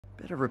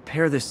Better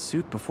repair this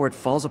suit before it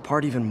falls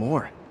apart even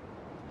more.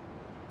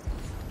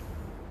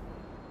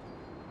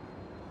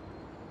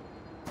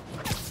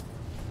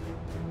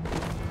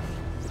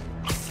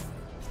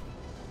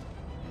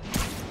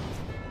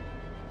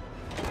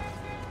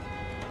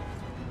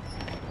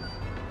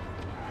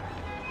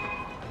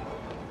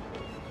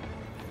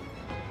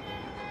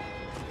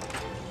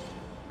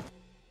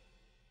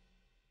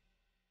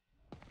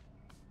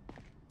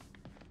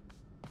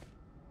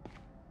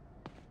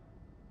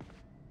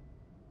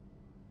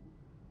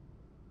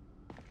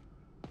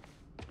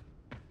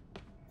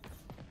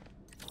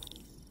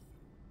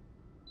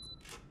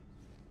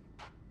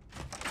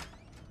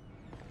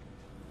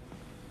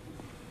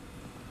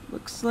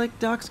 Looks like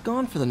Doc's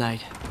gone for the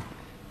night.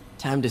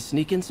 Time to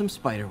sneak in some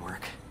spider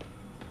work.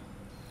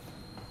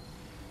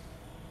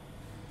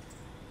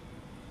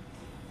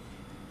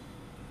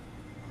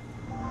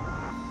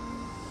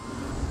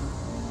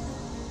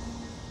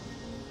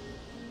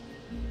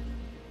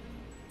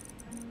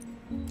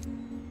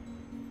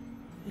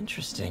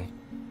 Interesting.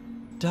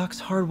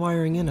 Doc's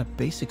hardwiring in a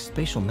basic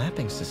spatial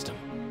mapping system.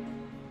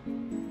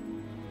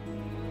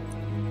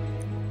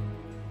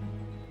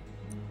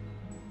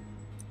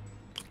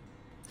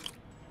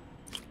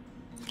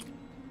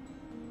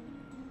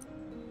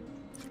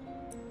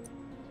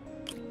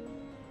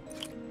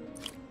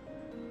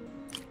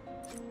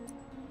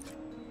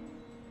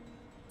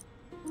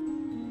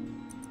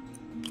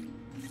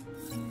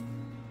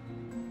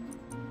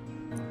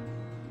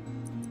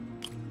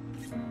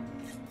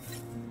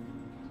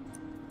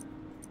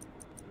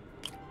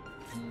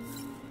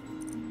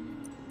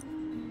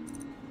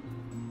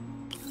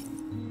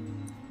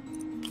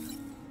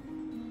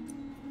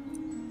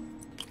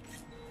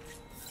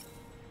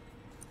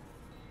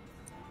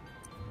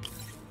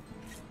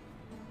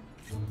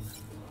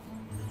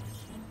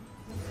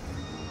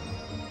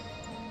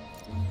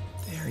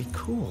 Very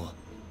cool.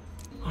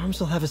 Arms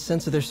will have a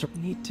sense of their...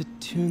 Need to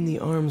tune the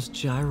arm's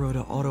gyro to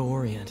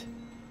auto-orient.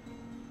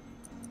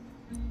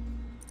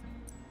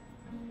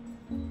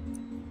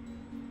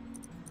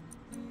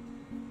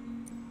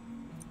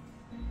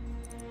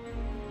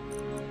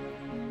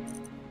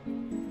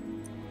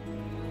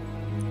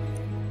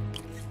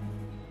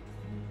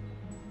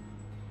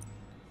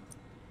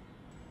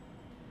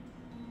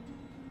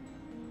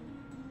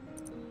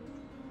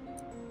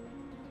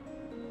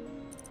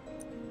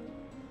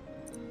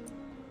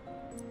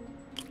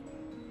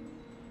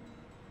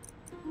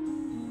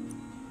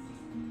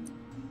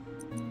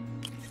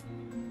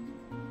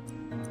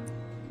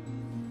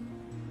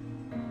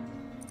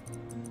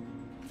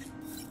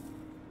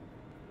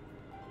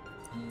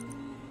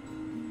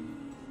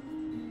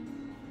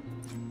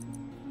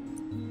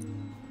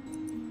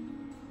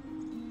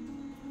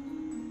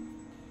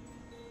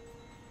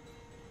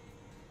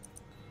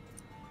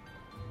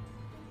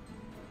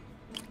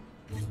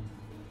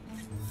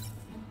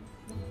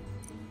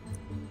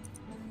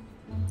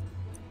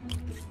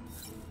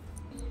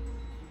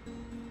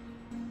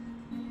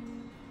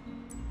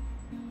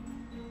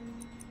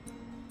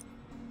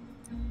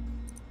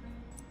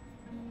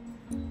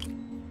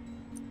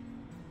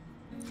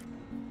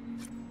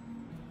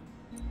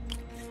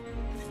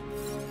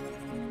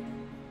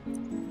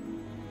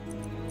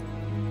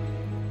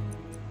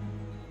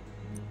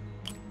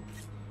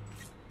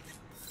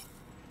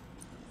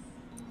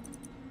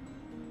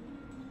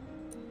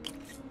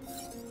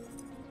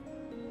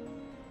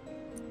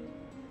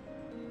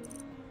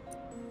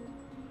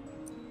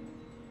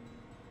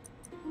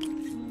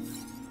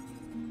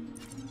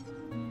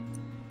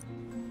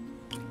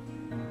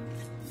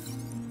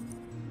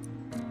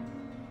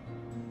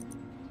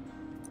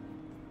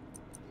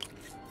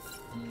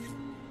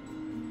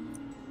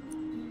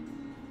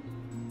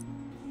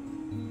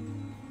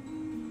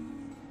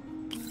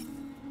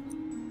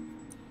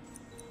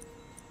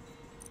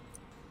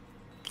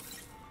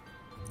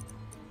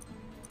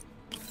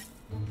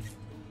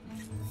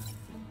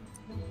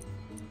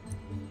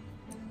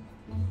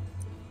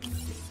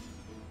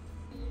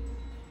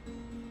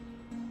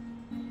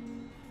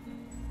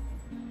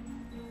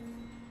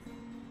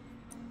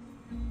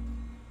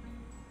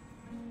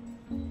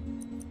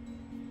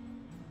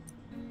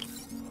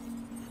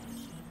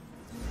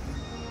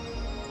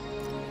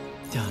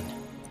 Done.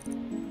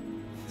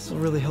 This'll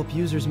really help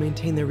users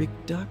maintain their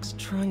Doc's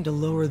trying to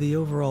lower the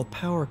overall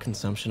power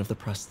consumption of the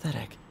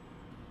prosthetic.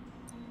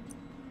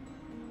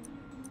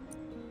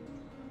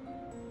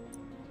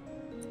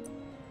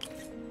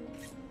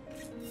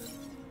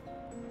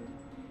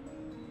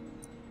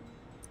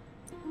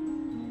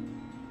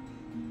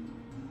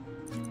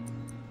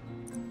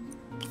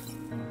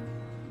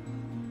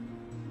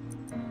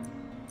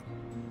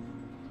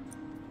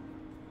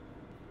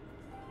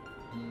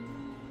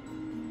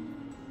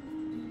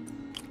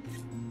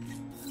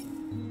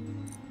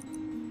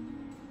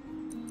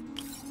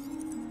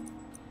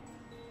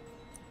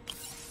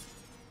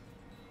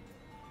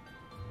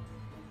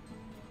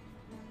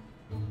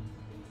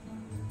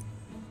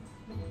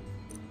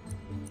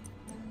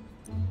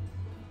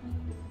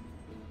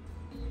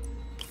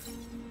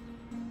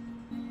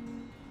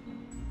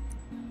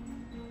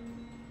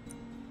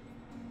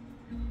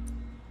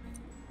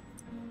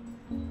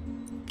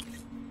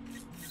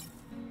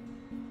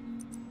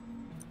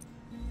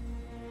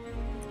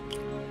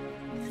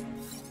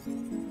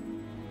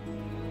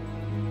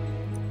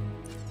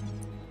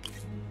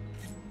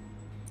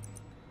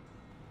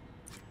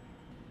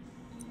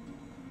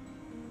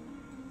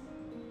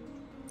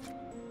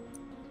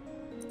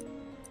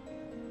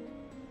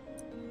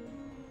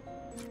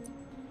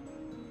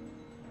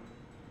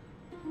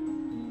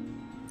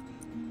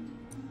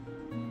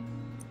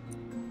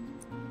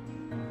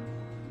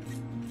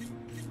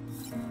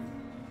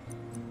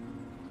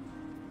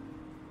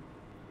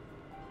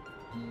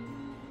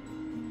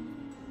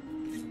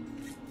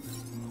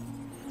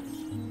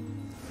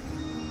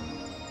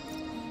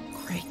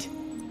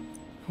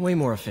 Way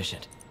more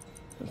efficient.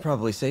 And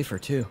probably safer,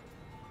 too.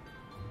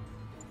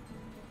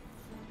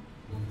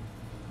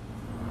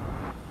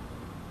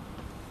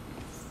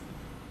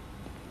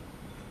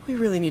 We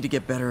really need to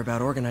get better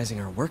about organizing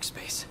our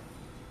workspace.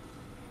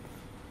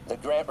 The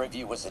grant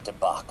review was a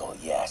debacle,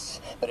 yes,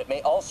 but it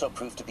may also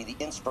prove to be the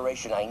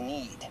inspiration I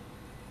need.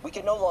 We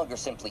can no longer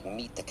simply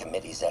meet the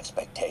committee's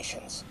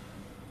expectations.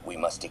 We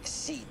must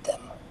exceed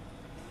them.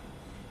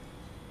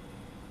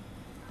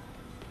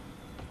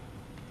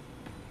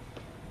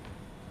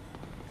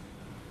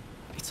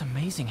 It's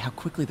amazing how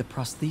quickly the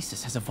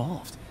prosthesis has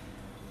evolved.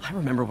 I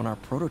remember when our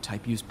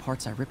prototype used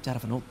parts I ripped out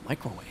of an old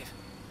microwave.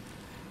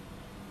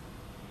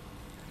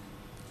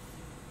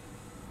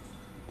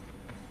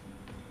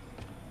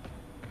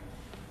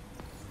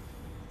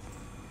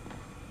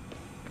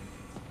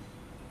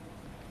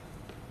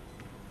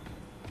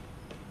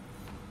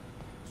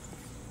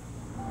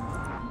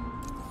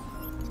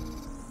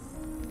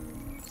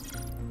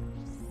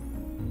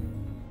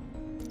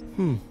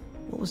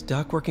 What was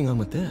Doc working on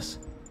with this?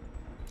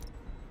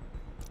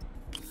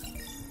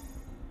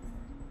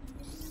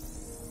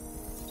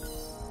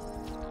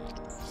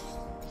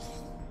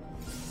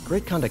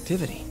 Great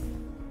conductivity.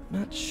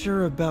 Not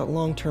sure about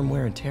long-term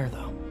wear and tear,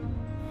 though.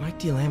 Might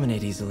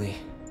delaminate easily.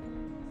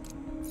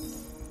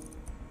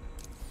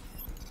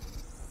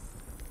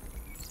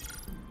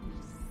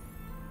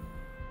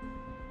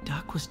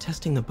 Doc was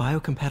testing the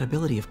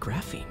biocompatibility of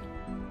graphene.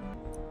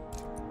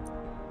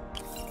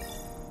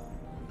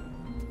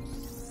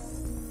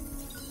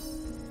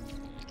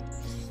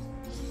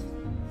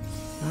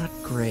 Not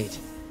great.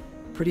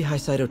 Pretty high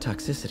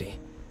cytotoxicity.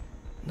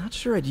 Not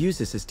sure I'd use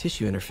this as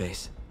tissue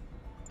interface.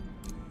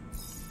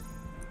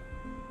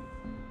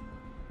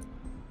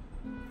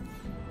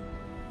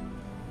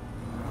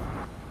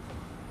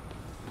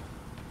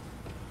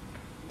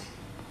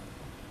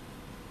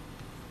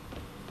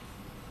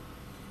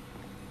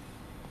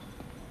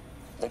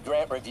 The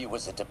grant review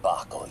was a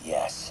debacle,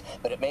 yes,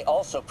 but it may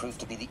also prove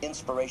to be the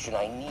inspiration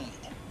I need.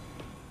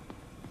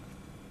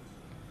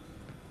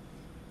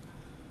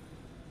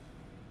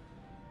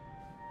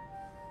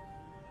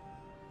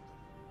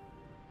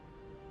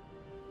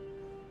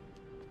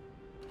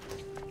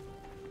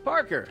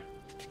 Parker!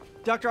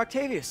 Dr.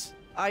 Octavius,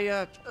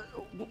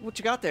 what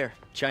you got there?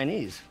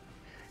 Chinese.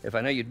 If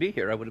I know you'd be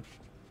here, I would have...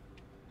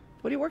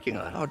 What are you working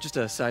on? Oh, just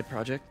a side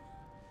project.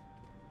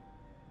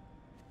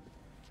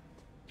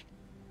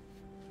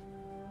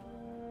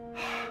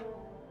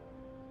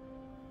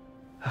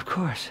 Of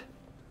course.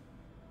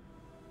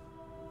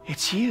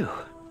 It's you.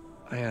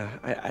 I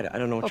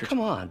don't know what you're... Oh, come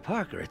on,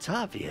 Parker, it's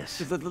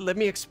obvious. Let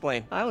me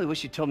explain. I only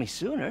wish you'd told me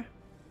sooner.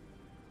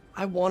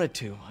 I wanted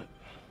to,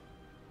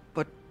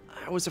 but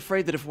I was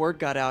afraid that if word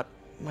got out,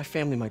 my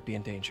family might be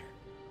in danger.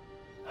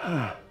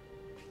 Huh.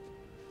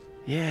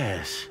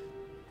 Yes.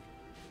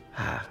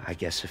 I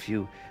guess if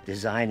you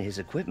design his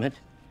equipment,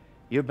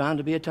 you're bound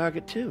to be a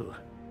target too.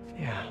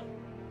 Yeah.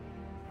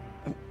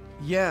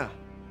 Yeah.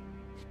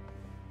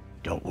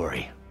 Don't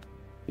worry.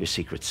 Your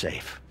secret's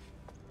safe.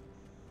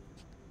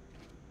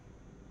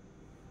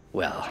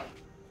 Well,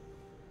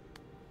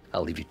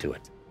 I'll leave you to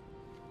it.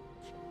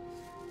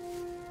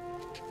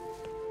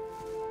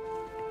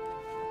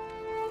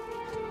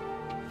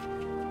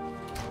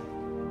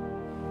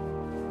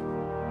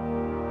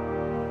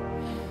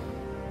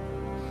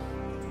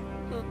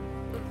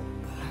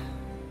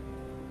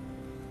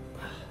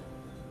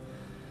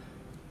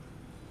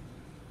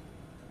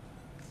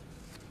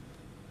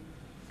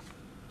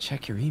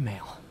 Check your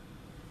email.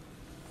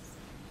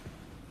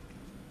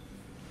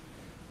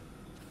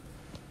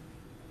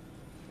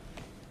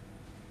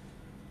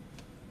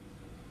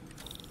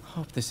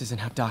 Hope this isn't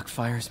how Doc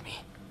fires me.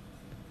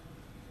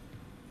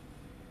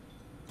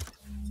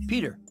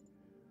 Peter,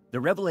 the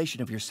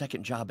revelation of your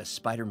second job as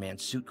Spider-Man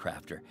suit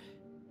crafter,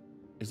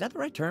 is that the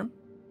right term?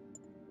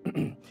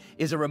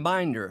 Is a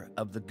reminder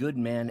of the good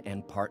man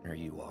and partner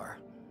you are.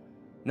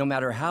 No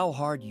matter how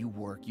hard you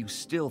work, you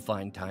still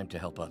find time to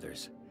help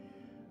others.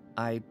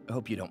 I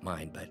hope you don't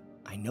mind, but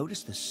I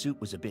noticed the suit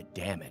was a bit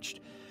damaged,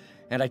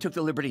 and I took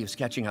the liberty of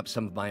sketching up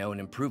some of my own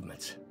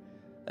improvements.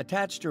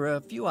 Attached are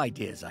a few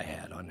ideas I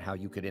had on how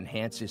you could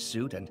enhance his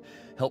suit and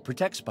help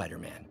protect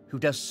Spider-Man, who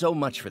does so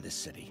much for this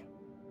city.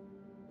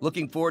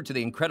 Looking forward to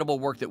the incredible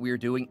work that we are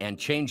doing and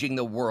changing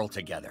the world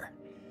together.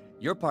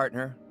 Your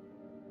partner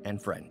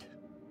and friend,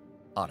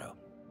 Otto.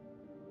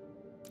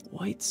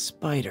 White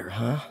spider,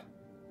 huh?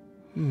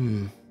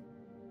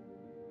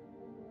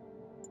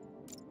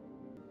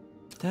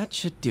 That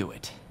should do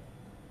it.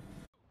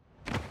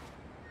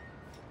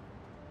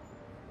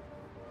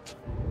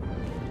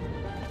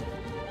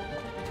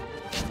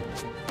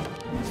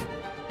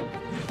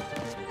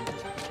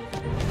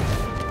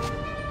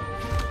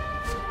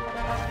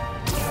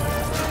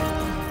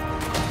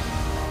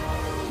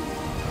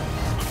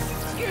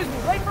 Excuse me,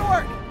 late for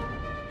work!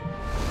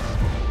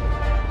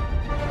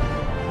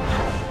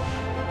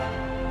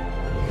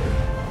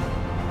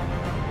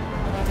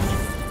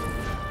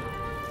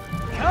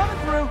 Coming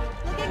through!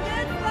 Looking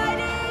good,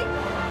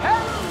 Spidey!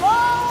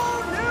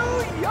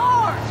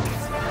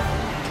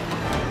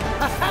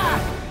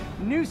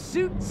 New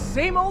suit,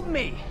 same old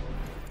me.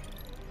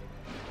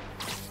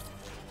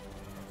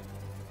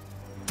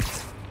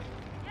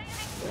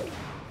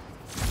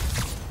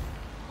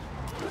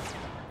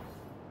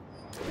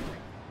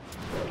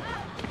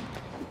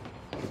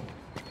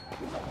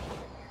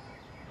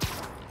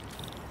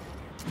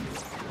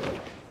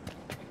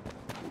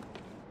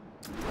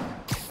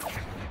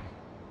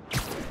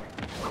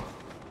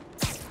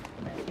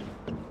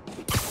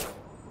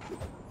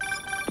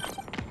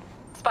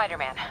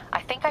 Spider-Man,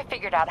 I think I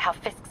figured out how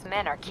Fisk's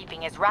men are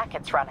keeping his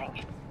rackets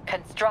running.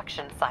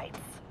 Construction sites.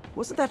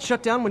 Wasn't that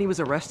shut down when he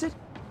was arrested?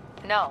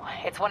 No,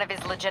 it's one of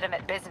his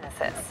legitimate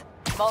businesses.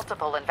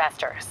 Multiple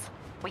investors.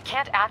 We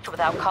can't act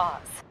without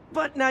cause.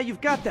 But now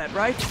you've got that,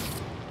 right?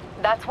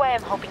 That's why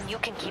I'm hoping you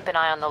can keep an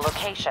eye on the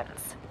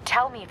locations.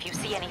 Tell me if you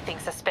see anything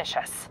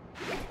suspicious.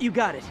 You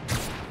got it.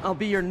 I'll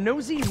be your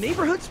nosy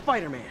neighborhood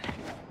Spider-Man.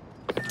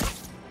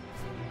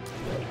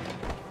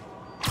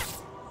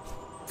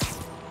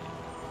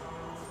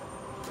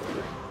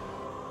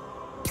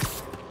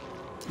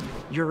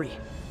 Yuri,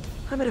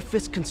 I'm at a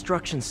Fisk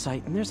construction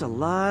site, and there's a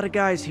lot of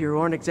guys here who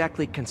aren't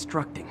exactly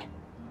constructing.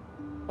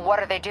 What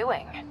are they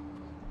doing?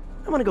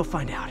 I want to go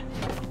find out.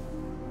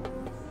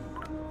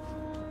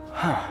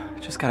 Huh,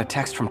 just got a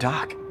text from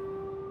Doc.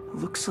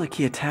 Looks like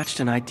he attached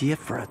an idea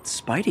for a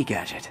Spidey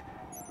gadget.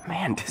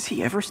 Man, does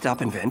he ever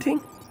stop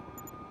inventing?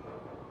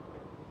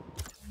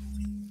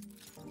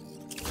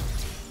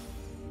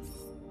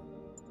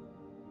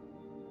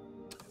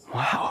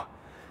 Wow,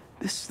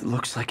 this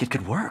looks like it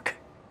could work.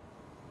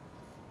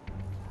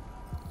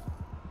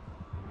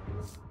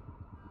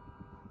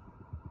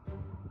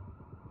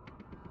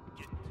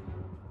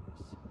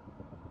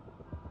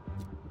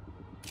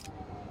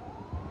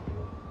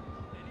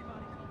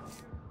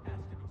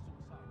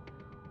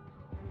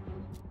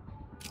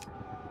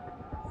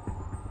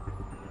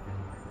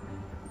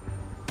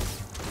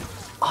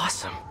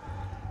 Awesome.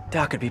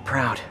 Doc would be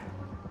proud.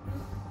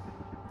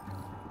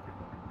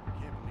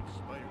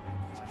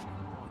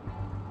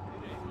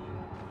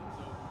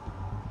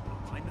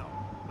 I know,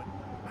 but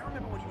I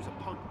remember when he was a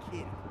punk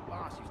kid, the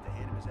boss used to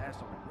hand him his ass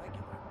on the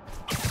regular.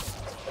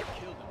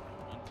 Killed him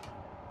one time.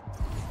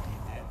 He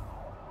did.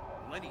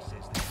 Lenny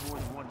says there's more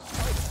than one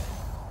Spider-Man.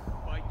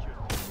 Fight your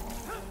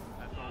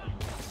That's all we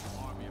want, an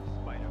army of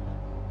Spider-Man.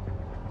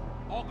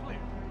 All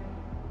clear.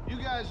 You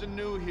guys are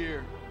new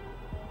here.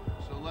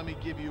 So let me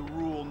give you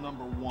rule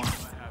number one.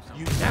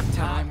 You Nap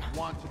time.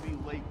 want to be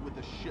late with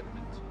a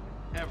shipment.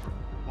 Ever.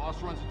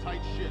 Boss runs a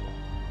tight ship.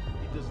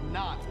 He does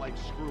not like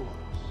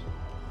screw-ups.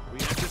 We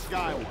had this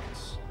guy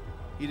once.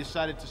 He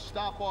decided to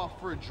stop off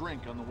for a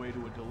drink on the way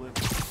to a delivery.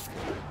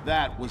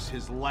 That was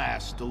his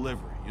last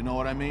delivery, you know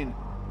what I mean?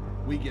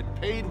 We get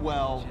paid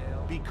well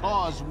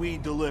because we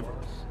deliver.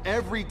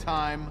 Every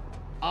time,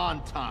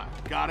 on time.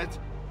 Got it?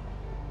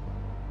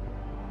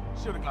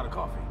 Should've got a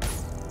coffee.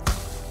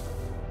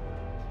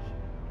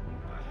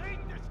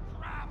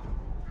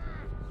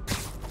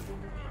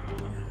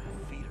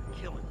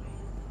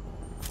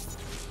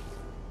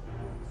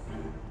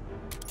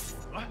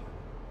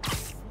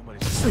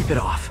 Sleep it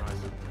off.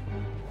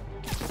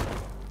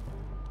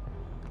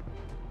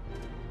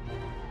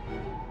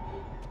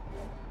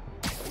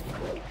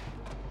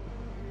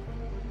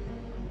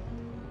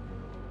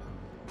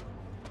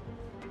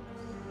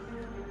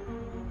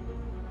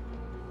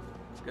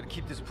 Gotta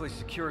keep this place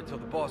secure until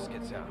the boss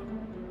gets out.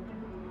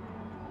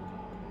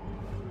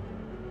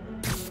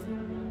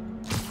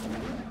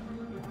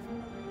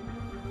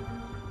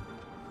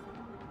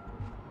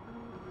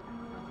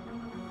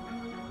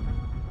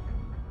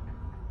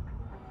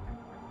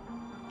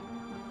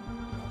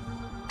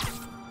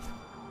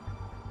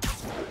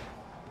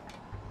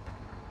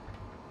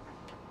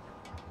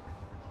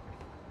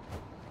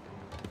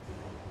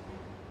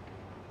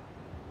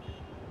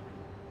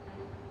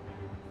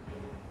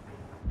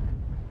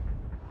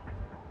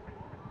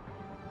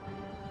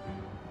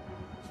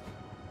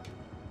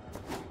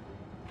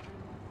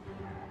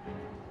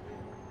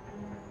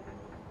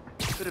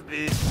 Could have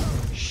been.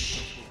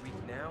 Shh. Weak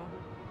now?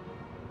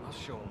 I'll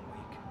show him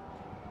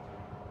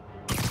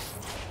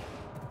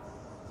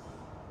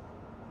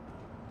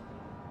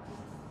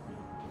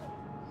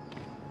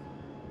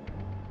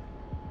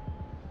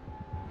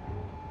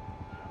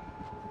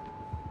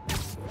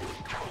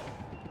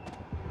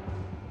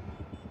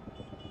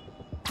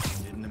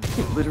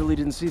weak. Literally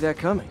didn't see that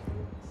coming.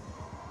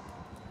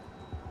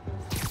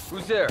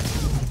 Who's there?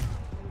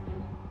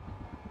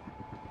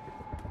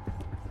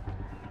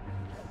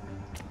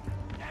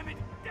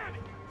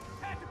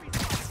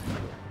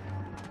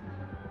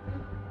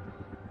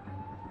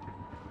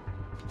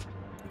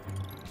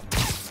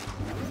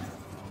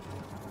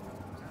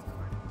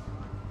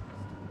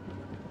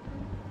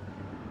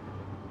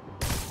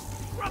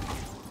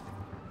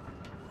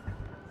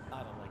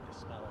 I don't like the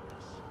smell of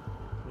this.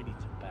 We need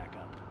to back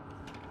up.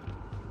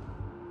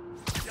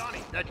 Johnny,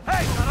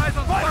 Hey, got eyes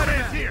on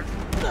Spider-Man's here!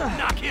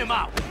 Knock him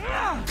out!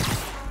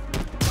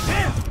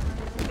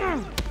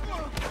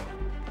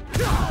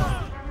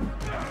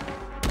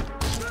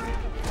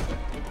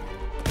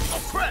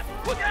 Oh crap!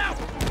 Look out!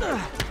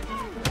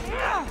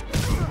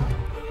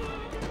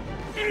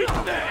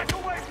 Back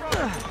away from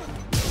him!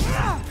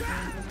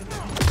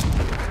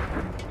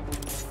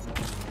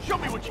 Show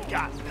me what you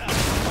got.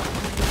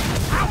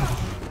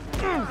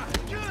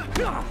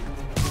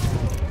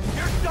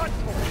 You're done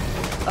for.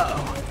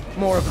 Uh-oh.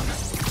 More of them.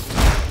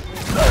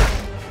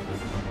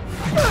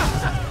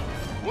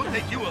 We'll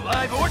take you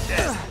alive or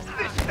dead.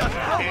 This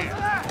doesn't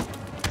care.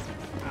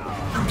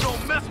 You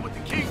don't mess with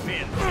the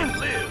Kingpin and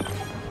live.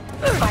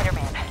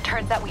 Spider-Man,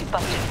 turns out we've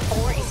busted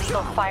 4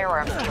 illegal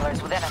firearms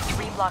dealers within a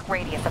 3-block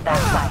radius of that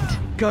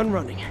site. Gun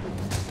running.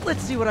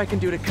 Let's see what I can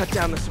do to cut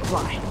down the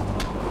supply.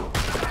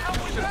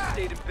 Should have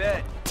stayed in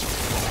bed.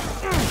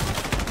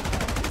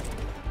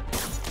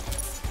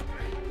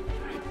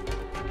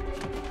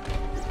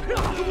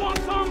 You want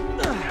some?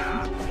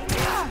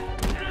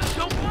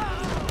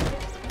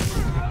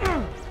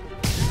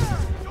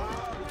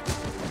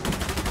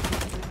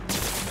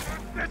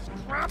 This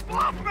crap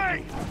off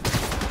me!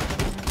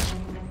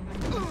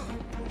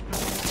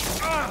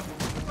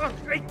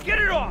 Hey, get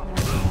it off!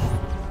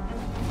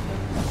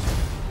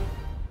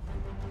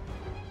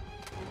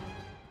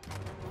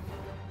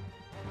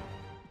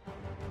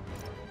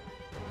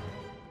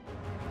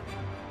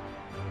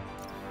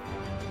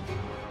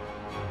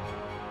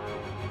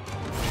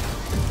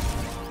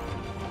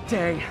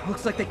 Dang,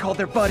 looks like they called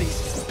their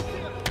buddies.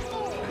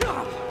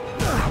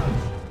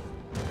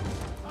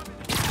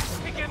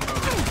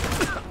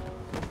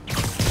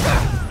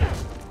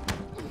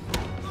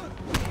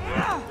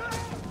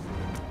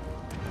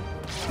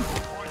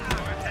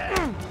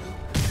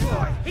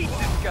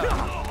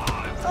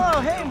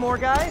 Oh, hey, more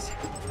guys.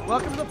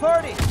 Welcome to the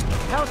party.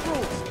 House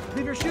rules.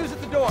 Leave your shoes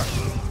at the door.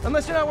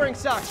 Unless you're not wearing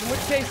socks, in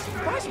which case,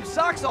 buy some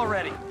socks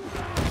already.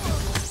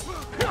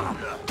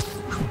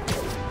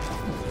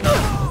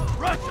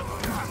 Rush him!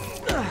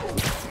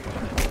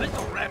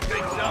 This'll wrap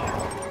things up.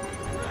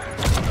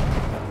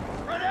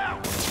 Spread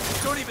out!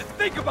 Don't even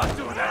think about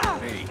doing that to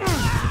me!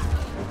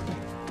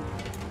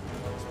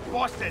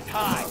 Boss says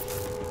hi.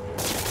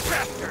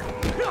 Bastard!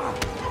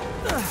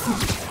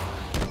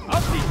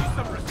 I'll teach you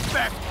some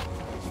respect!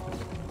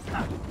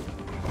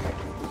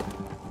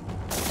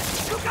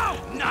 Look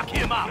out! Knock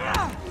him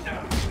out!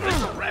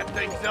 This'll wrap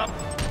things up.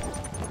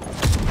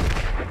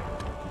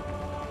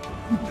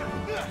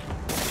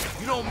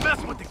 You don't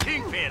mess with the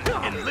Kingpin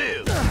and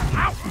live.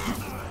 Ow!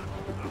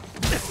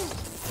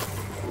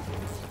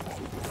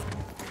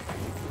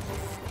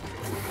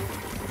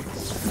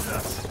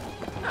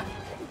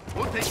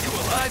 We'll take you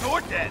alive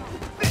or dead.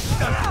 This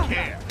doesn't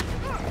care.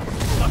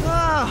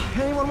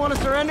 Ah, anyone want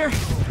to surrender?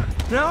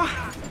 No?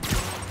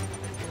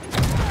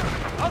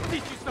 I'll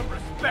teach you some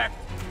respect.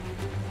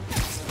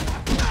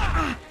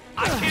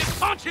 I can't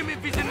punch him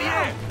if he's in the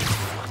air.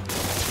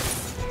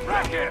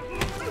 Rack him.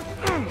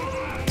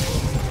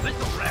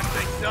 This'll wrap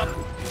things up.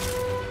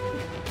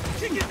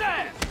 Kick his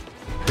ass!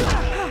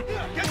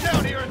 Get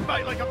down here and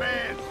fight like a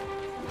man!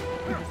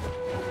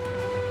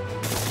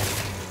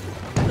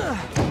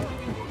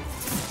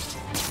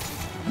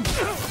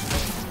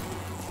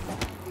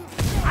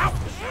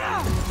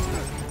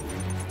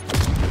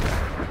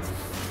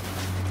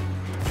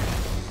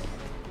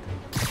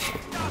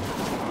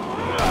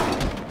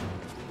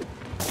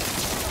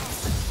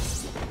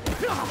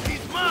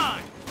 He's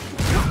mine!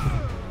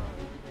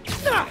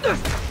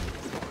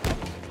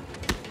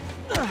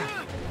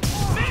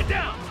 Man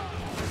down!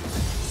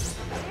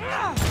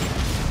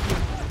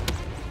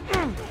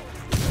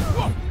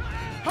 Whoa!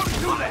 How'd you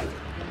do that?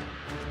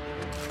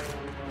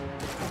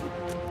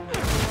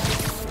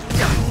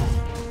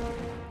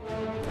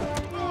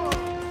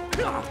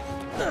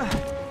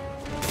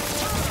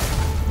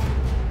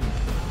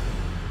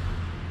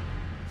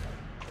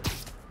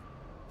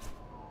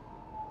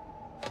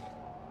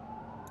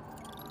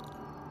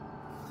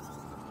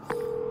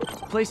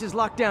 Place is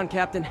locked down,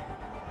 Captain.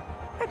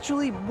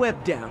 Actually,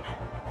 webbed down.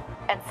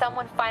 And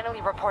someone finally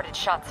reported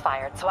shots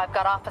fired, so I've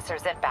got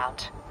officers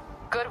inbound.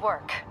 Good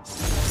work.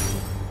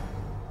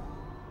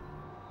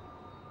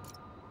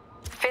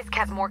 Fisk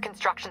has more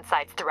construction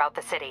sites throughout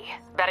the city,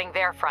 vetting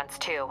their fronts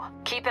too.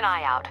 Keep an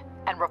eye out,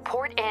 and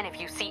report in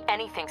if you see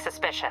anything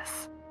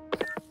suspicious.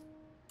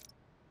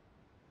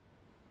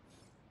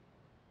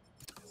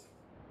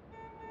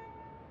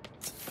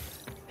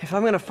 If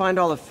I'm gonna find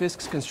all of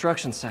Fisk's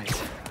construction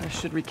sites, I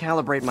should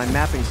recalibrate my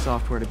mapping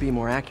software to be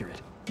more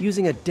accurate.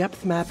 Using a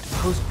depth-mapped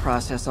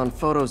post-process on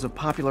photos of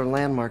popular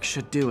landmarks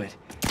should do it.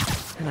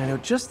 And I know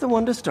just the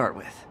one to start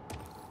with.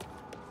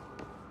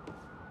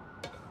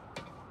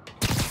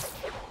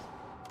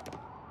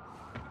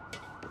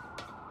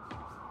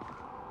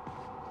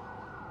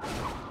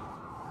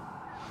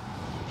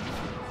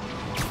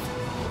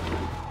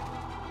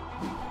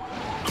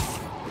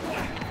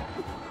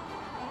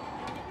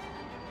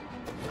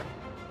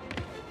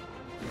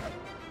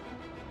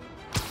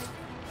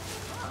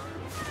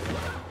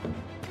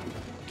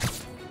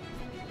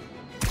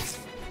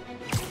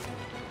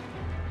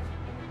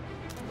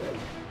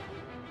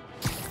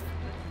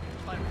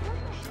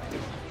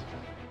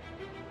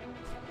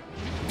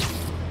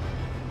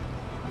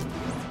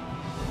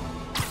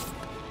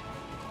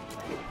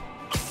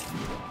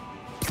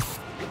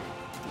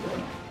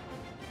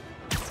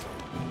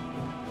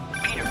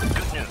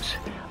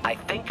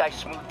 think I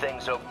smoothed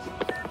things over.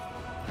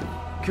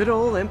 Good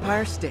old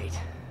Empire State.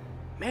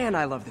 Man,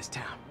 I love this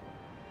town.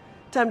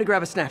 Time to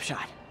grab a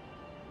snapshot.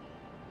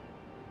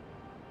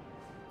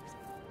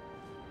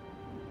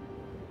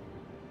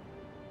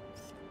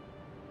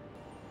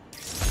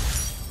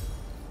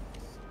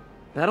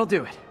 That'll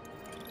do it.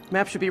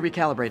 Map should be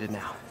recalibrated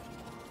now.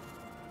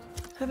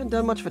 Haven't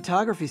done much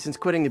photography since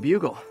quitting the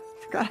Bugle.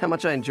 Forgot how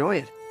much I enjoy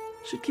it.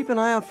 Should keep an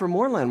eye out for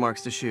more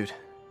landmarks to shoot.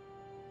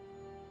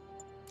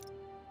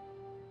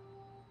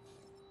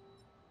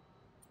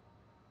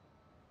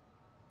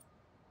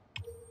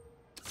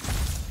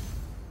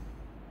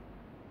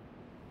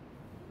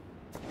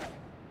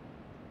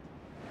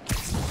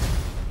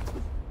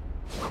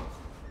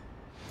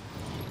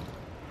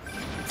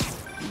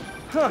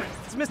 Huh,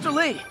 it's Mr.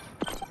 Lee.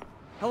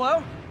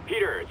 Hello?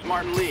 Peter, it's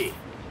Martin Lee.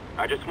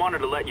 I just wanted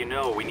to let you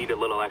know we need a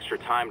little extra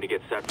time to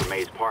get set for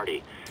May's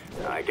party.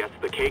 I guess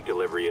the cake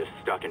delivery is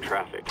stuck in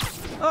traffic.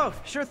 Oh,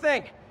 sure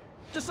thing.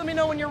 Just let me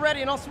know when you're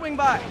ready and I'll swing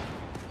by.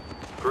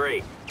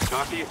 Great.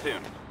 Talk to you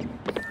soon.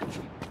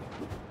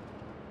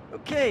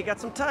 Okay, got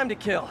some time to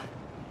kill.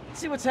 Let's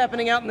see what's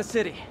happening out in the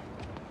city.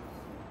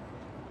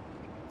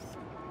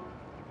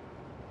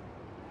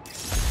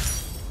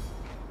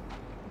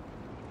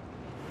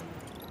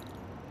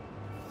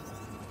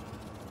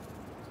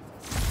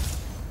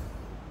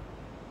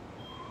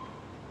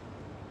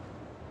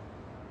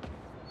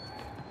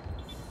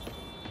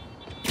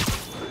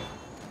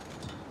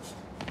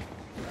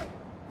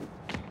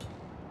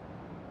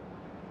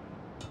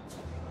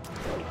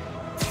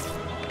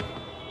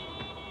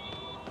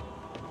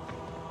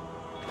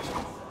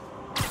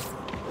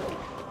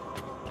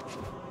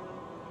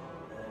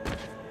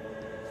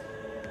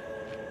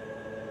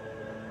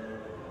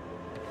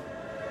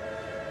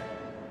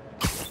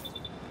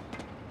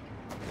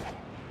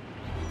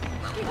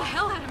 Get the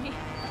hell out of me.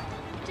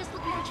 Just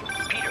looking at you.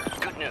 Peter,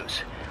 good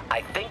news.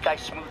 I think I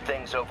smoothed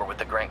things over with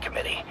the grant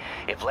committee.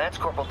 If Lance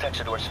Corporal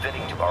Texador's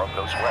fitting tomorrow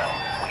goes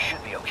well, we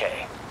should be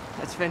okay.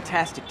 That's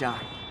fantastic,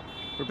 Doc.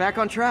 We're back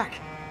on track.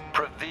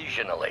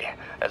 Provisionally,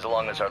 as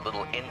long as our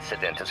little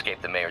incident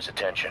escaped the mayor's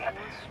attention.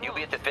 You'll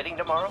be at the fitting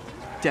tomorrow?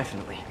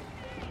 Definitely.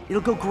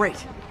 It'll go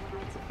great.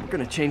 We're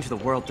gonna change the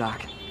world,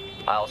 Doc.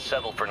 I'll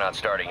settle for not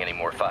starting any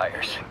more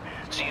fires.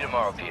 See you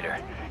tomorrow,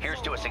 Peter.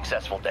 Here's to a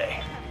successful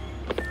day.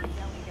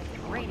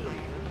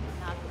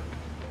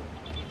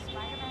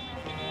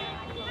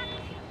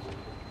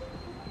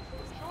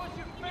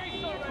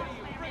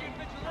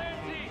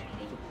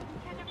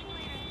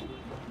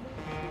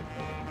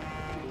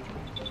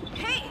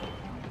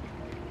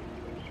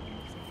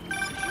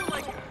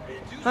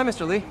 Hi,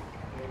 Mr. Lee.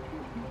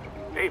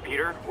 Hey,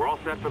 Peter. We're all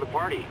set for the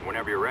party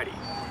whenever you're ready.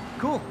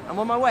 Cool, I'm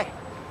on my way.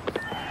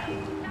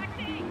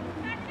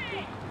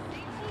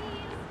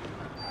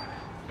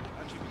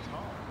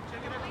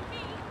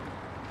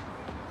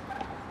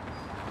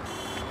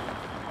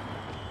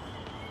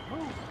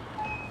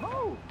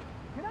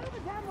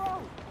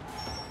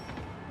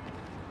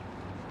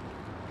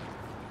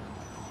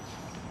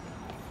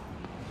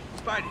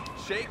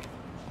 Spidey, shake.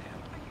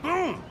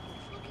 Boom!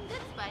 Looking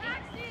good,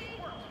 Spidey.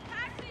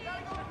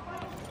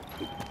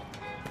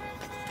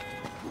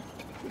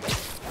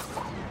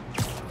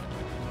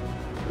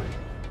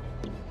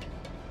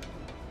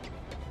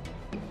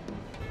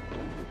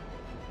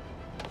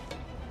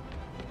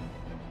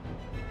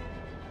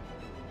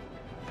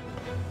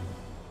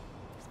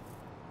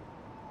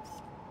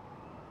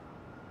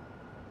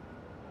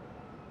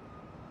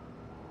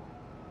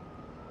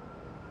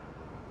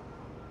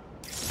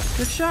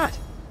 Good shot.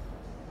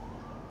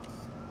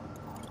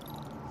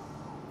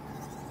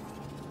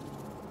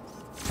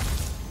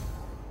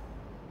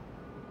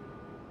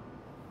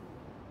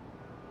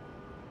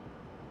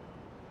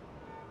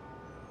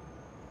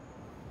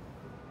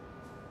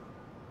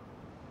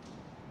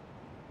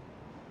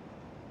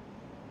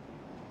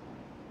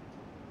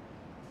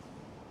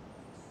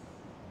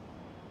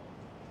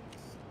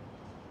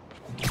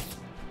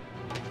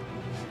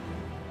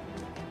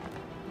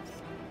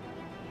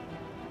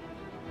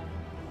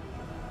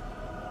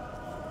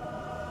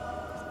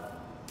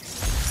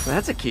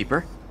 That's a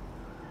keeper.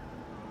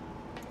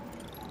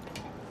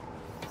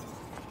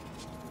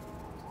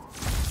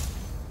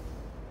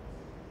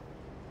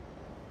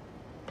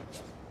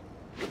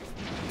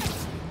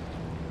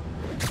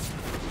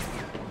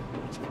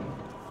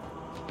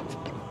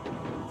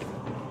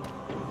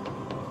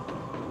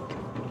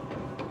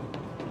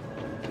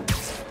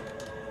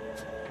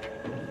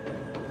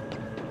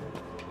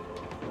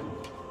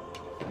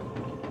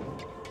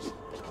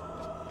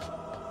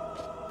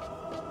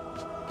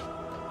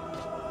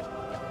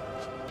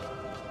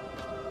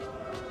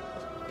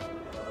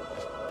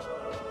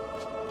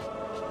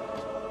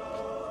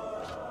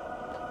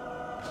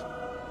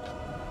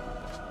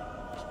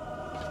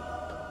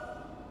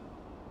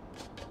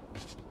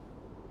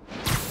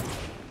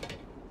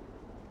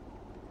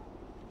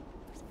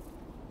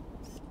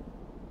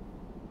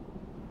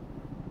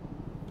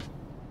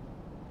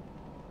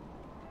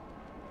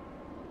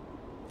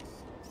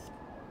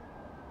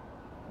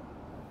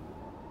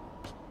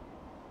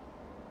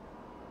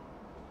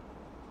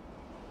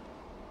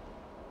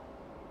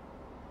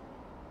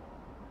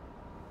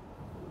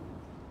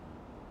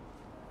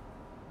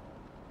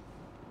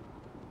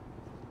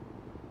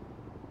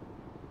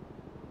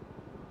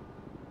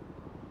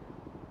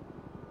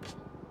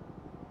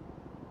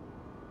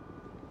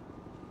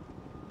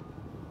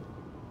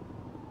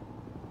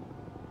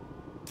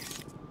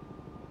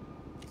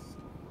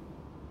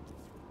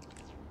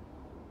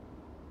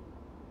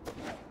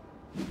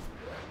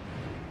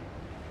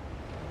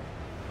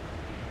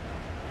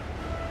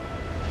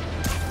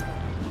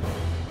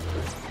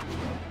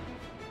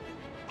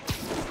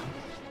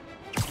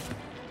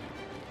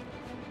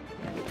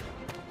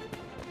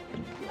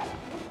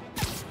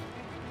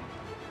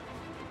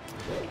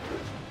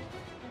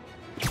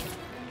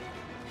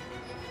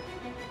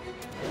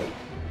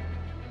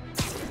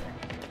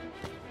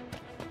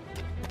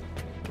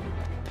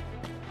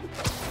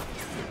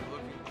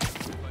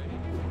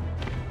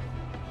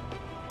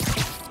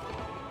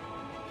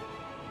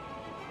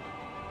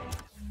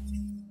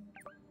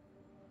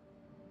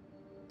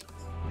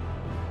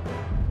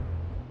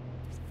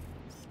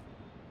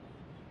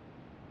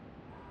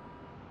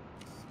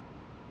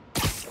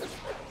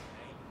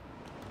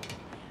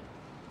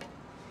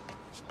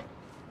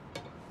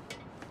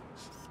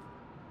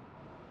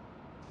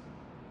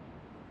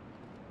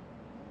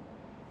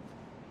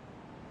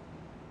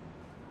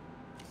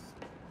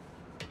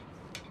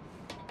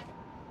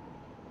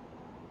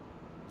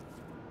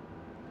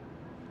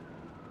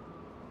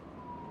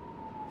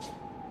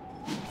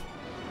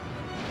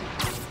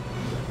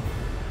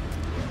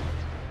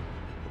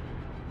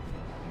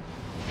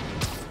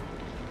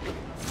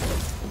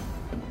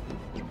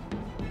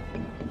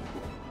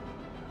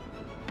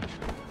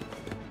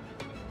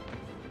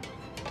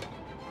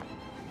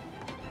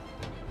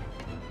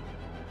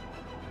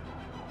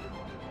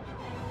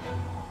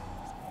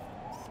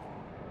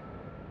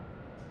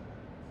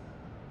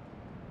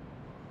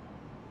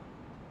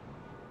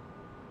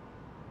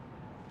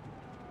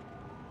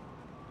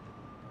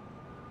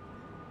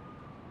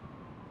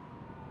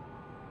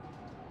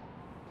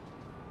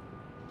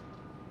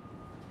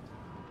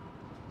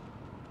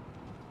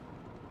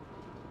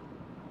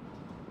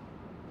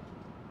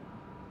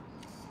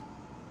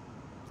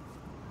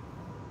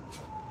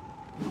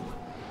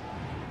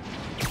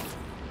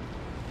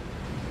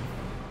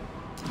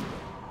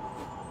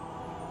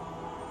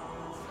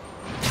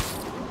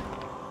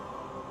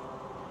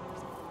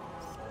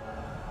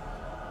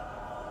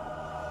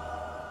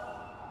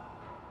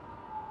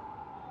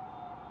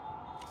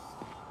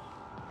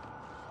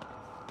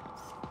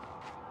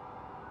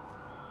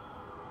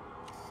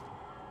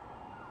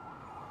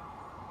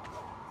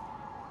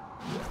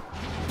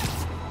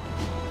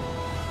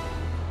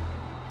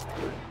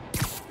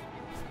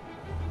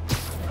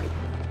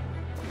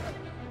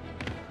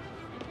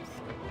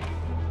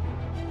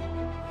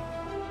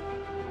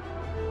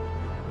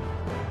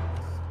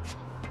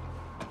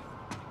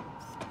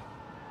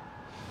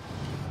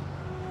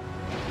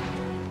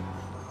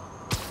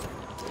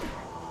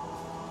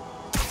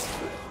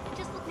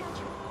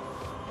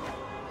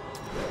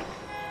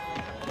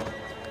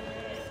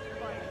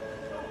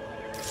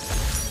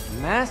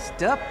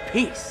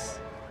 Masterpiece.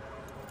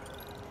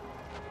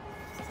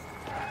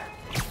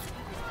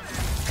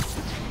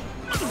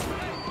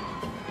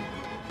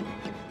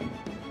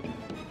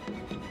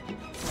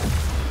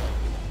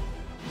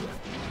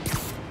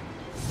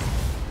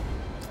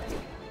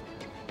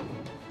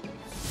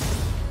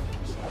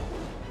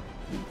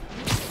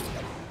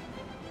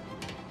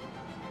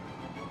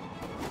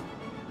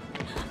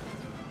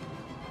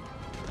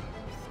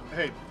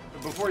 Hey,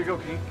 before you go,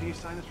 can you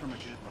sign this for my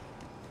kid?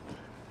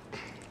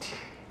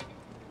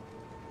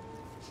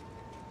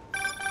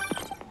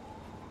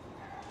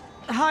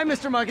 Hi,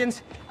 Mr.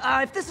 Muggins.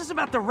 If this is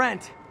about the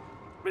rent...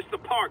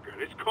 Mr. Parker,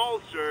 this call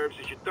serves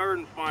as your third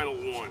and final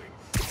warning.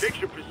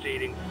 Eviction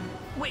proceedings...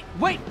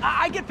 Wait!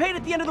 I get paid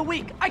at the end of the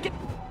week! I get...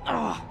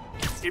 Ugh.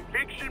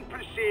 Eviction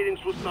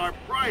proceedings will start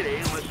Friday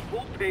unless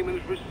full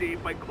payment is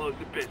received by close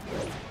of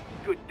business.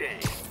 Good day.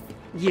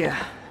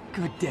 Yeah,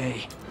 good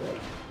day.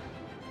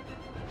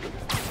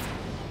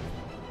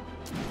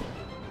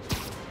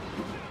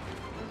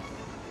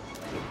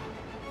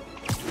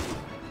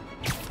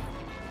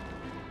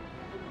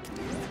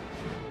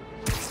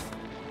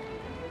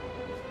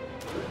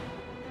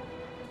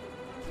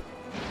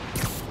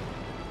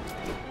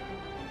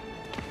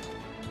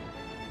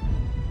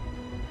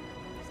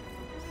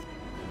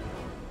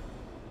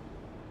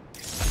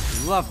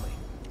 Lovely.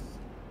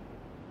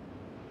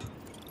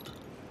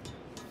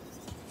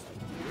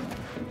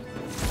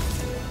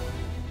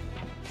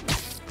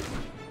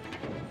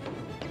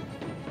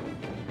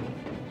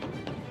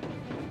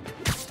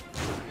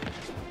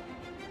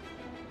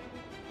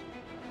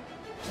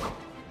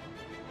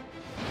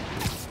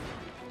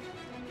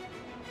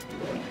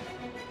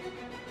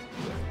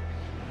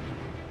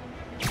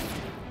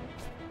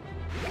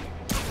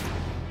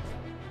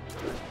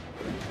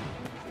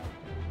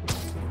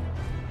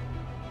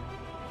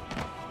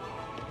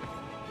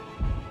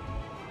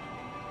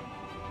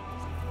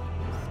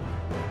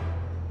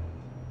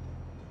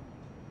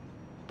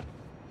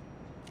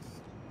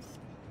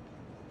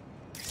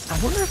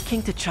 I wonder if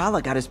King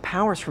T'Challa got his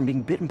powers from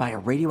being bitten by a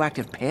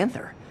radioactive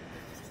panther.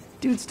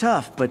 Dude's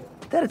tough,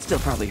 but that'd still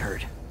probably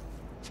hurt.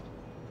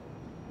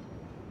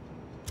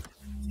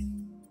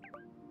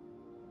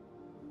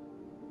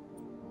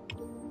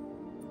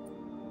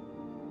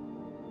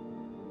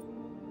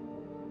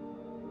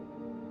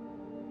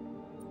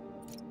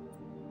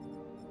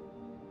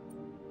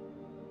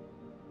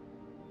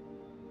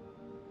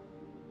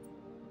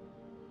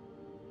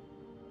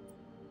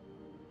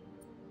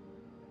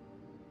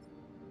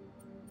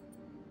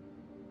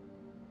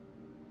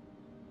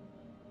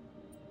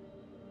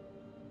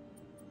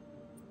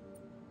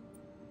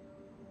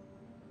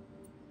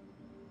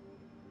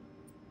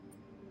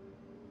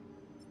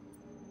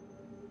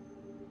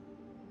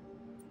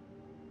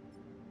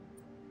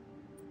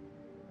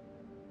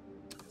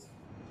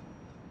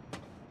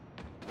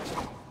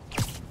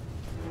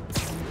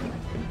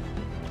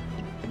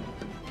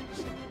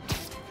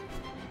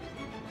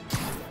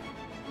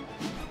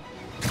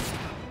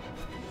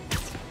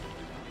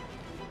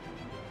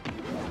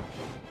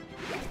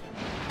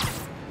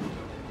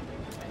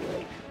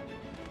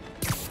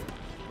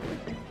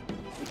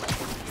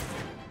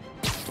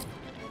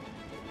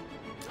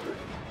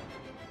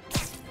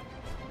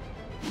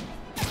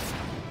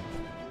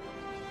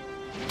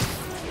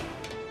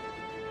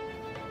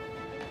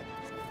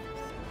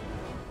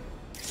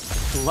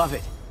 Love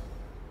it.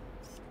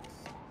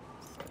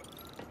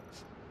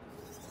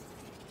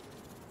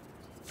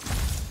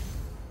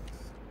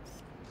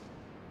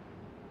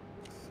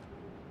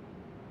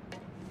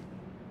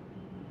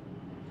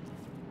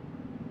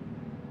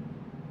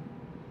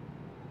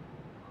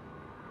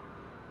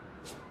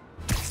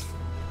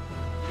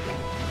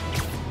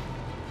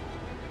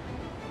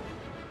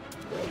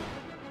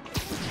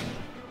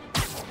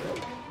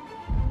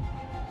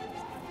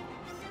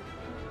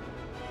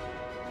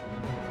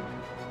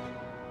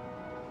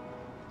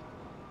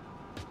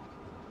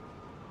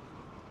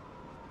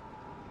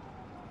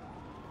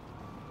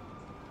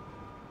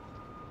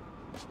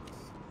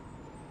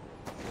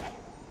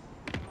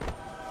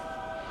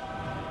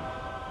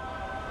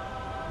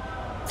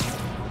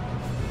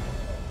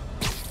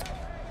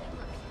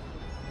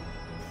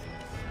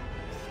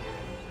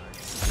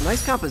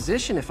 Nice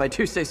composition, if I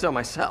do say so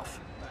myself.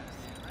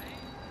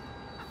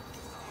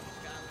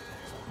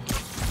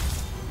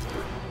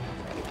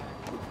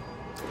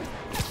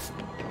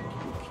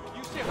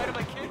 You say hi to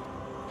my kid?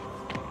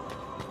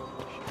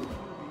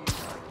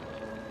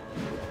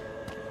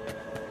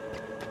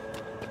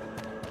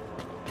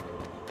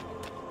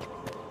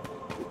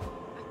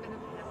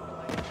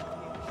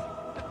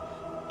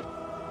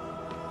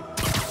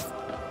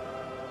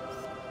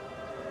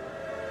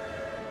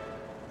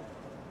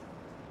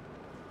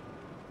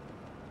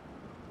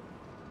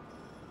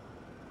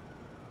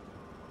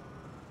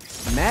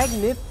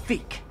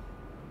 Magnifique.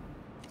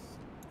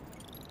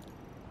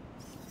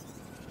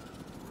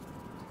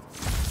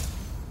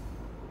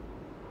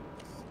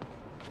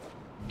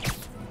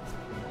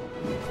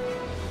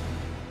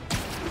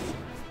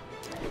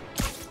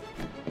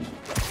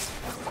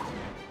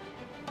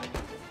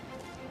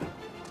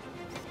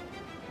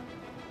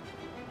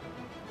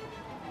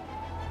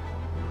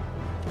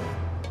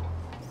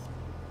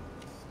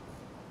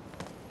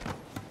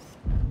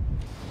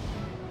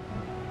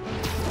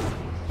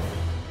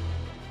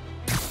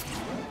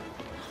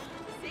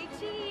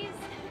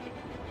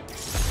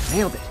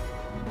 Nailed it.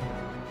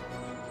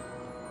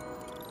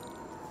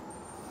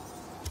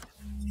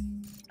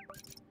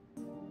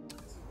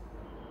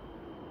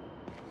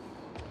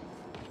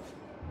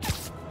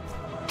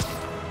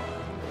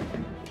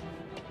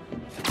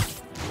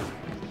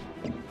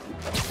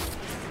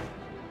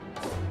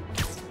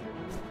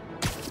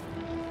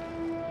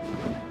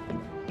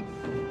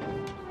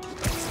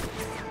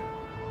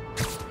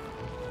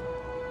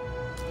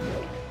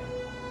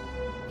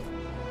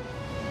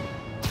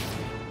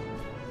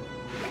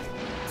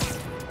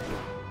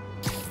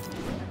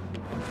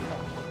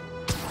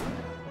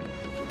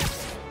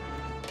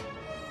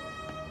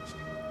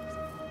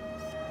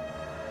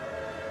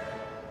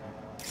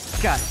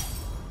 Got it.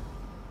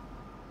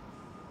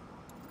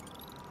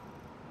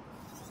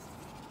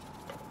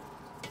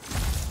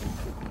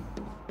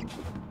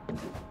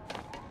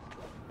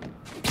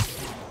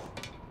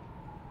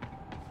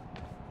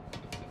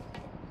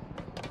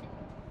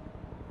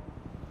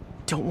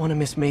 Don't want to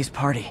miss May's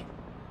party.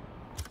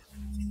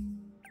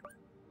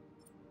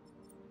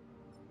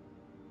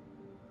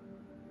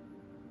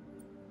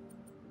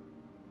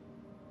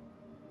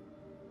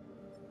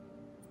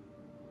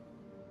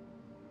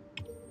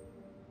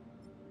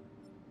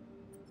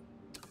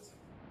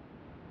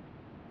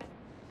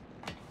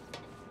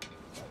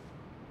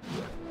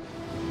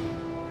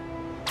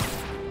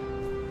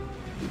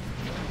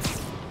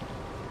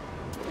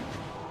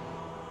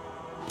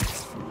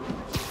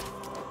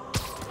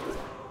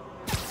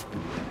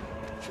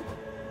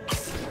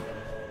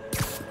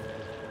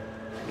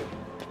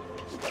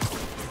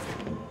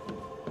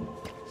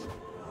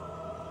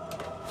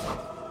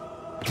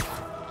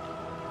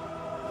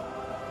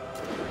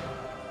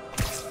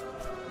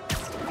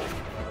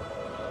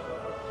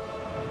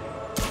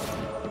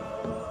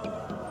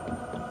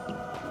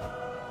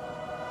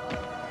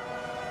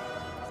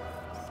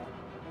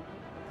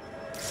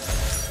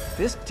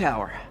 Fisk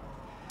Tower.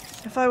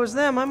 If I was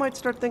them, I might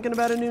start thinking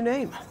about a new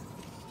name.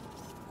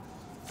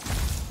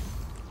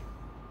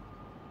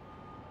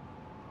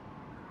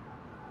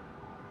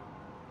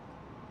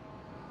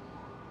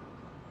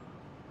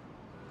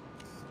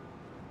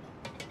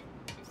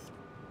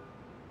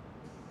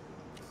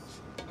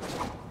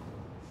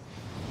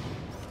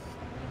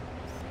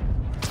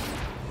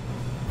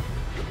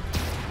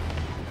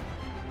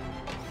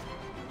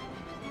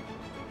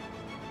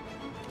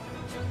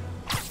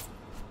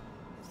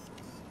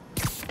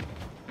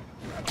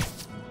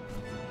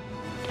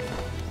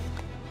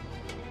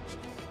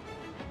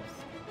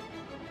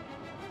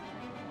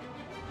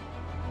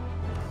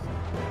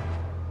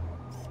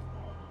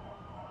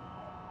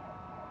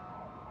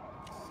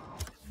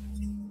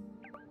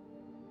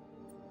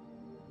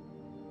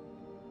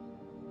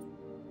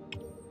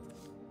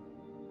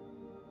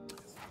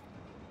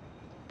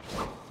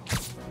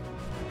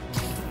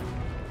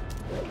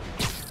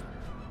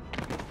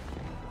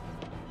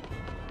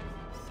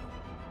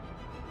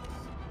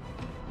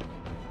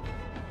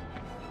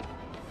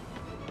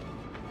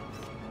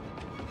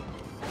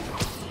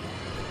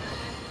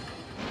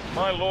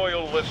 My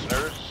loyal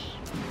listeners,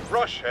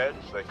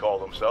 brushheads they call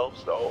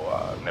themselves,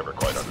 though never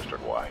quite understood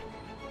why.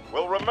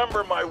 will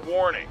remember my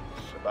warnings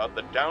about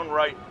the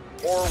downright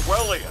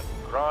Orwellian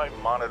crime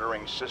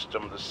monitoring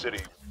system the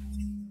city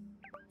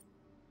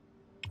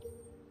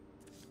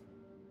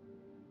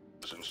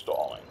is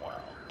installing.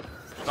 Well,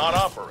 it's not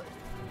operating.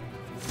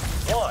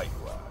 Why,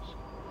 you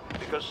ask?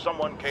 Because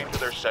someone came to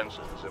their senses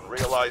and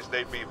realized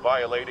they'd be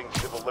violating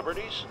civil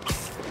liberties?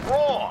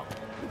 Wrong!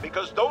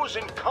 Because those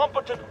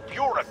incompetent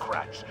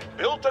bureaucrats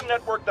built a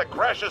network that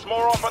crashes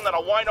more often than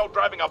a wino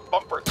driving a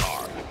bumper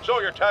car.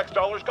 So your tax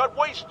dollars got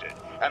wasted,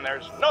 and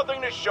there's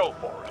nothing to show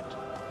for it.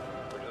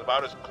 Which is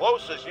about as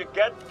close as you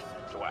get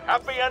to a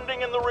happy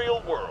ending in the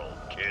real world,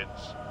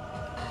 kids.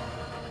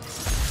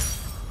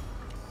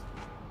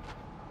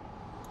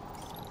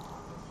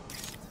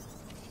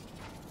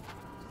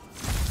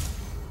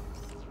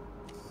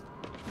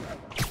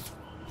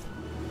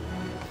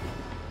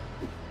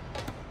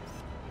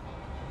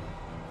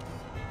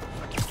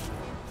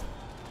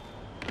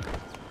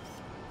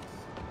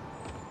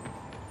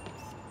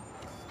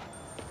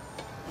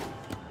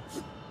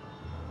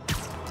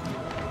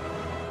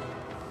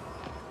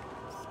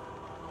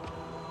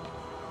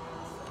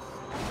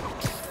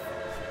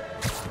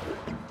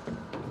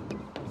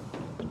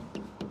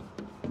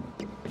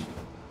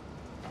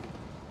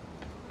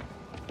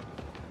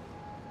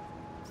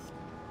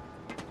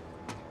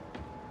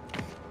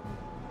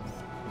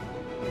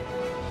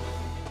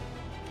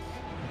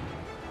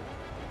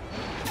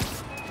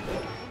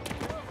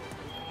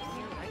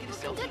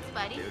 Good,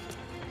 Spidey.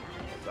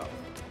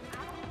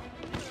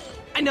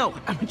 I know,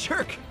 I'm a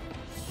jerk.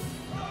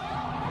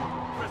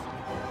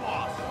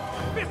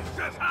 Fists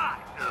as high!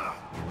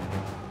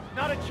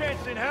 Not a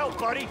chance in hell,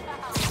 buddy!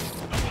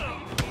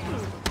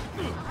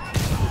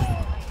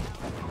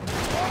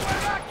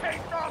 Where that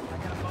came from!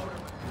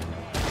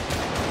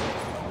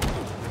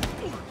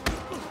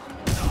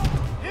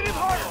 Hit him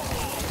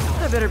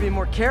harder! I better be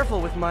more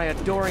careful with my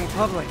adoring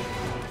public.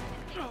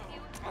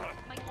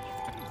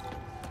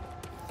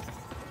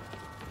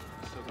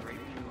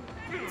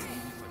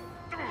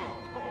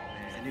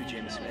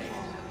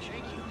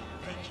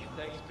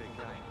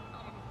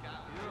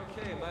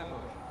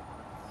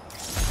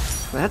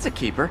 That's a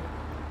keeper.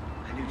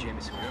 I knew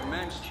Jameson was a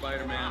man,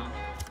 Spider-Man.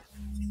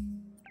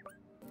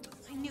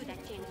 I knew that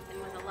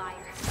Jameson was a liar.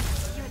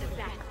 You're the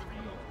best.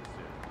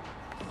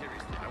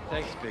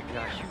 Thanks, big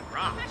guy. You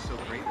rock. So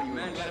great. You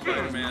man,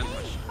 Spider-Man.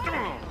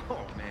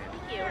 Oh, man.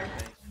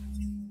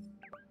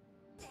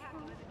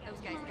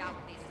 Those guys got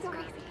what they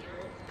deserve.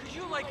 Could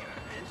you, like,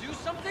 do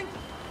something?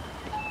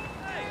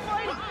 Hey,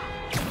 Spidey!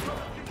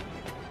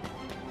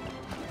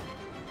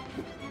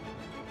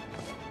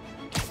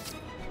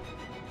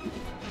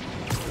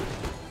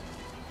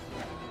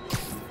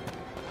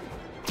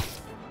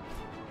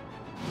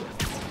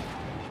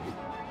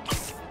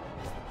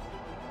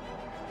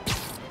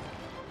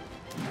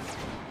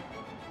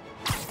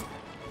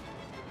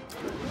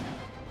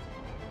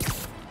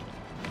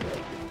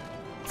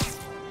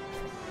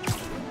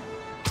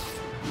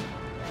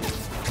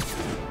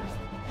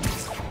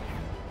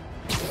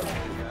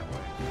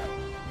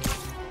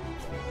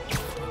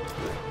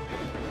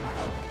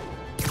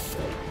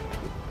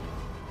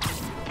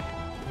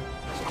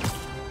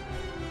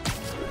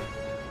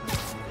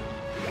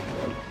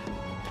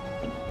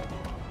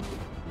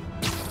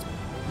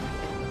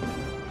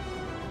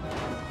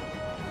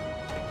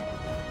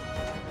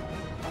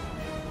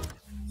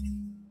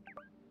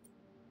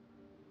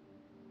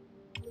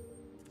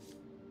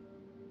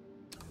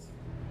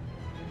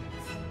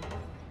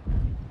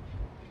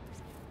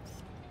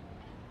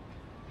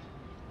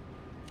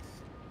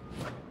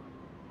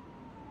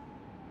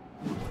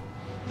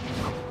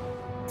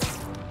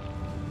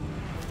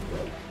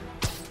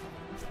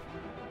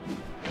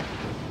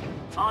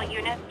 All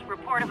units,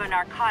 report of a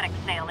narcotics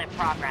sale in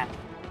progress.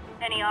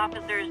 Any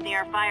officers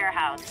near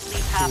Firehouse,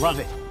 please copy. Love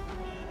it.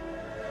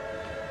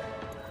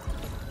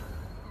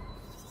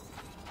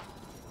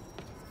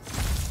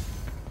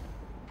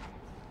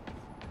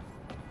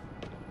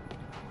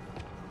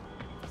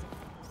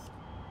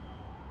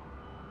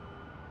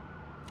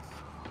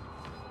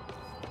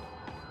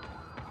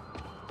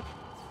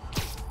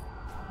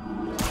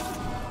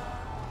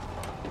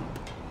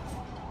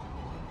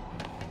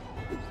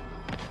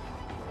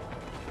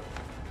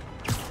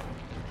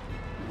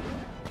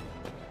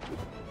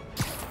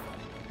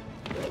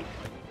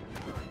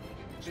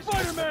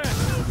 Spider-Man!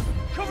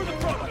 Cover the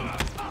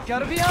front!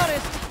 Gotta be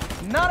honest,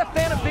 not a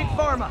fan of Big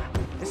Pharma.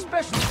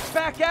 Especially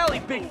back alley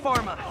Big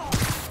Pharma.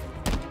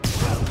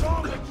 What's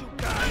wrong with you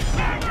guys?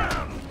 I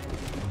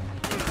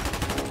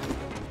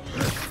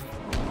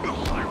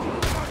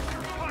will crush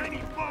your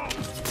tiny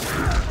bones!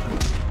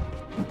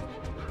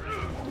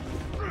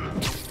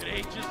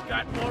 Today just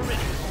got more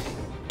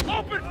interesting.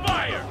 Open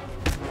fire!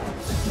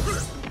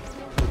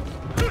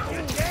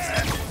 You're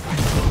dead!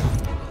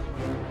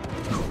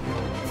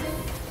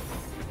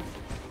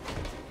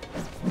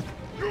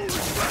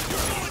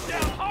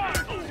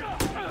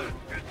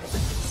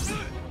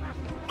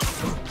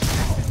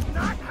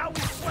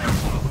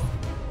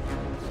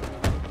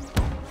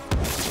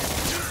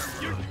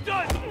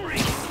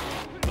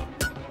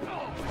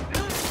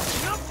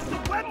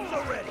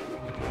 Already!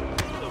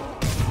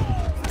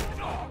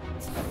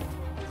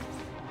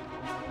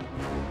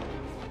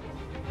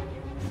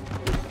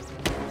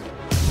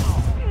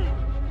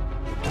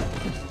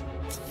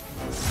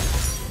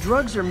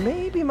 drugs are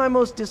maybe my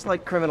most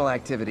disliked criminal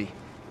activity.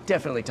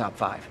 Definitely top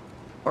 5.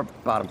 Or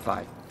bottom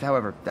 5,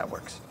 however that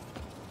works.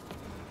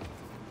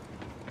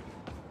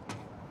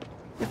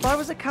 If I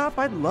was a cop,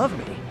 I'd love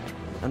me.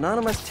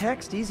 Anonymous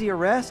text, easy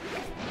arrest.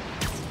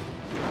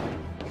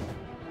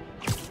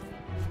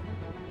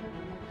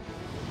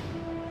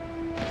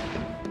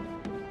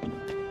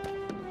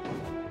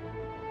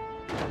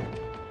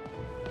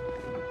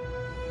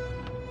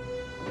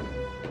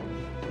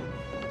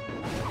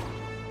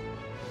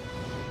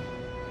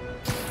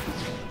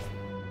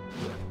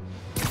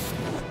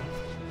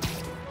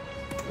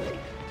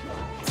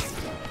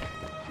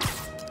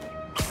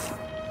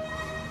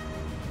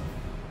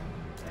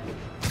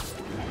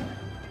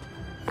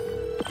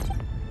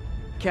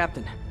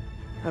 Captain,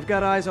 I've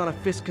got eyes on a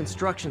Fisk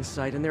construction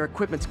site and their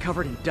equipment's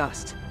covered in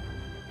dust.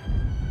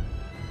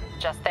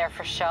 Just there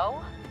for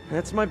show?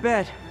 That's my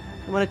bet.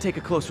 I'm gonna take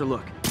a closer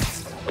look.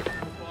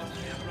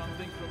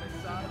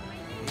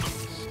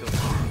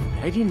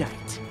 Nighty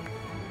night.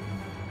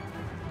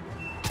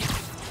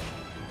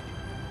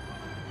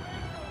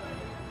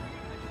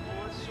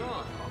 What's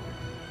wrong?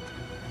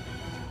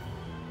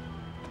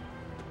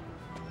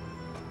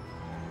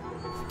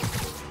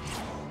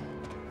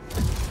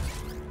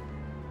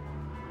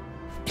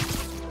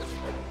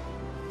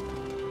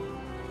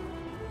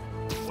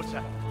 What's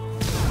that?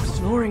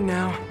 Snoring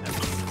now.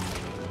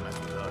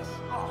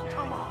 Oh,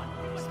 come on.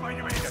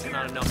 Spider-Man, That's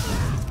not enough.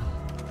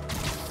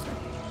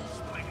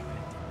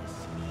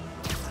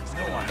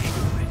 No, I ain't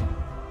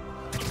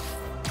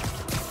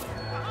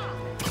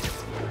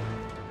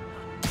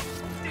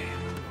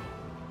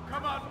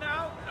Come on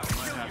now.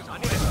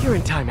 You're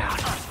in timeout.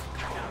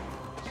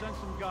 Send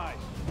some guys.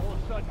 All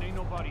of a sudden, ain't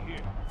nobody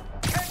here.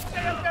 Can't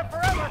stay up there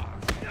forever!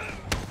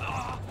 I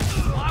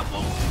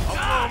won't. I'll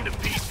blow him to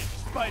pieces.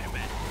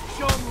 Spider-Man,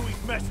 show him who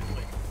he's messing with.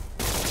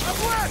 I'm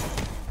wet!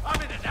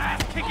 I'm in an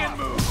ass-kicking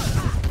mood!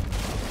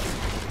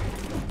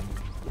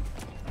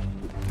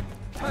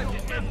 Time to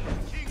end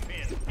this.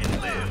 Kingpin and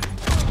live.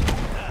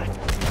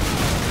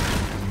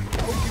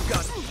 Hope you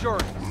got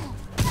insurance.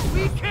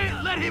 We can't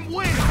let him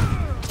win!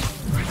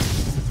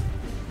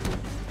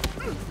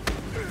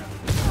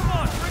 Come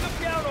on, bring him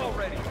down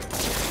already.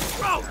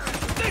 Bro,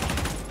 stick it!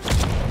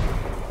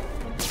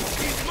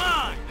 He's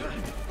mine!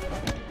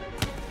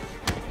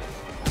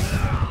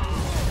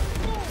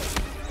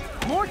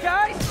 More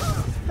guys?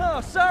 Oh,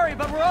 sorry,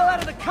 but we're all out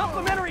of the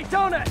complimentary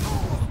donut.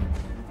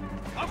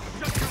 I'll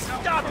shut your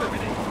mouth. Stop a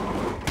minute.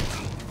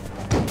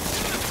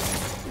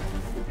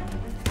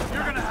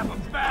 You're gonna have a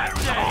bad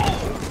day!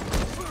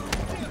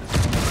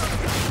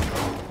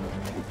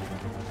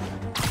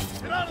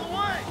 Get out of the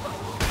way!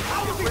 How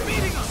are we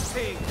beating us?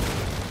 Hey,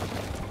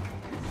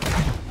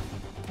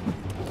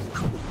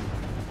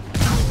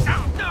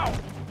 No!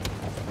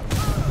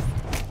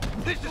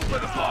 This is for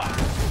the boss!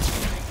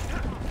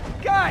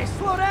 Guys,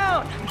 slow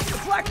down. The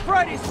Black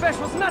Friday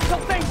special's not till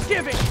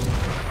Thanksgiving.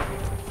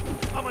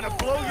 I'm gonna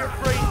blow your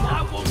brains I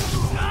out. won't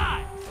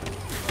die!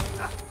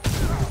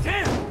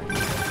 Damn!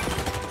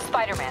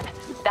 Spider-Man,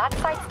 that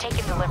site's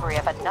taken delivery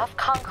of enough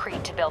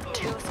concrete to build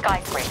 2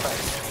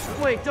 skyscrapers.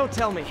 Wait, don't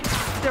tell me.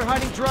 They're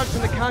hiding drugs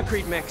in the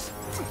concrete mix.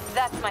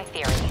 That's my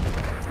theory.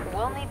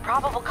 We'll need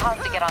probable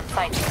cause to get on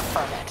site to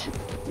confirm it.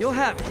 You'll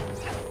have it.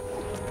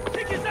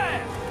 Kick his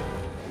ass!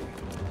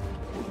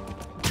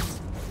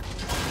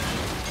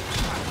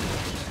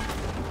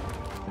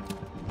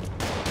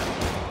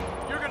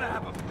 You're gonna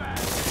have a bad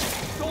day.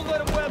 don't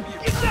let him web you.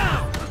 Get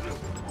down!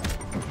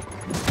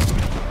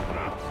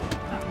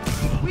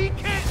 We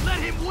can't let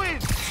him win!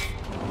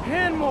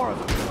 And more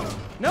of them.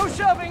 No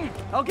shoving.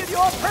 I'll give you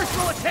all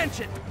personal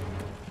attention.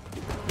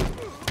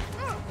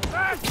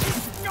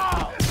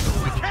 Go!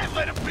 We can't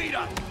let him beat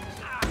us!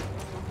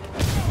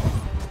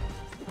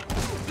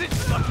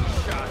 This lucky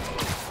shot!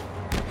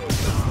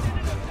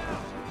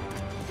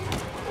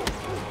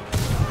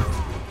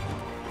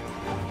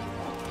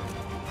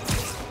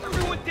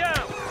 Everyone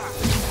down.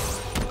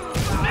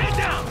 Man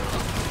down!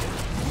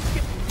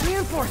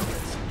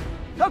 Reinforcements.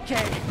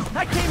 Okay,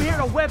 I came here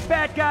to web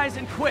bad guys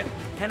and quip,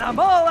 and I'm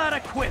all out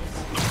of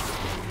quips.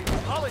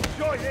 I'll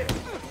enjoy this!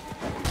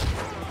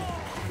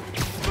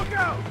 Look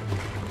out!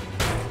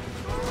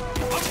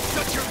 I'll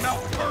shut your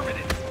mouth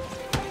permanent!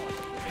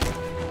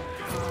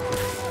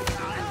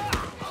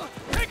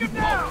 Take him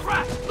down! Oh,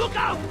 crap! Look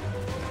out!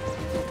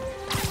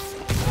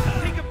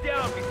 Take him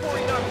down before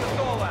he knocks us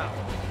all out.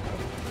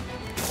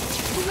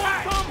 You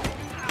want some?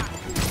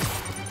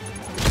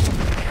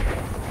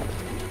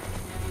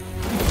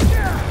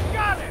 Yeah!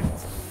 Got it!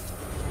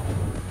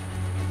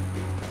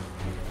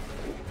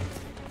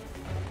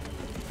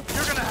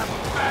 You're gonna have a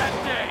bad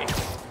day!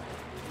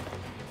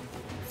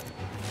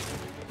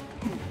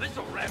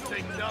 This'll wrap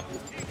things up!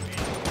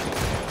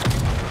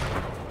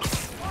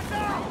 Watch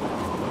out!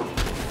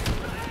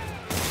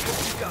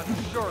 You got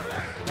insurance.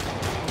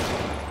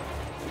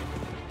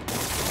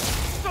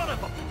 Son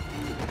of a...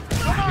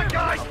 Come on,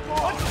 guys!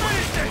 Let's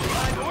finish this!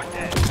 You're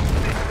dead.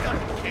 This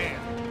doesn't care.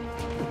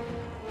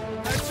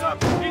 Heads up!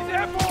 He's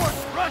airborne!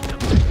 Rush him!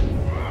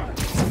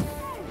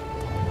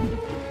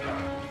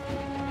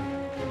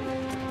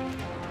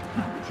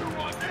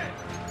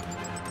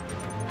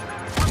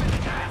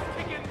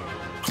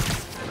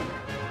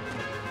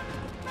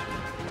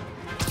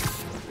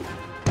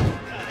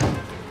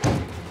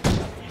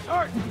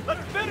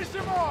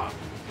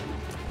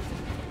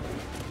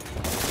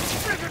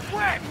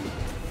 quick!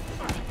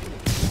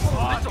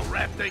 This'll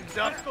wrap things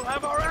up. We'll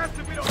have our ass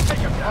if we don't take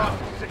him down.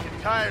 I'm sick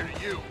and tired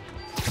of you.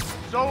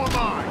 So am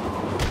I.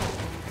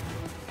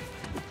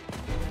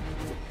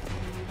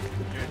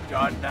 You're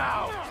done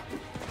now.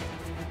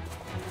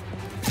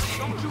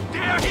 Don't you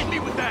dare hit me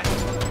with that!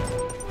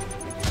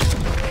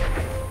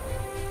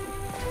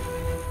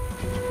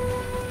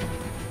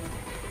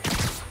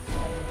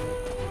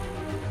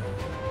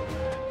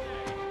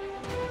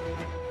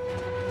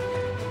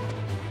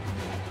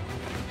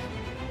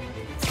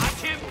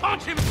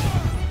 Punch him!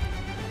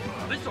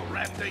 This'll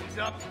wrap things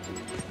up.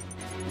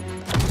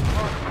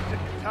 I'm sick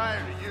and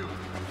tired of you.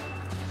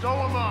 So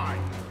am I.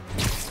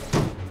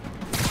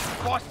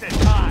 Busted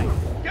high.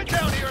 Get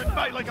down here and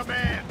fight like a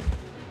man.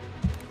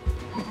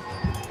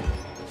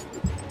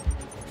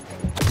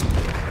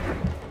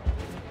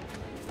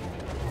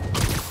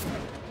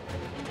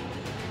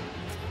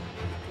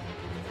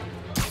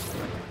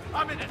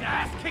 I'm in an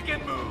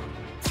ass-kicking mood.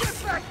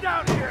 Get back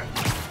down here!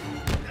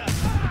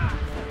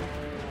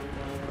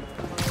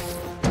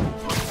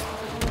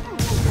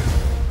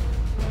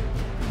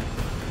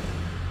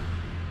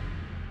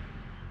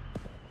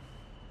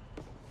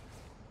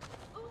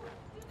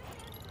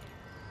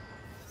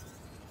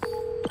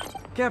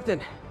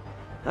 Captain,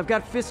 I've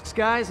got Fisk's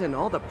guys and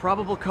all the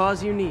probable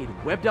cause you need,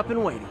 webbed up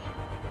and waiting.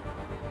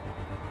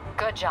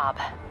 Good job.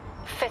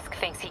 Fisk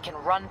thinks he can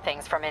run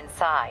things from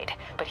inside,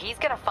 but he's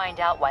gonna find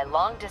out why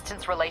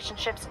long-distance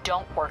relationships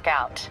don't work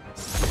out.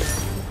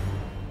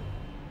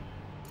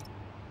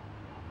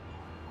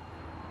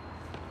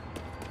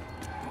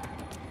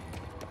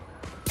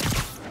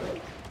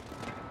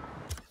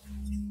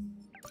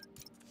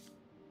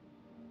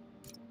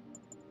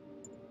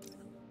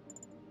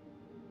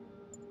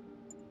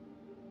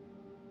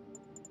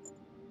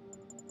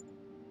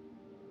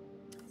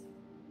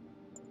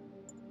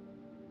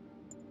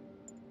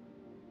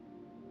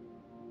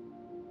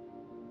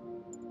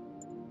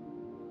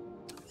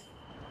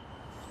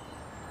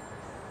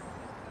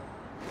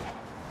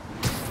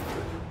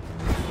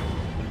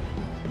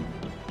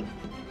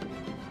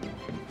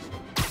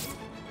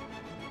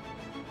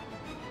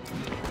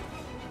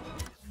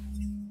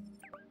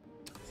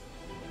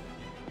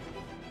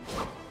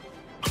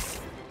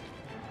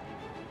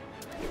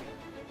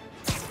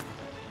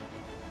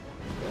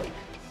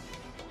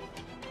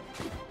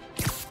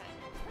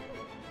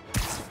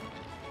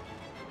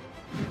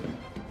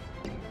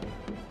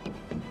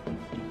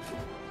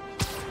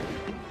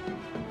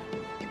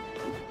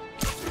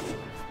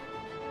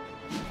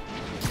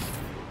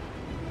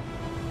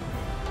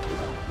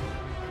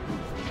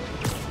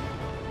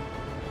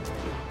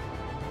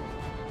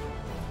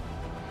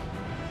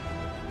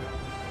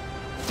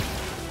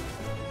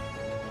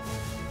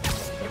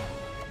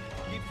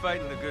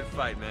 Fighting the good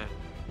fight, man.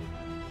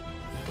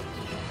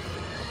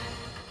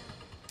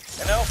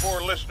 And now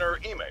for listener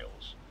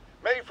emails.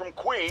 May from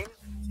Queen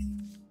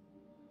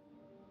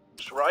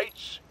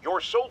writes,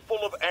 "You're so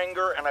full of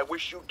anger and I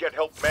wish you'd get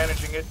help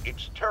managing it.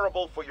 It's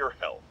terrible for your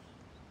health."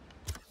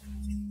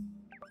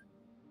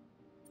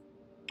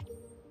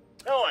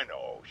 Now I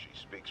know she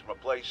speaks from a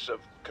place of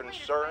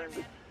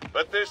concern,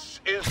 but this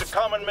is a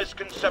common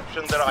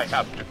misconception that I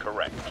have to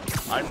correct.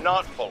 I'm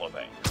not full of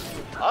anger.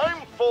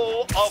 I'm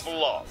full of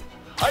love.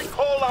 I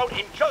call out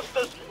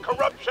injustice,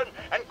 corruption,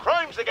 and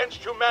crimes against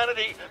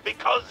humanity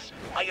because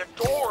I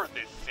adore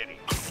this city,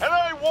 and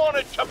I want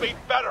it to be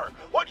better.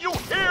 What you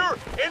hear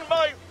in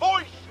my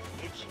voice,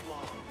 it's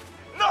love.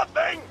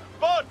 Nothing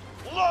but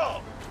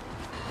love.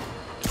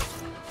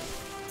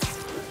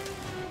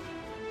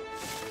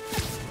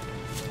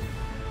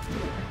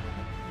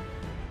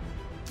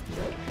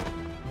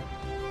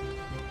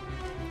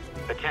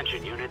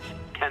 Attention units,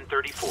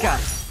 1034.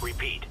 Got it.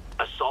 Repeat,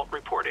 assault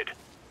reported.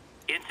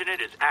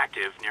 Incident is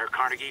active near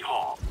Carnegie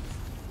Hall.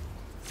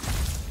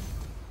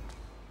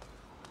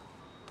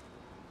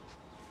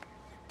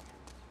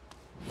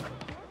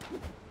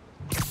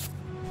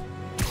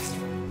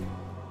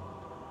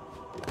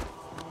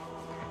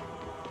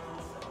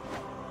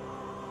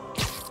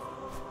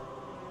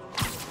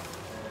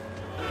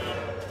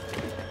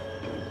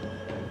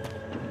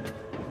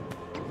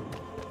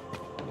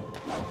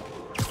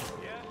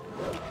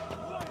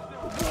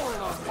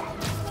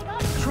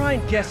 Try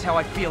and guess how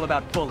I feel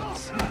about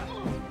bullies.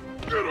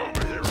 Get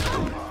over here,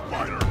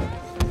 spider!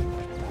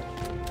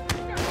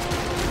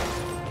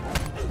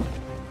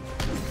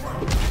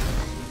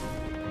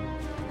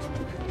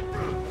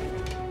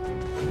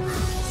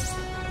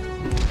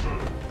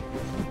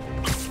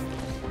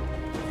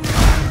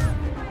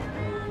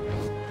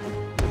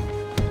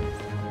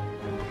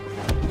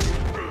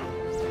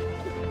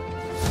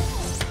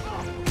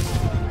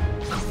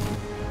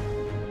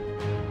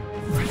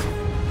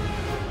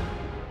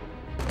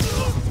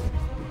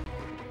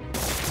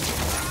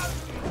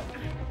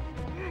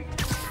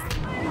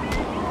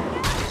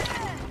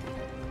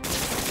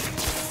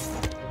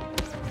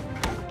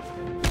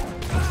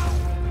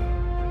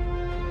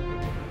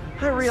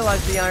 I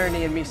realize the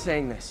irony in me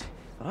saying this,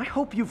 but I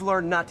hope you've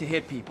learned not to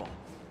hit people.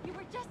 You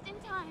were just in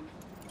time.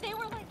 They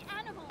were like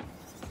animals.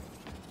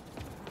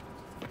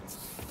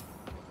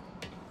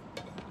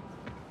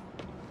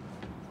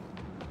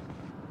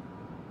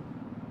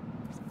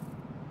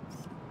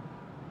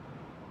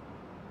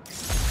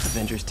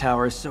 Avengers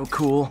Tower is so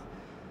cool,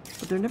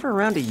 but they're never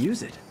around to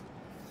use it.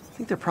 I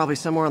think they're probably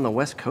somewhere on the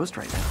West Coast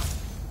right now.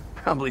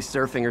 Probably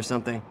surfing or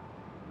something.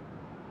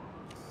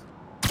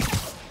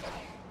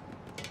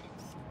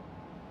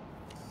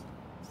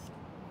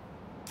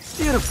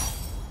 Beautiful.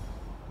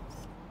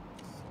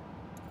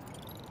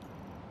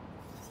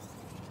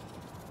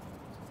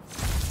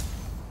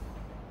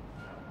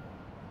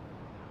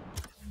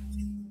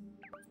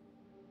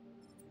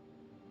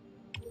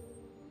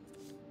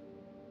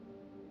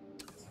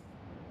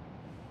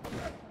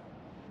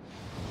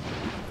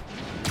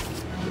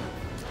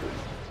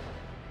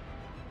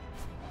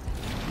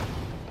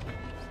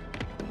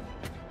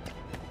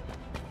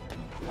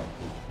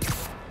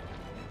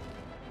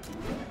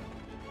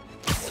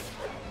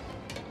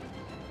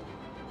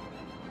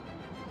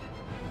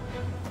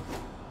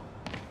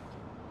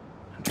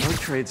 Drug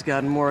trade's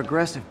gotten more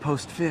aggressive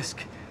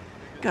post-Fisk.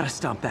 Gotta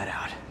stomp that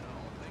out.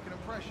 Make an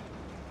impression.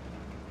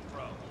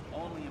 Bro,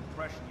 only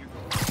impression you're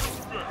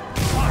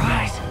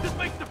Surprise! This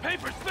makes the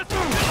papers fit the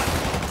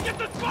villain! Get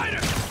the spider!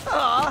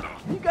 Aw,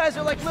 you guys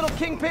are like little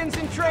kingpins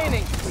in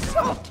training.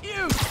 So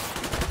cute!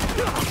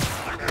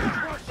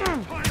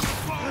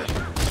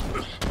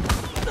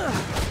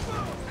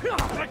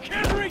 I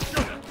can't reach you!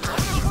 I'm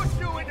gonna push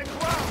you in the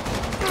ground!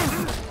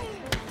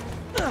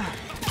 Damn!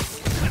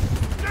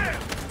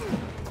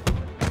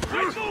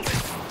 Right moving!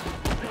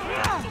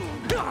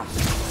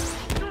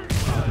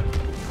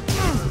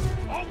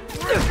 I'll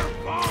break your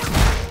bones!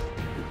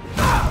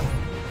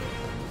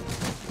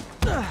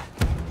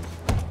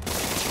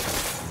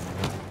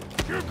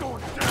 You're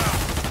going down!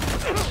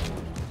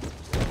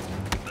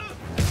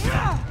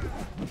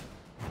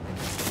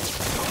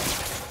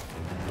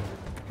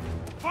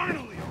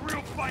 Finally, a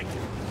real fight!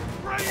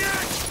 Right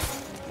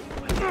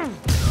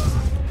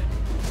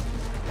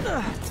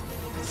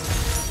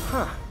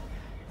Huh.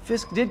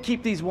 Fisk did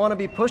keep these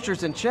wannabe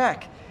pushers in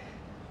check.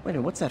 Wait a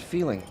minute, what's that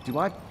feeling? Do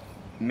I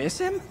miss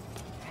him?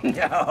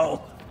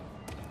 No.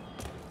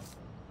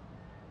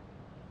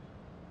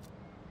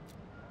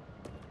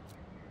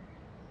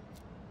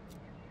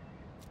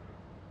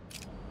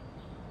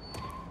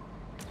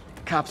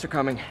 Cops are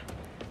coming.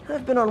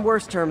 I've been on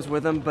worse terms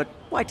with them, but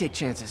why take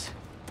chances?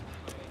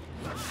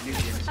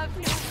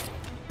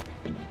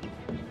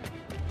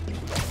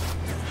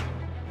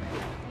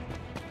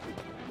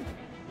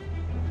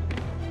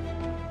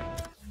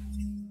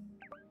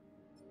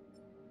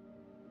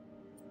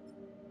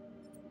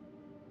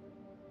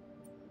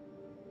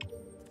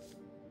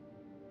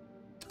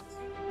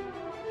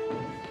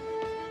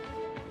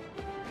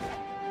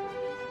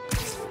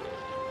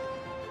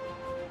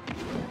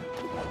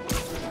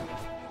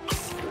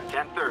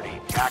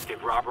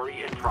 Active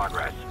robbery in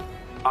progress.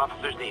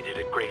 Officers needed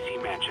at Gracie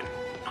Mansion.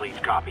 Please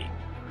copy.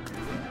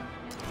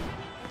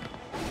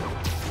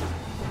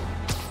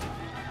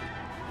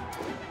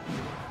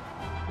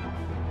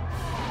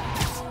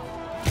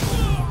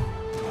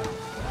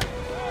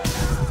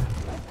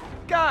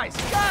 Guys!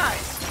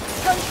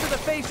 Guns to the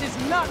face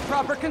is not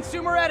proper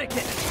consumer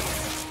etiquette!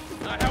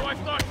 Not how I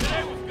thought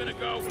today was gonna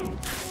go.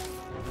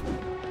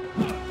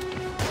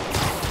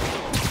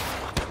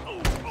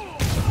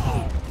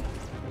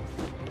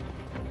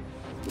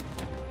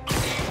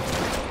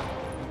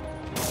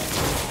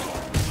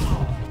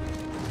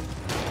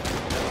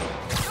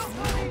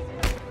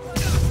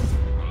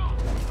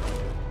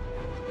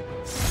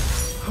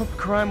 Hope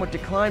crime would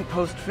decline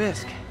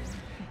post-Fisk.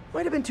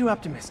 Might have been too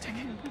optimistic.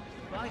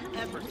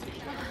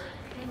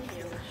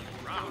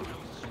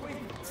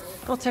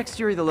 I'll text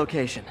Yuri the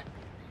location.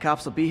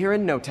 Cops will be here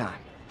in no time.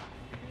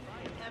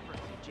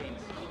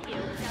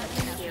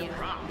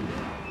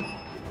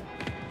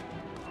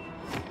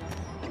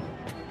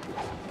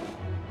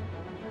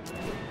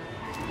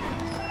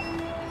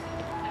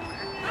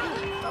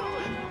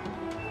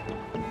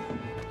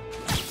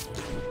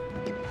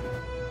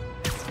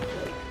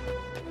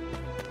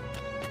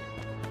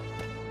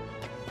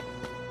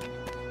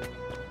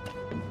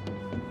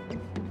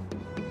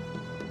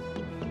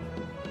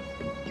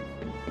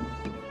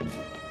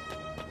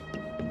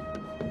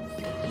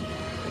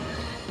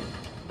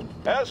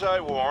 As I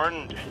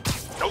warned,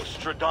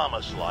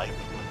 Nostradamus-like,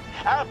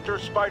 after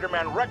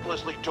Spider-Man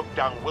recklessly took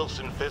down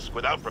Wilson Fisk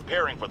without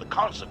preparing for the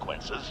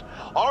consequences,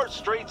 our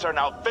streets are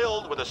now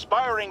filled with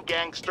aspiring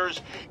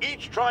gangsters,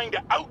 each trying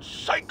to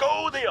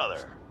out-psycho the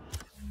other.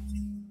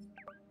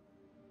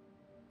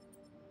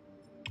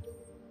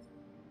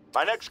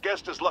 My next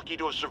guest is lucky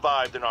to have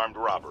survived an armed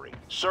robbery.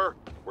 Sir,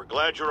 we're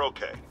glad you're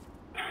okay.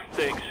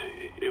 Thanks.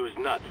 It was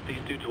nuts.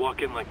 These dudes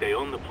walk in like they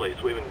own the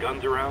place, waving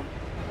guns around.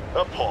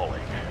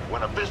 Appalling.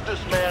 When a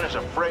businessman is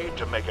afraid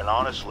to make an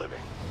honest living.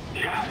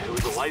 Yeah, it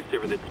was a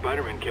lifesaver that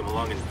Spider-Man came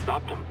along and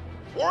stopped him.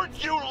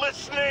 Weren't you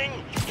listening?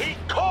 He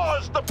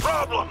caused the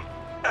problem!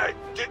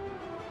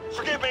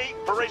 Forgive me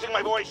for raising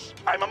my voice.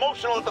 I'm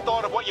emotional at the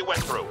thought of what you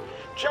went through.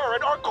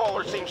 Jared, our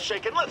caller seems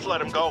shaken. Let's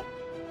let him go.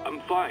 I'm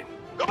fine.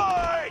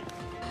 Goodbye!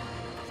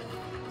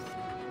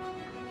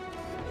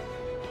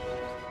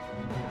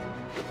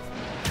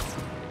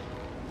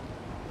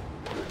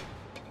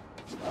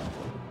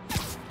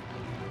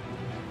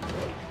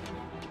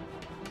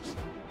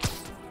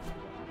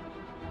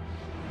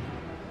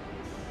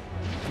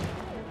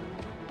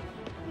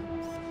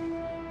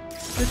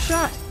 Good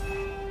shot.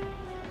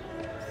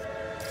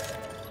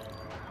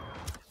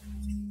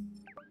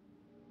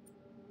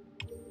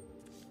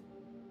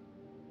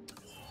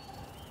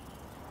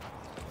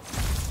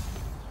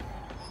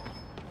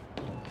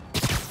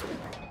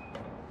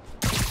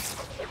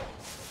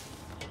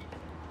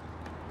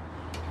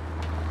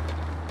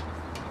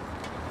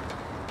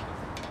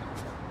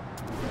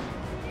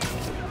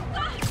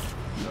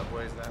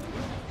 Subway's that way.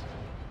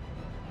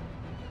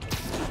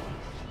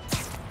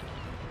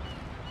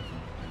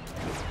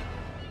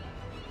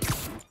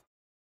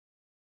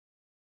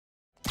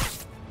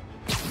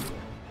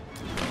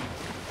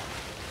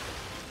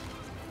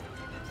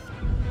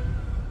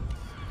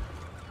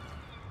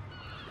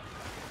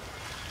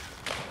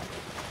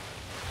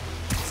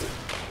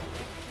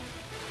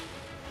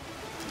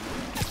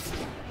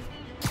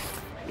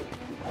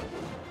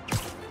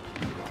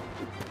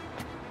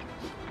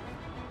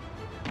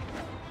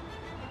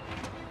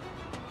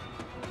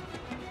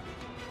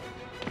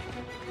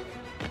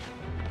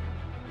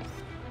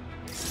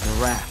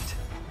 Raft.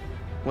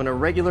 When a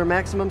regular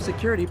maximum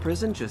security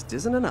prison just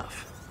isn't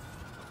enough.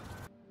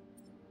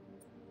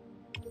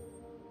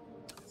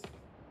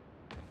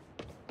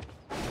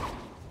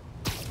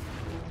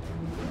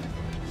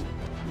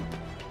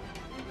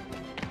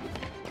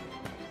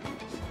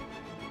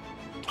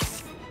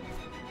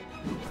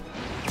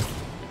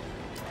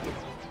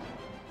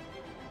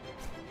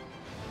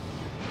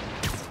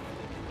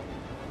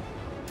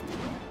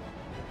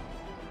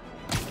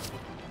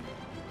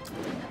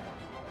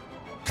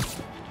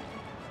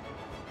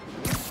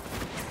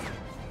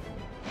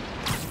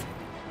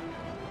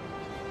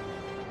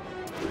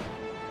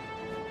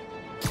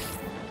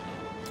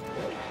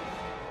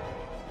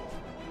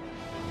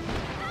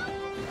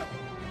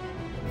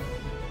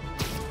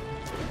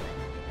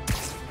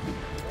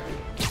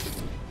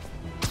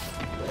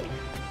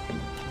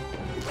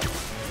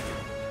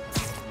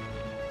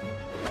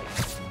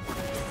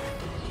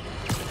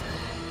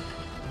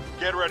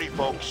 Get ready,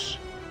 folks,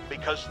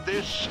 because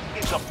this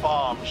is a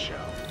bombshell.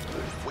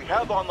 We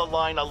have on the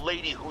line a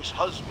lady whose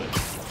husband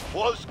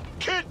was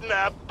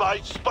kidnapped by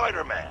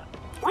Spider-Man.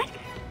 What?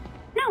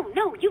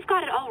 No, you've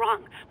got it all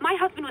wrong. My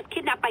husband was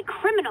kidnapped by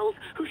criminals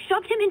who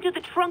shoved him into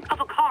the trunk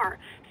of a car.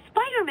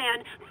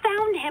 Spider-Man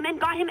found him and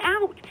got him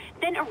out,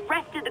 then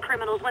arrested the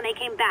criminals when they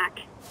came back.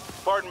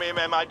 Pardon me,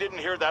 ma'am, I didn't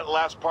hear that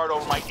last part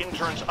over my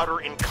intern's utter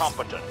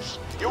incompetence.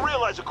 You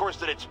realize, of course,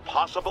 that it's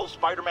possible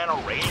Spider-Man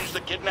arranged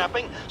the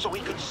kidnapping so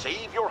he could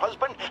save your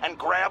husband and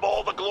grab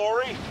all the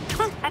glory?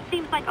 That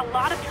seems like a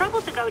lot of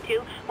trouble to go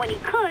to when he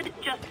could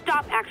just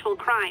stop actual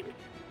crimes.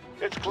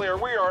 It's clear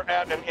we are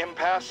at an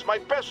impasse. My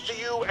best to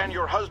you and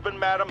your husband,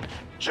 madam.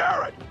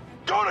 Jared,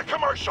 go to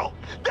commercial,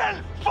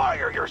 then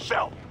fire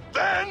yourself.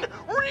 Then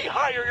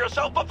rehire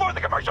yourself before the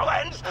commercial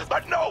ends.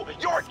 But no,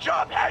 your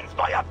job hangs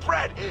by a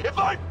thread. If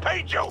I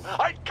paid you,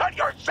 I'd cut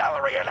your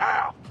salary in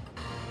half.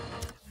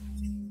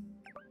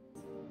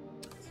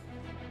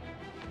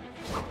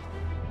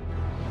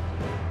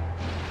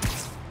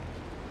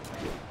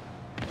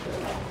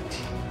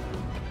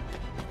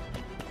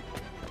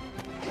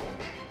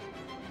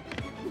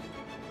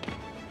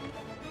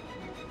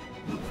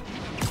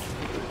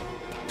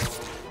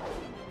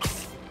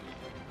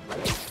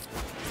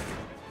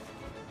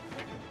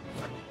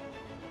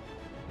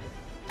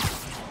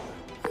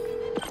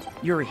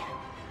 Yuri,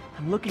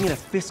 I'm looking at a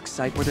Fisk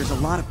site where there's a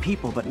lot of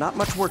people, but not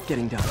much work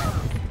getting done.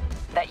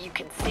 That you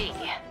can see.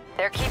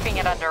 They're keeping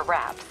it under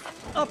wraps.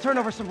 I'll turn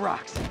over some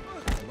rocks.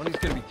 Money's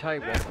gonna be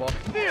tight, Wolf.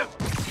 Liam!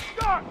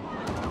 Stop!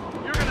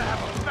 You're gonna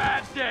have a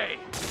bad day!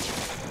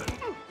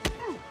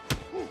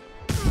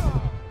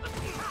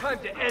 Time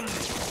to end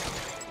this.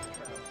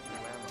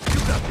 You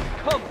got me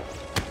coming.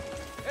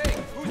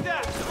 Hey, who's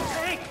that?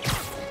 Hey!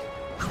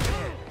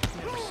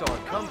 Never saw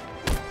it coming.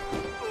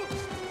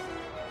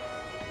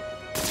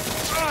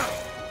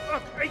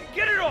 Hey,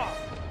 get it off!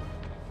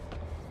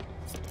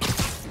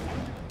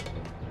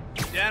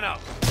 Stand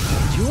up.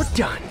 You're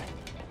done.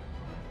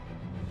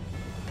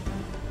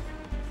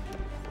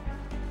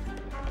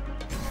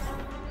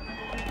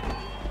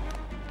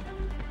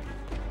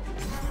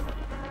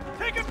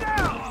 Take him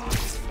down!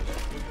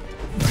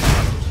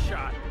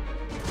 Shot.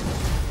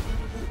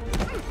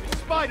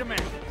 Spider-Man!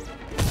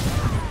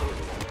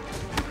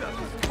 You got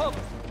this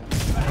covered.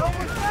 The hell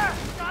was that?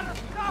 Gotta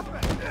stop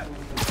it!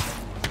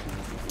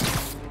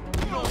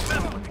 You don't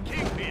mess with the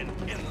Kingpin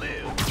and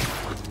live.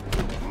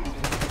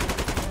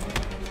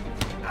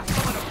 I'm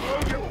gonna blow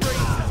your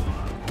brains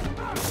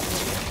out.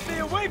 Stay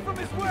away from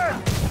his work!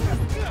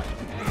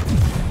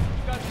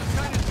 Got some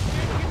kind of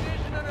skin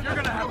condition under You're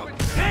the gonna have a...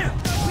 stupid- Damn!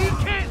 We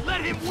can't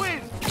let him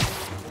win!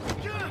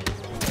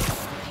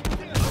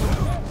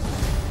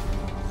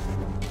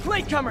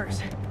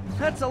 Latecomers!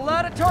 That's a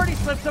lot of tardy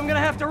slips I'm gonna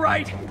have to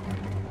write.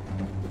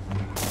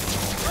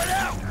 Right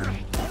out!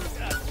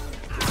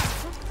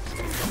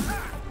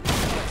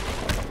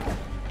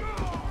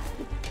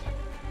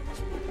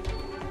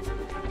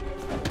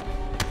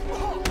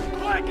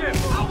 Flag him!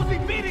 How was he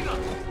beating us?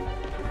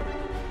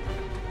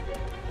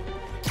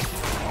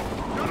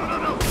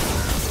 No!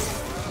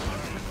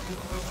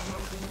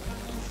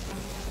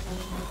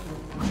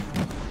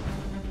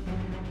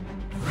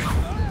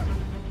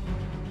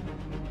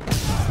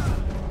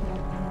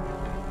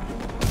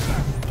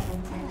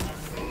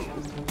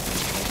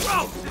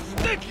 Gross!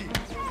 It's sticky!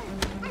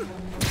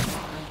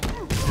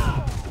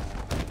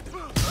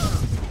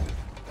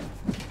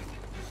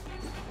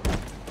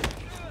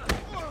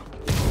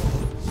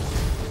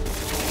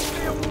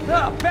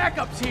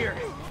 Backup's here!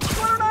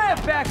 Why don't I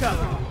have backup?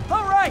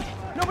 Alright!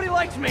 Nobody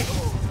likes me!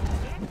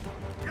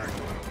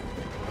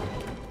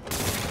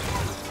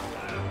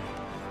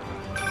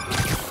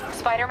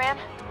 Spider-Man,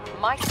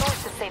 my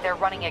sources say they're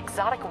running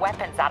exotic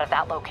weapons out of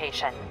that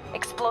location.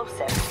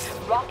 Explosives,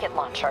 rocket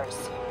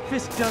launchers.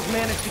 Fisk does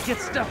manage to get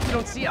stuff you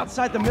don't see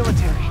outside the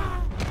military.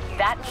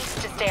 That needs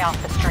to stay off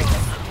the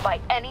streets, by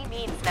any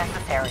means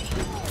necessary.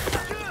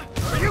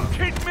 Are you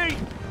kidding me?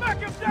 Back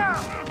him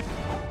down!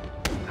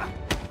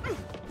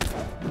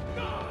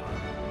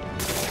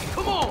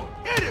 Come on,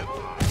 hit him!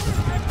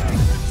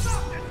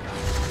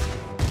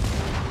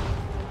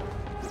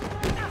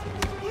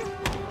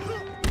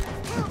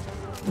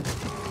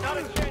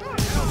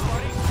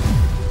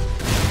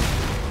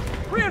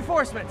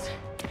 Reinforcements!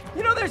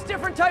 You know there's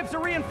different types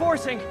of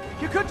reinforcing.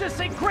 You could just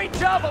say great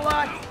job a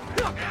lot.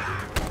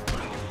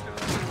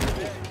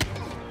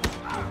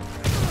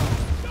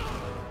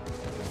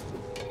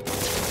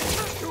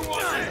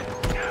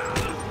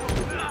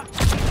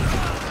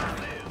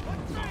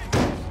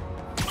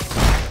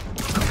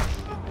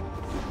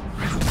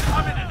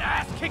 I'm in an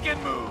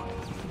ass-kicking mood.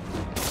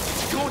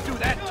 Don't do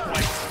that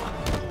twice.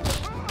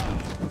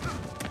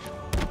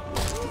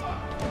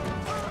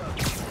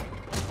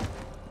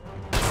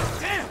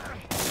 Damn!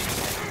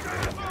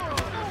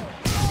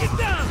 Get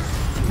down!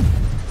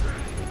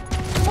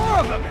 More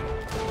of them!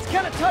 It's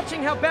kind of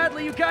touching how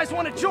badly you guys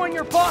want to join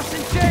your boss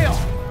in jail.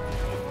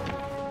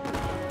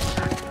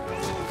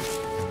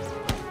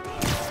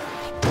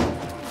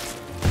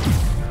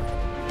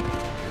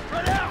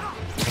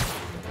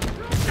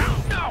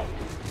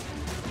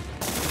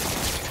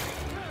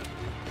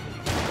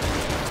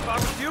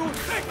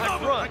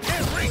 I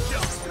can't reach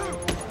him!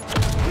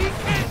 We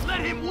can't let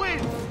him win!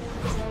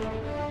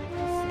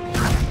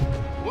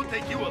 We'll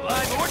take you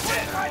alive or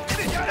dead!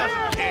 This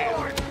doesn't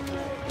care!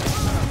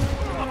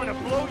 I'm gonna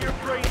blow your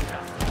brains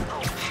out!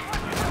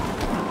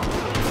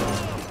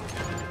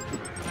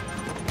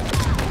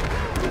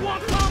 You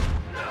want some?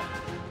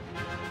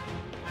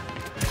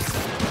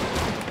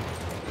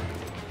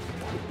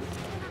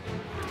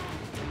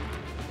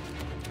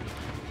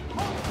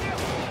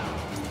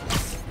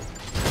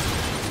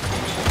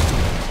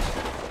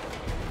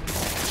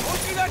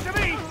 To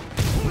me!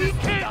 We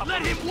can't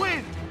let him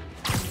win!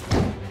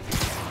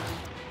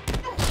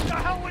 What the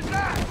hell was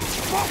that?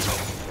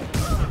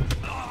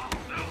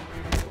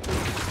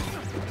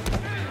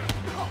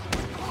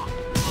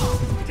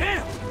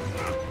 Damn!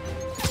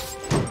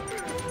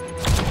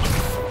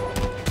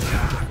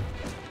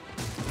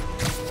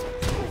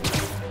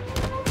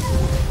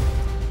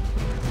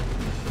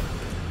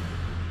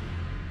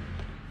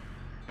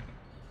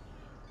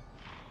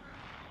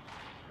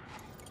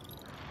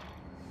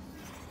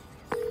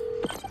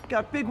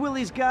 Got Big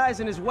Willie's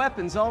guys and his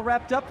weapons all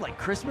wrapped up like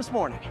Christmas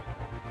morning.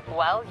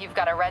 Well, you've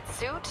got a red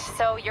suit,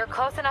 so you're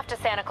close enough to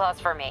Santa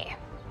Claus for me.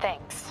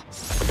 Thanks.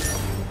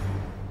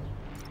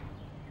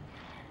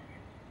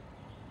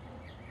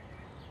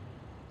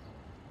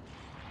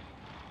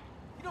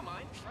 You don't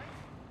mind, right?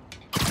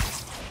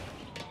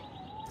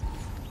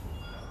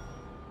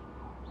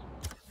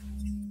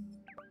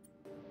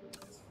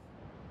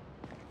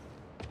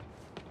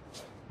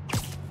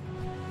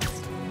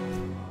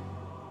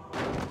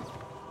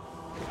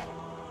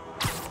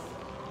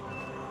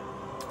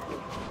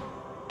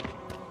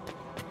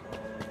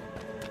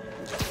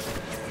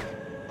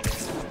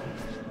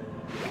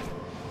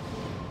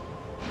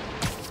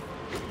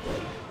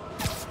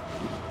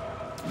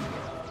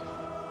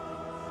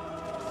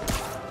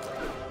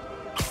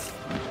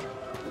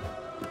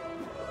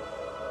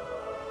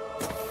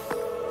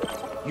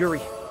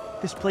 Yuri,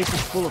 this place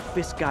is full of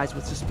Fisk guys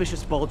with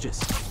suspicious bulges.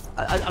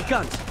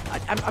 Guns.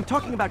 I'm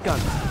talking about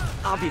guns,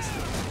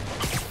 obviously.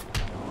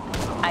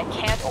 I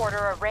can't order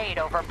a raid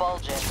over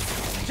bulges.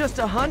 Just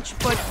a hunch,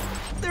 but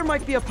there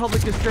might be a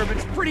public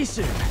disturbance pretty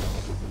soon.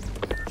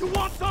 You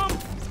want some?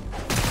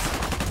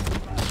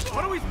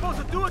 What are we supposed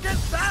to do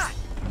against that?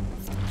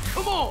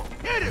 Come on,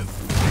 hit him!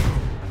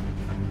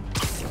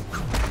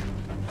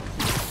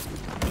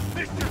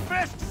 Mr.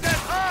 Fisk said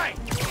hi!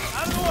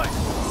 Out of the way!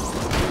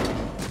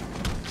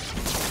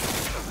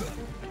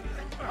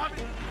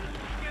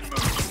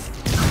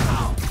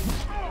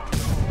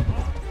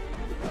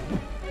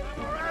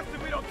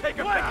 Take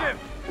him down!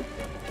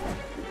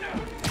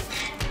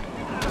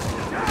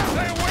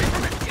 Stay away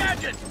from his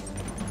gadgets!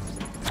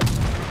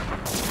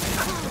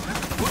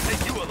 We'll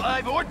take you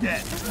alive or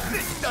dead.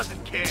 This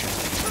doesn't care.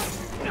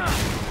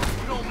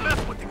 You don't mess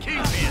with the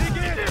Kingpin.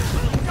 You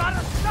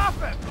gotta stop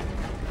him!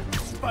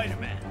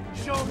 Spider-Man,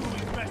 show him who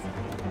he's messing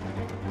with.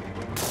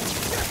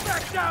 Get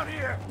back down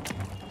here!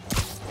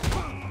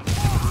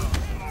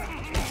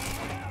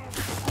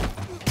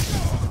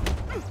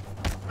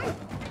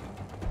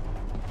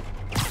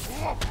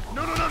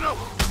 No, no, no, no!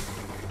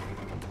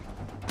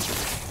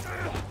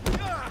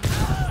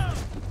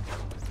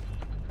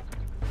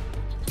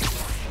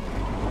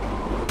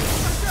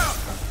 Watch out!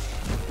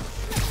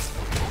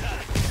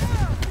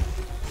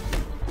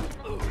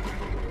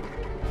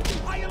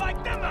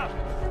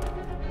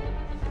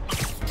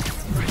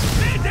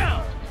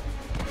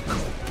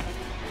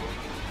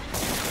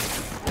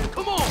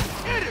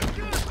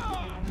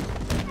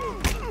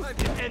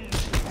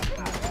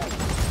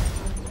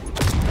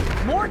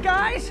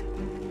 guys?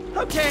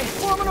 Okay,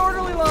 form an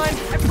orderly line.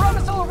 I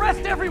promise I'll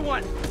arrest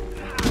everyone.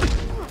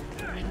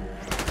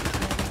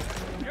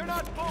 You're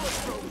not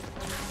bulletproof.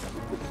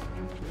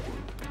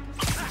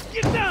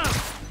 Get down!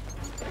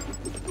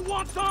 You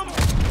want some?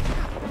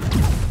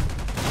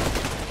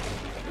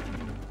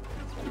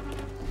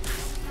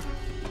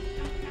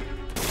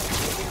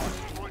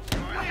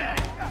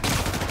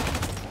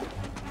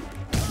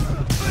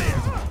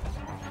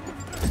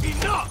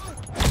 Enough!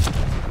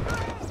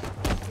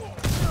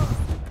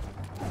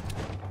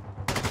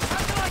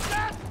 Nothing like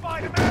that,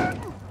 Spider-Man!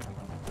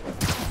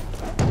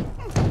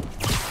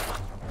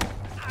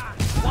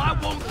 Why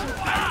won't you?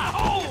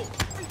 Oh!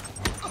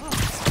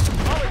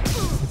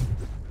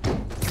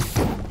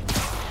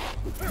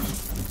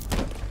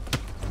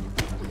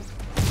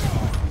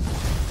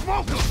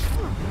 Smoke him!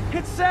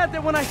 It's sad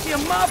that when I see a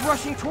mob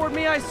rushing toward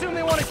me, I assume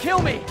they want to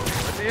kill me.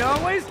 But they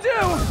always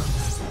do.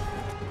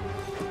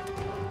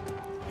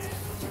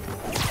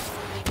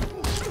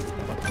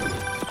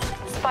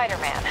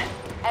 Spider-Man,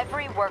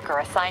 every worker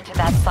assigned to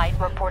that site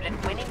reported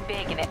winning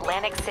big in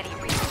Atlantic City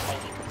recently.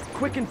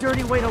 Quick and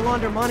dirty way to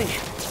launder money.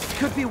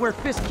 Could be where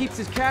Fisk keeps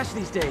his cash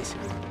these days.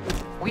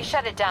 We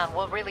shut it down,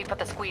 we'll really put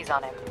the squeeze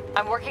on him.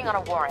 I'm working on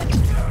a warrant.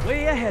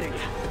 Way ahead of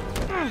you.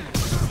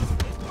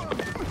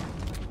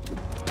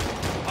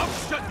 I'll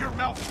shut your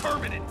mouth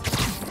permanent!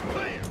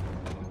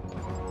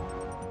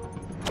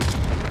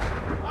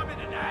 I'm in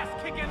an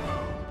ass-kicking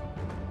mood!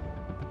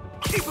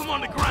 Keep him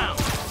on the ground!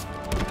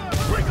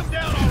 Bring him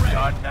down already!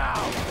 Not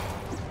now!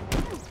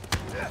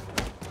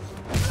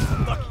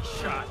 Lucky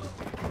shot!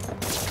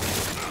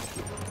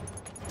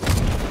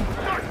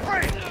 Start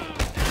spraying!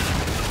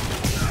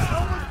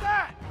 What was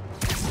that?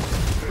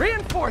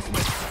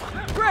 Reinforcements!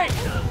 Great!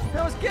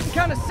 I was getting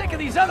kind of sick of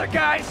these other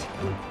guys.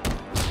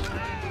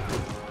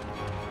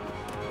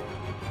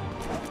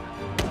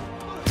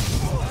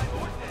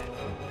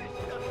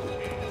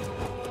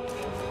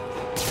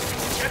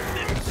 Get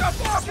this stuff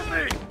off of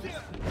me!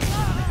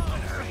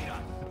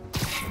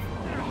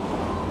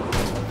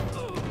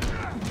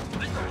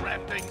 This'll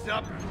wrap things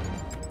up.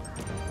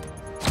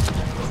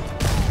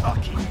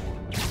 Lucky.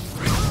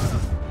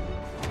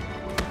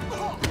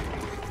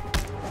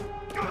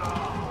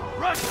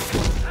 Rush!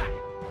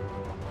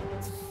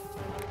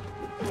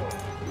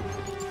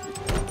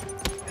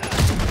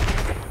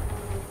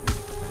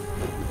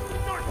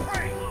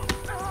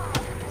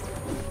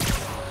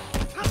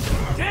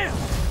 Damn!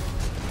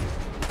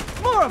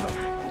 More of them!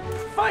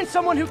 Find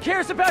someone who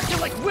cares about you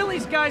like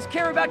Willie's guys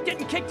care about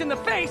getting kicked in the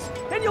face,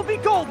 and you'll be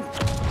golden!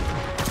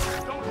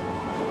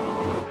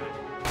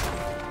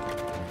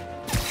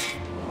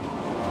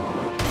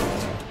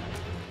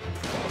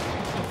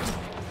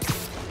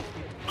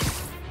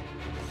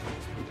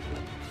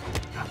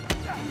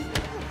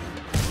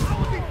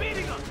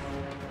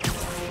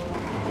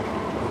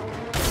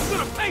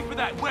 Pay for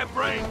that, web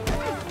brain!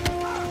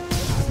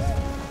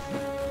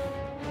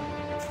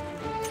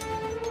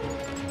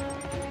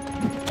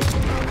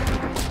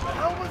 What the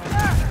hell was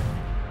that?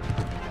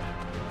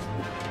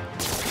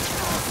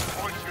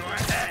 Point your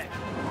head!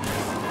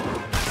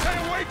 Stay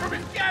away from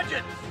his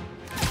gadgets!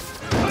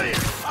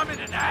 Please, I'm in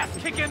an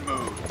ass-kicking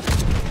mood!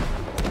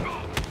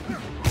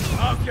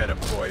 I'll get him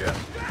for you.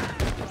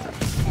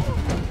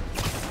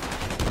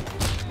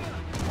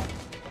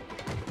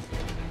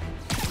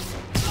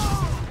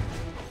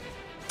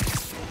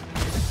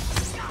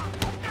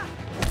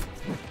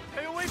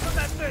 Stay away from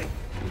that thing!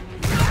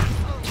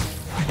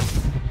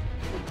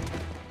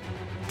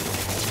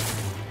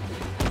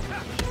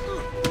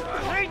 I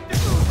hate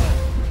this!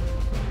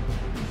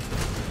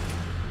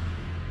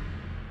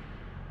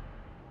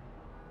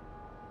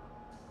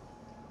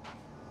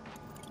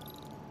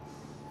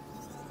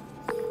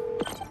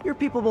 Your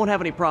people won't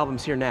have any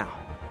problems here now.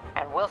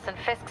 And Wilson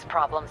Fisk's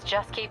problems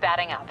just keep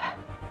adding up.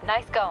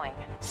 Nice going.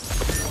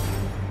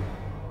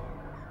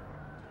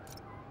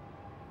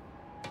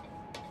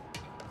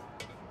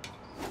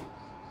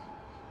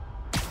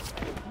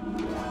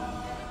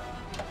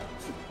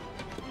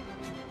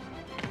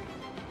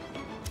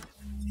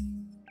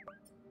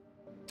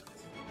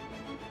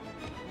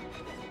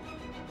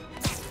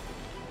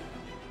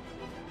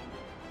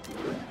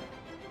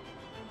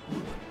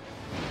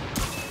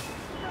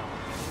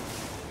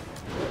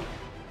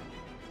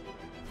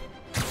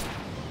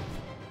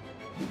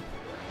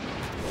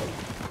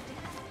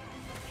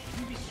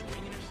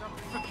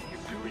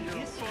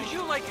 Could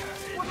you, like, do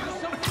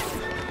something?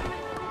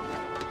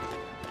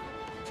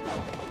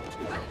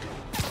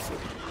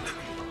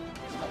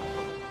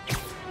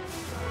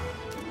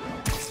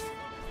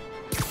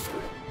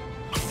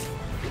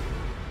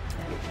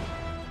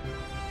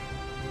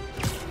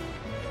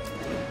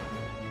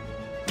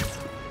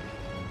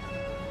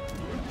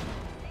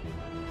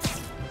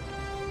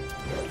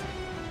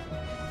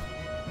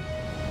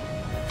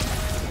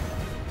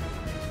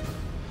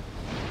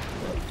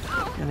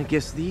 And I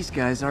guess these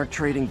guys aren't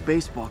trading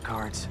baseball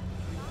cards.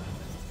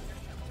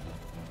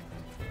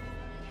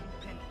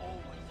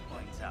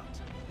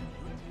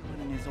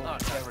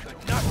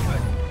 Not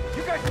good.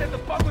 You guy said the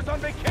bug was on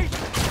vacation.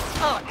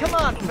 Oh, come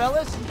on,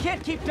 fellas. You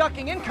can't keep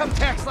ducking income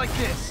tax like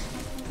this.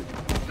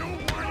 No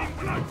warning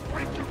when I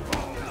break your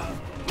phone.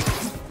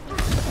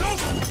 No,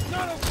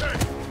 not okay.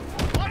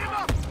 Light him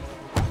up.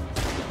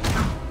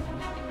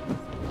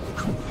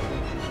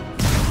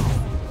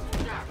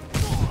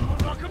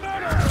 Knock him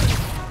out.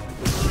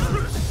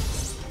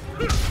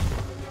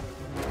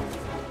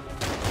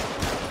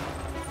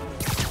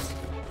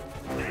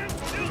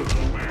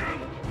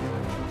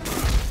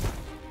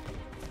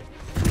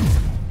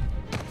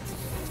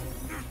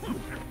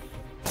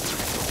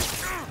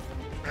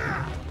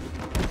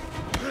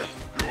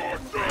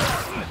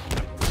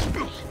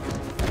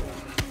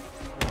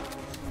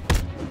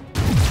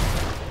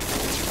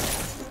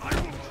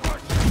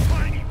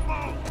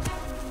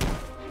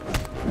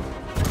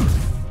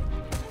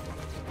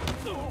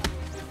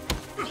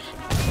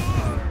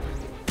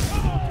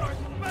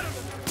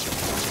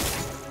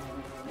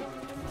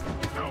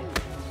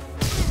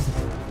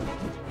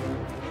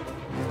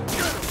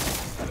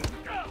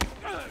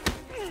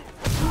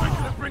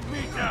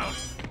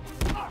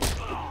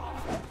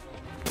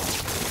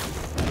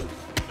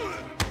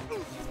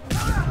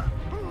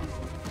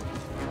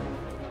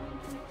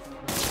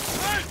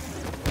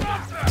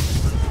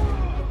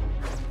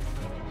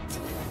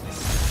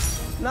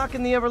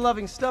 Knocking the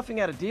ever-loving stuffing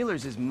out of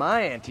dealers is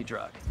my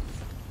anti-drug.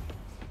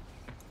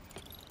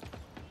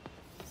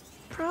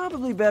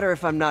 Probably better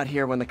if I'm not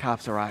here when the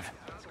cops arrive.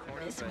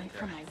 This went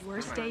from my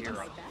worst day to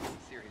my best.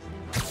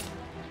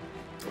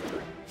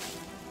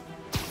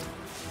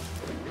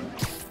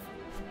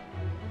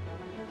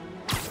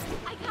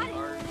 I got it!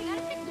 I got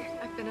a picture!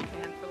 I've been a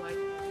fan for like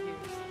years.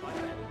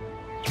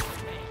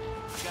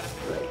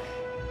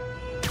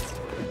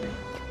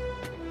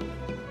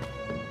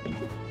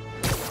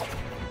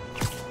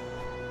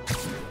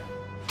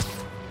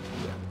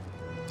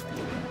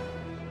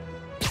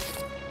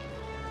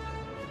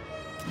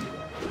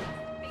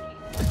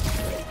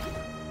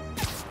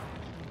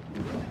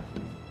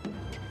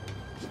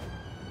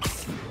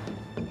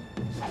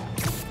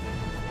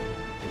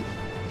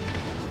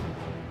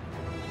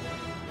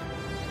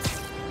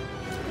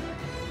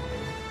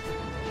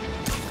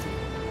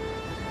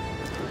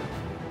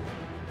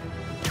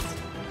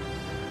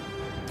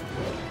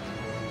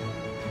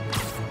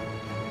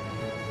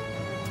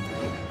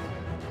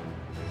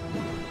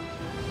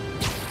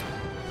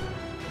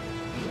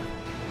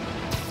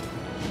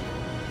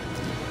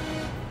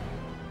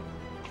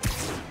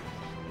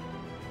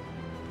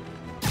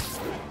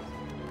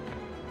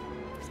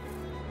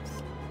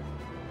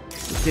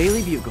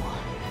 Daily Bugle.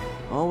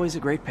 Always a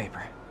great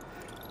paper.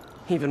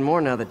 Even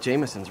more now that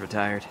Jameson's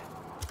retired.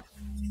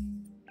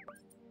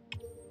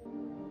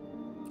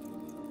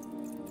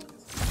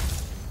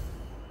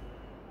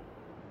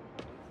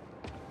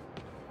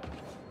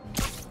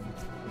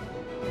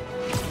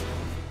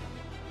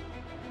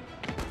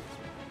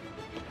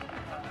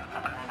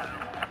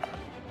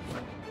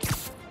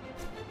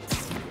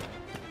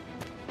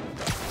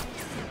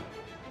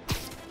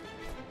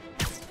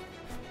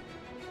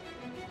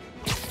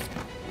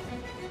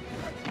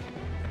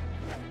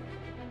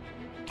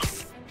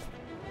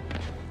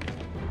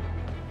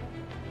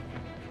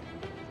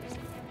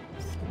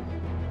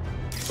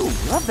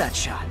 Love that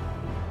shot.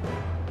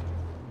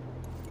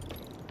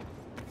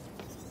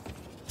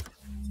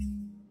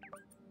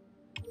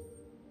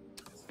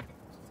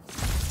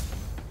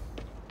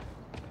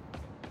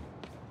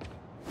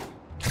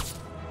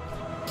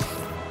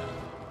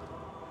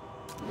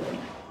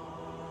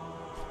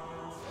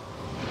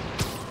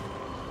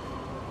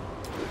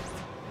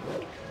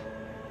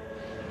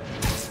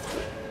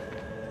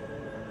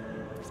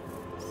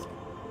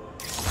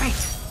 Right.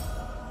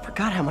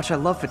 Forgot how much I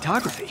love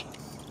photography.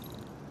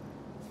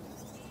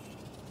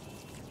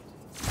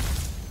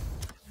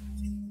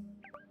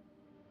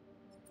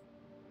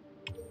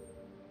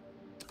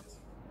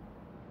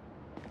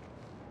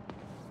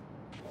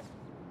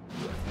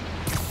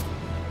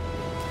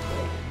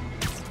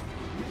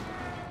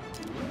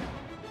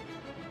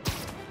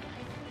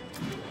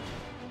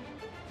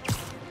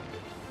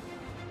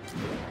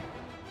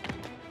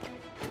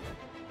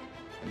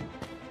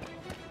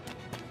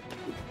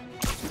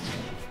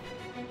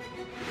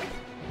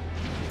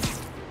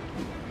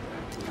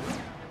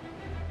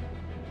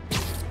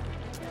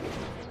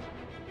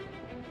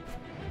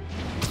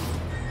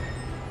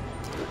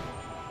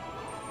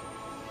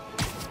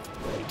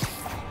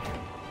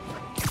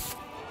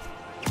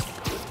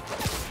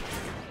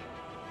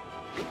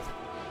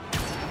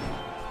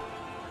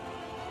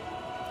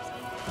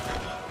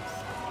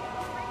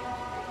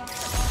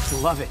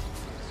 Love it.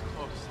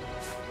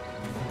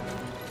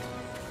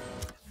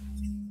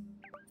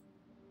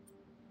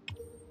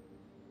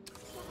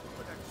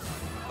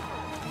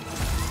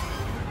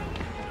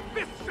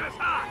 Fist is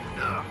hot!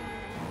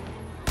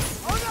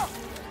 Oh no!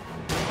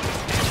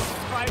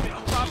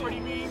 Private property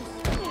means.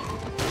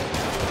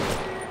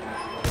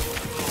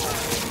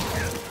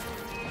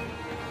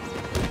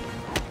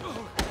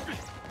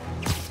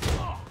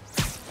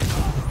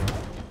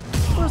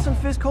 Wilson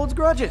Fisk holds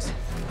grudges.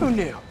 Who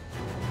knew?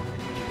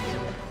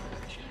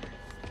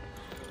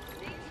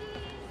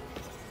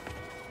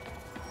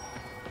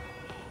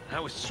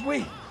 That was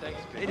sweet.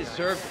 They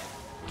deserved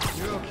it.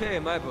 You're okay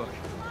in my book.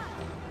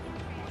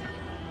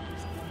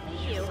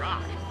 You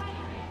rock.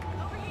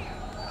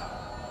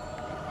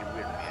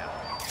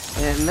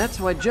 And that's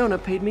why Jonah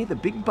paid me the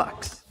big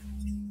bucks.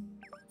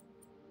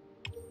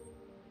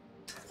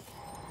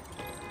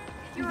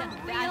 You're a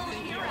real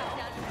hero.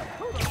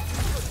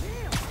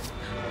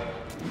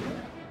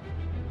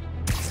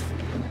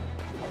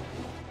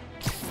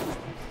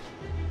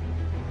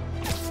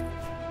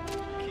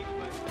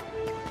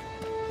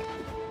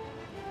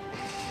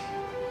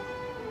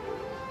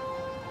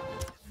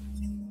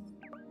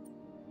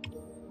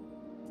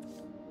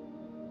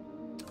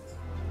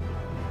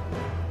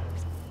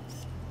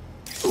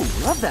 Ooh,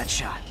 love that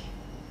shot.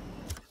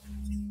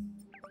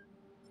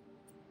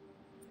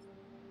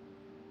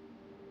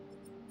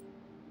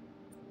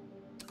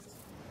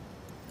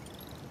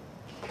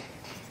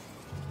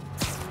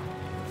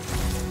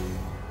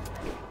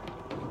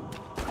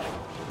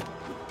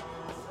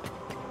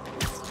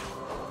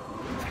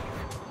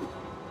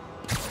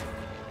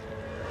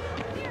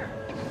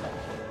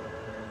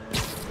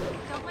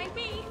 Don't mind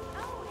me.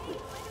 Oh, hey,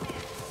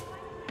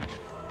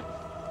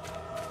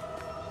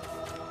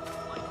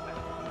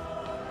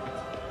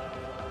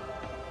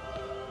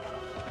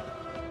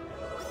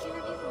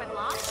 interview for my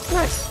boss?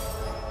 Nice.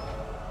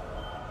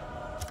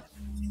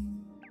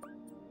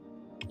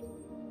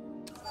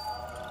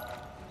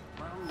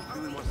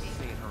 Really wants to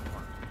stay in her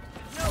part.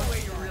 No way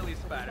you're really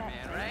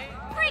Spider-Man, right?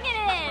 Bring it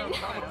in!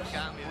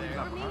 Got me there.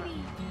 Or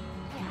maybe,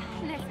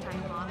 yeah, next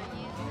time bother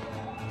you.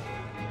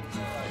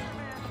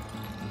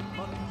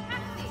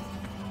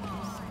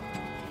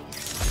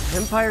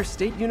 Empire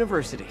State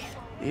University,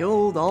 the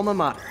old alma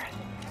mater,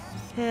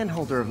 and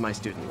holder of my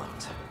student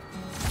loans.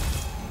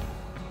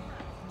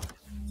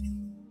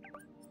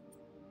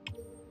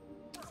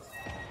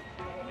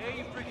 Hey,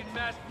 you freaking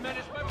masked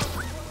menace, my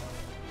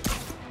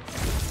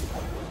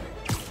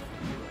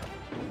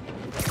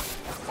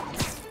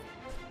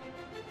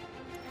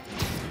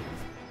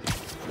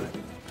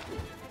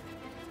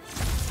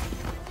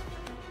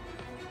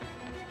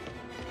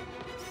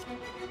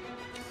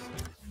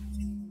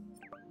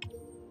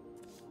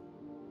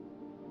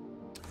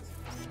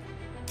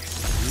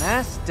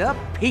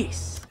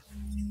Masterpiece.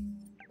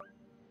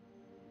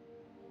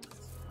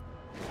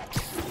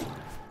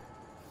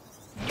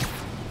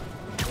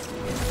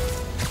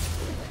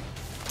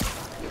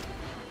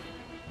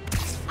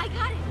 I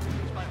got it!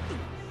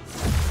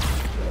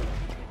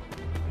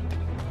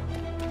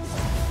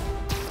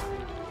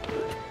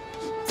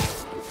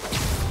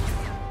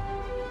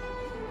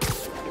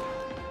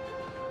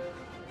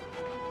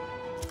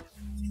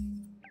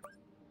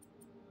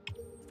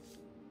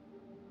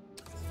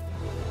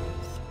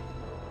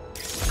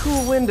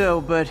 Cool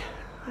window, but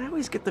I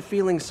always get the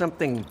feeling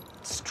something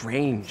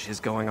strange is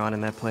going on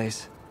in that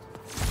place.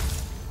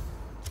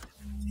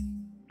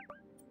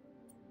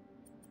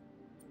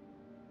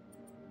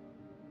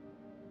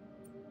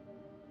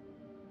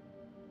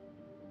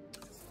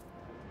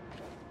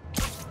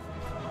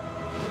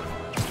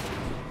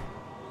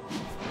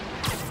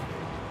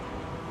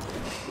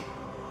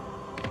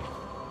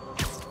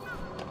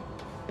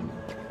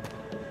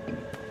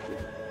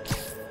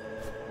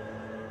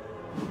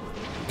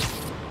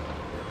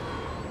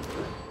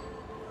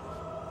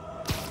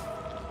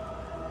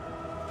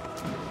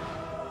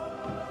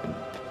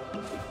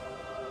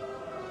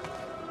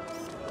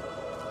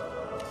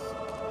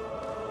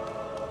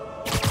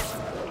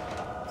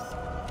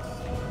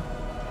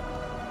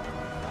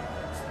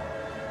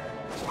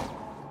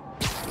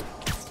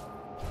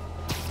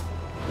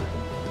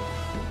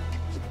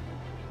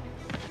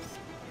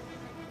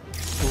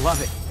 Love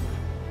it.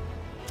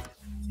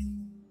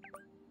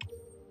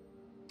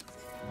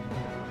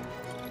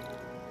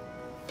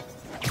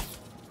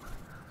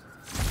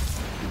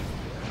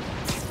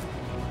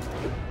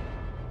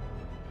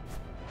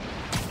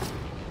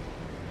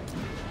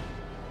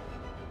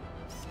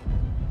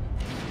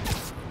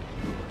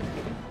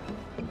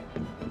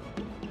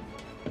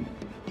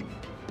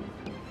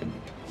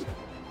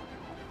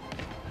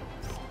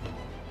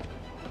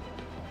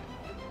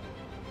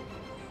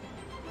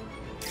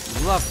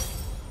 Love it.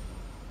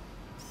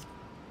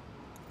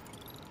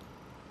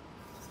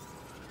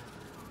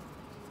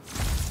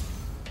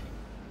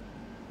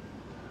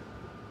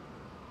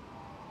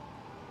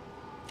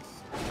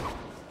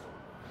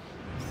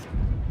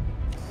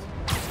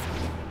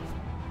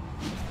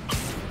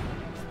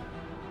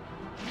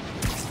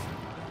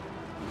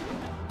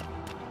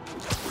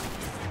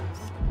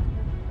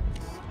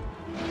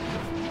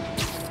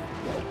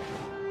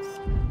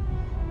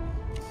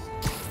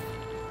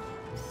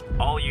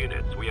 All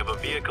units, we have a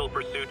vehicle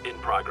pursuit in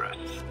progress.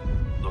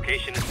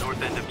 Location is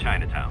north end of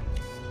Chinatown.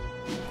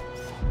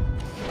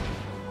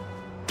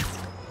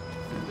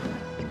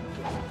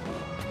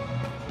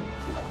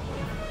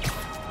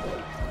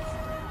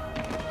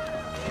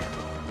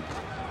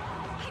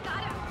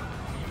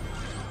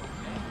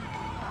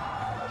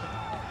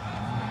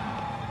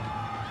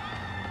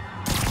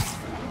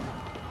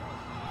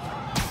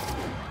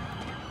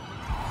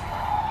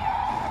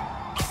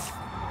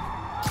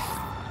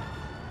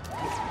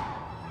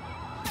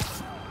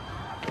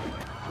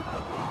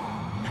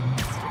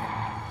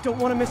 don't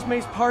want to miss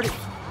May's party.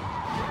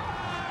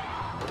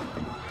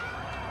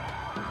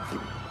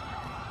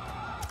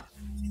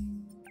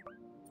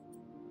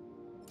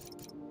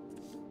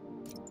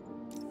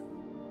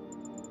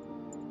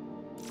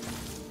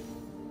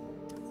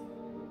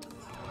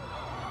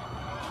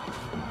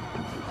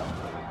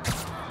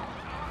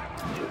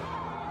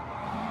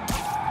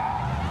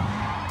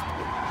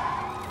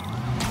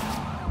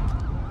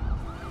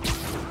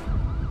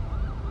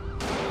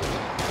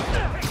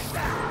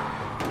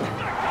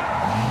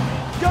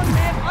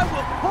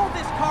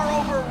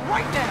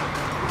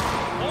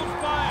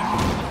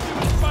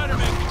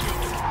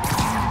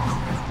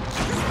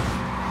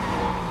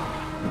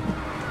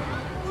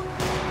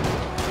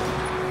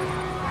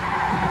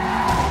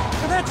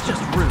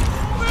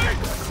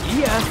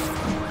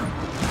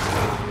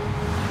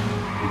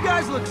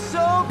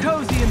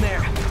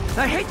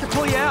 I hate to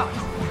pull you out.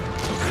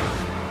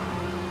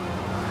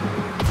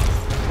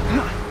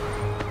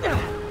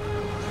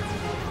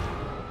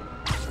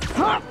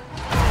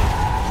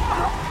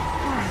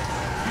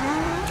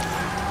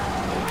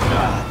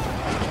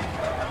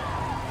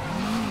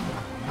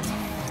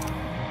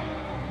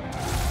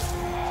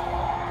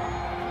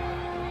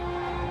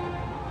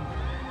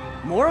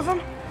 More of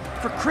them?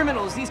 For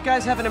criminals, these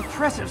guys have an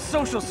impressive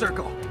social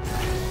circle.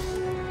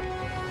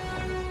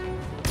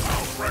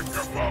 I'll break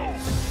your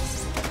bones!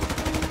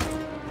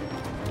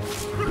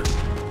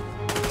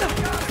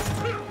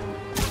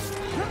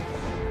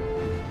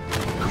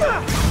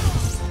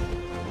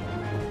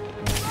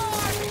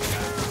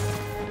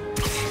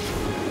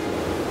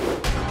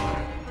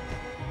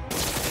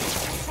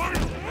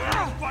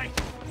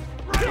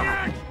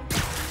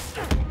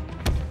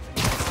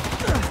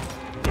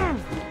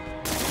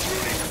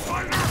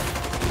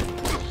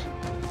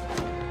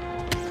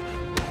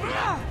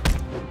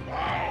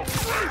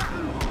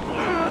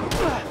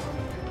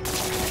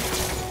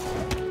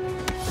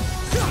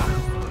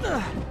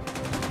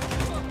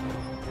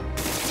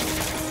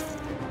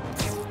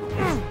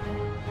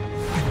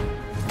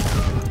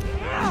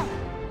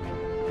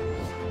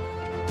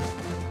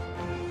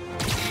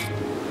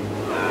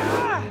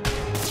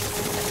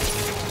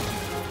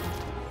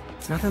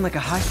 Nothing like a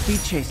high-speed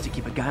chase to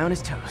keep a guy on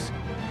his toes.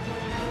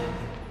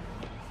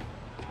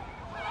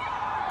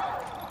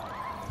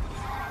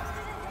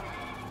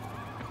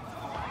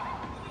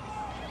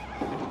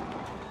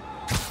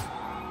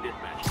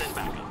 Dispatch, send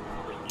backup.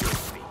 Resume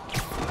speed.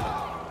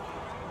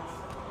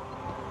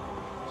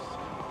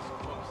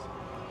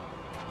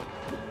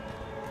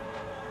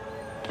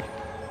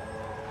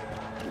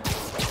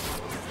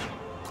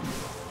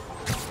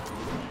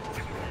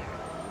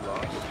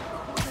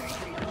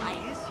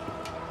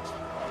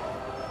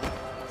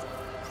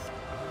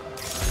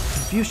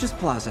 Confucius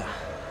Plaza.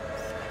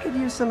 Could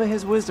use some of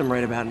his wisdom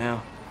right about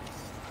now.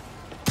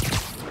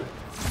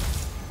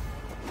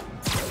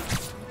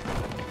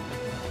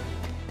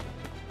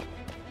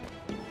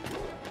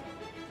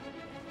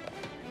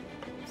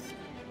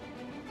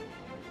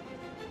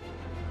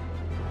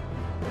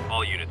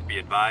 All units be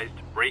advised,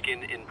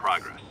 break-in in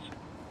progress.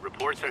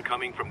 Reports are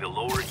coming from the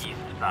lower east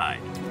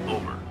side.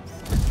 Over.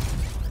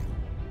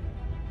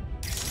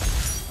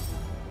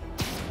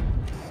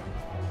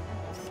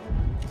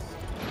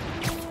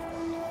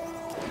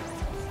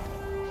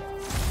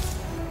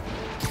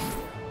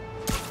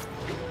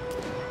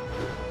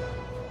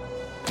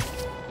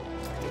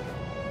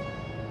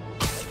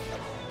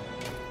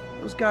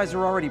 Those guys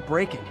are already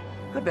breaking.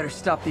 I better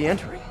stop the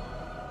entry.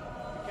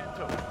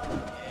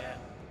 Yeah.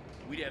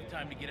 We'd have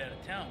time to get out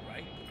of town,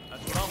 right?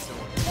 That's what I'm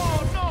doing.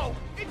 Oh no!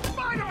 It's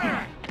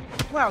Spider-Man!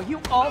 Wow, you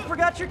all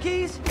forgot your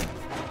keys? Come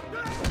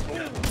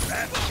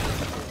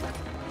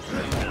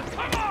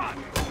on!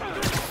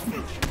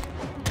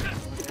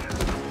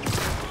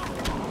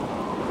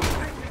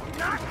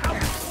 Not how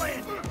it's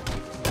planned!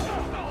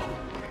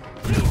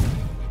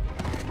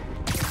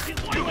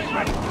 You ain't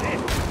ready for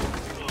this!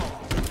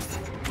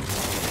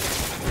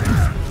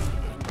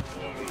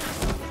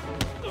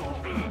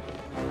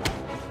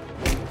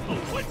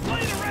 Quit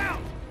playing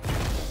around!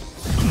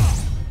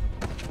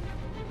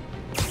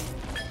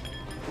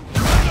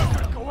 You're not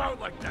gonna go out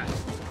like that!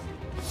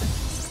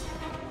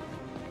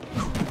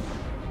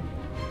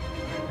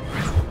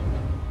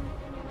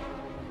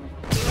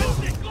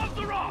 Gloves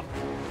are off!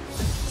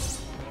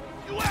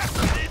 You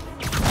after this?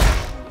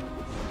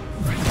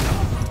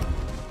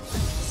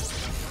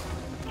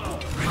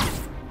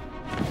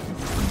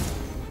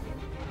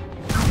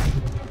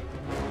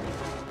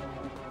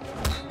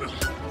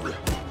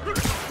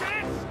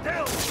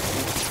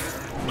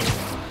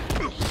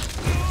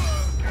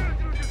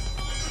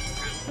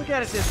 Look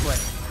at it this way.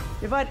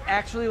 If I'd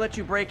actually let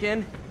you break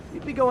in,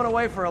 you'd be going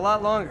away for a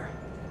lot longer.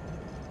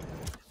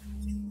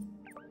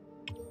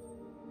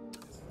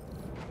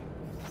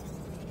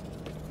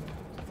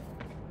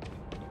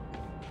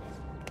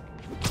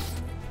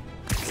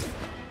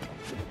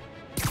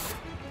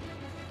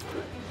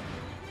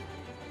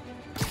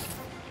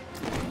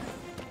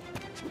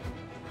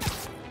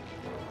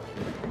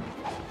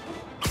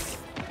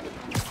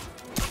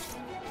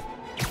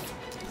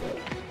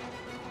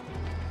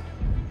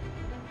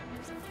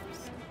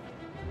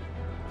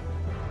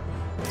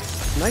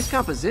 Nice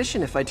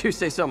composition, if I do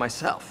say so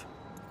myself.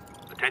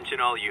 Attention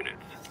all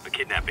units. A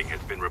kidnapping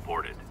has been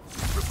reported.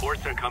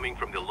 Reports are coming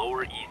from the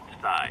lower east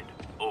side.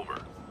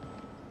 Over.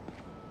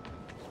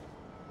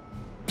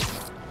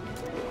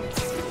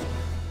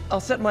 I'll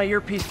set my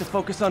earpiece to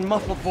focus on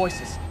muffled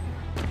voices.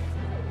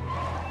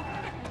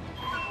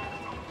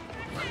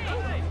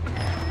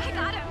 I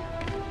got him.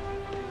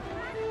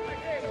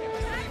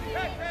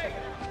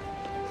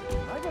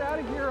 When I get out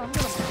of here, I'm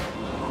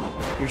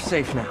gonna... You're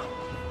safe now.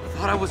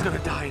 Thought I was gonna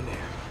die in there.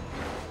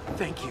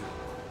 Thank you.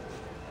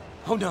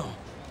 Oh no,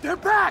 they're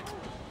back!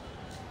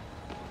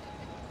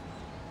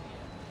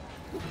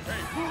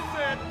 Hey, who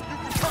said you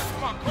can touch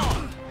my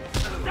car?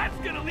 That's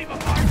gonna leave a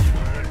mark!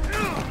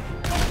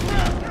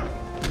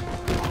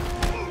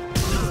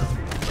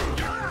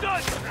 You're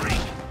done,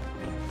 freak!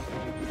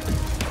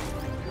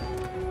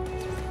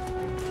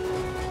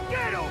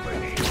 Get over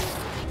here!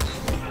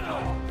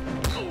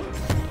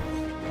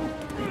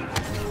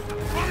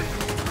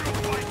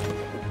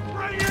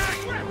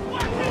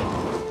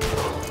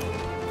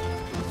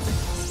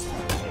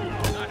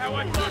 Not how I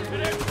thought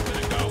today was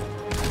gonna go.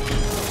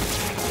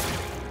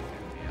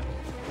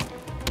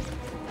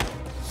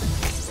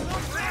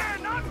 Not fair!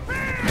 Not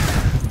fair!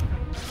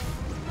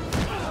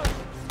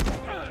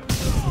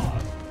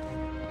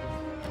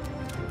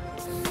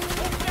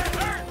 Won't that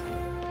hurt?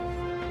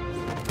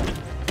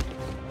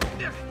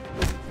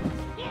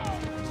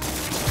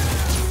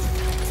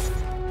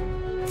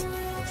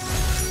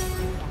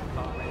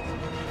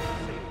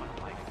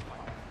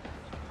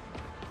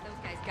 Those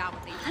guys got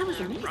what they That was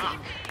amazing.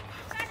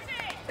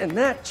 And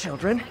that,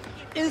 children,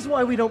 is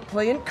why we don't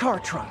play in car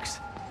trunks.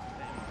 I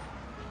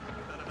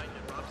thought I might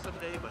get robbed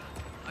someday, but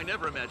I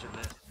never imagined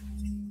this.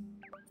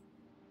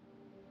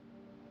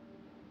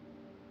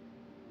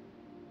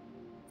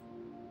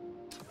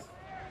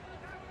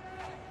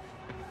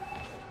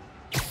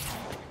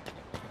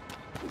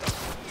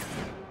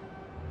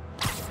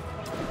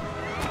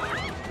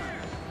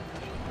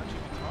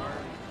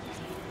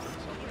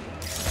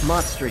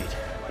 Mott Street,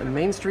 the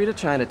main street of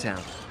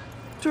Chinatown.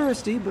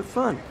 Touristy, but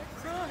fun.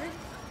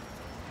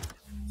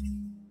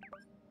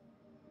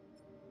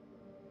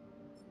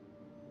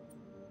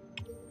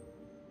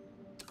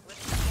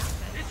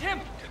 It's him!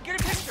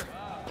 Get a picture!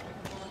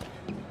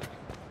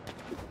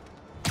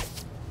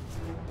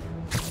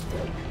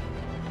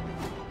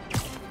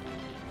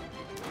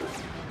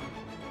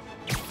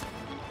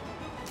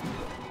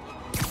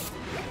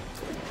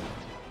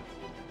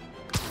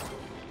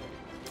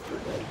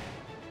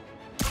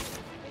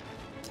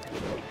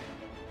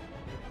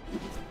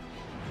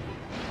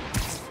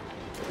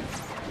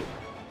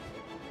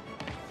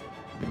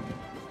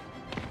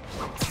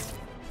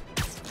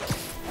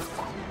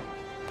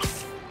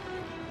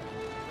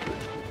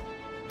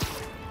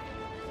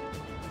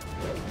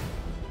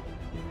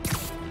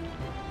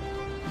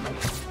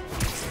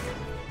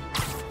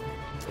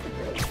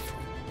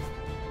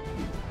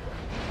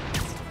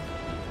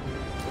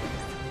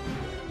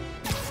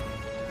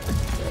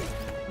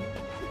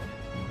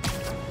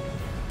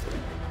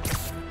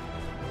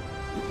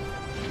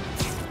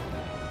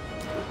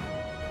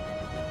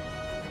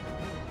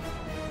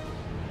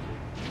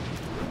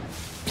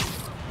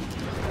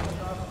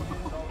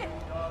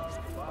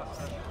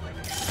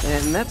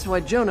 And that's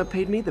why Jonah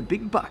paid me the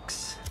big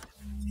bucks.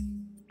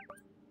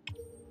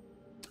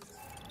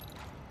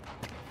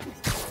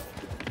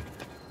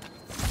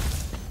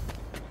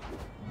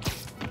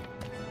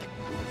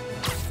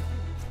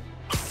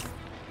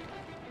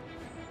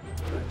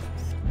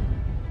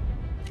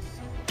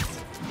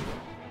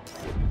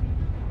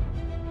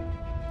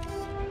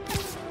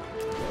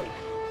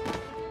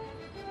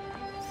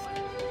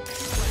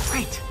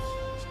 Right.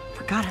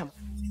 Forgot how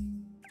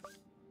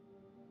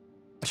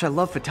much I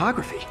love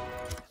photography.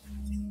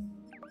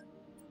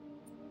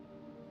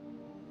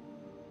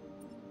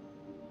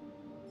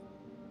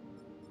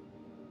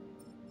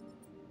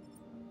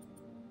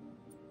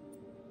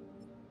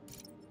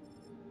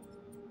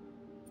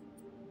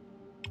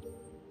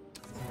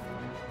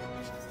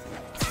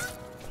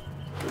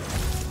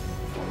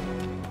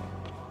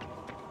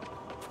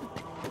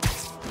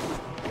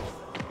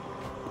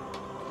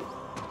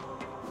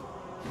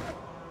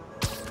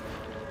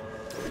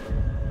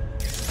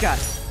 Got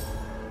it.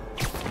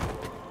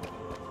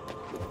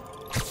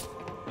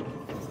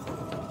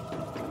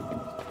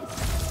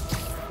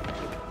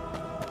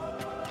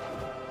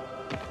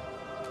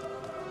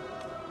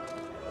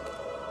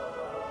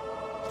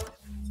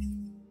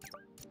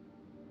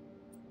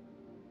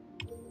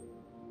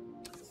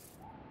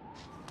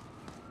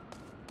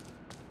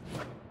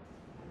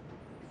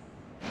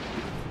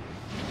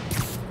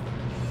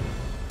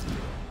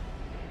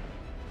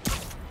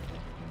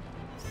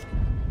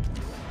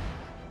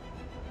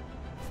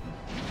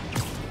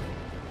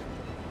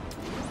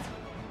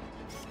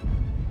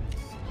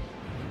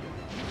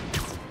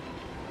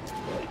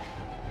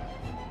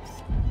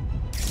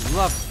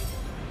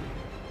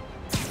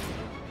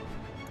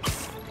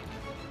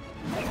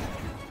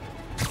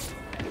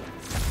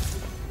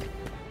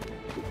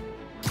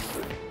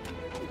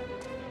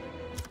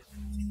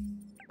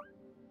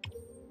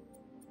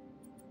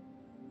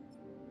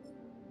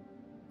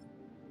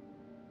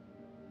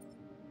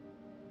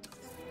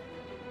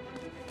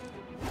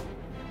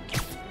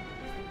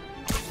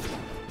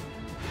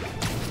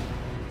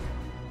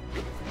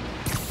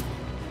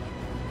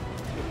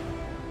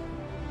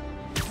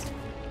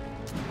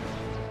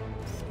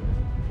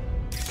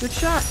 Good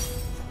shot.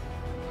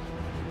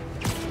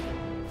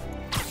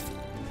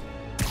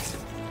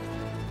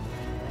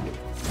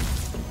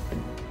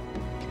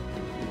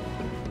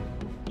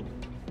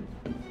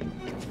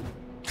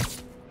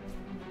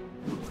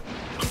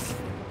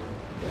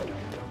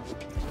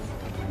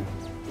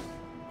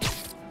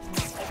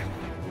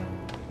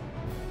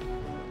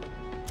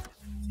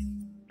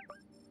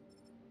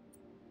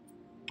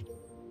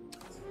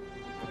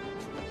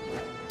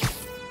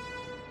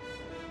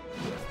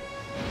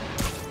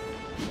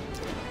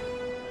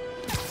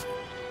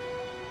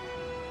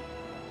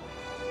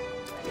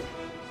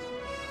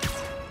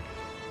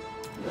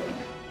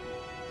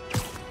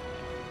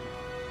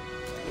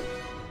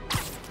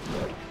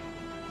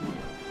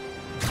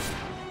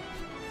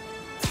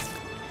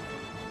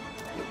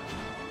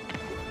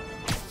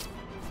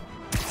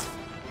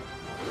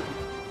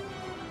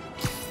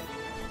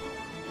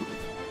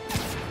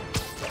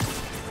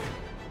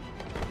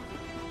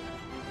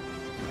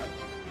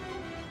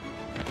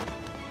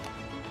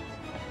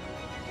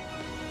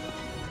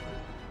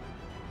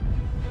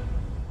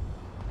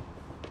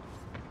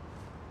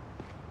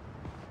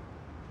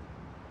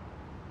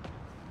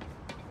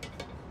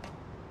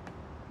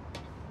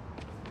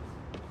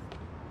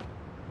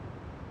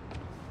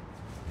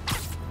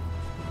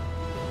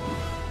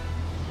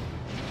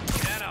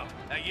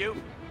 You?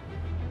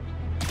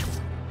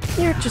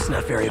 You're just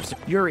not very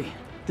observant. Yuri,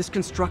 this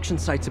construction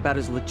site's about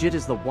as legit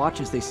as the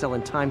watches they sell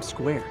in Times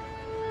Square.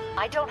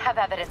 I don't have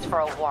evidence for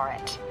a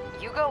warrant.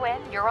 You go in,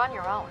 you're on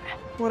your own.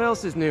 What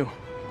else is new?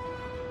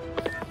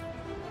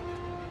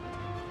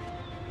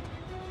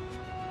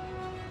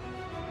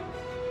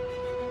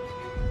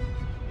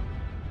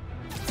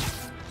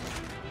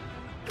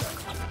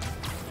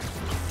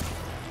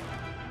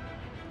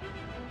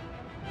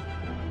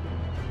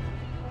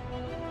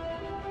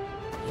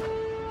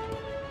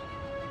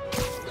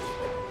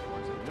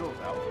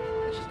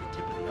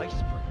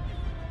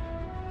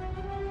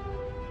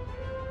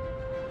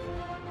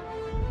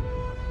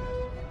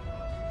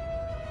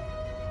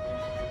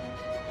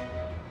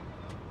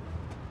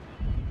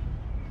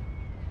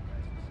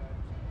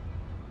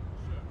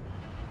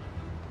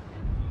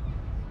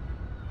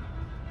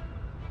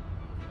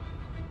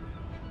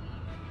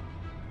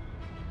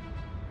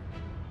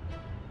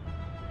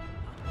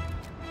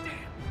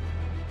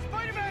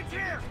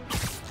 Here!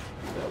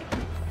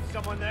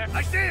 Someone there?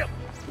 I see him!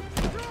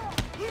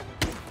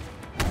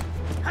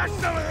 Have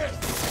some of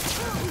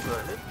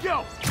this!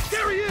 Yo!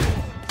 There he is!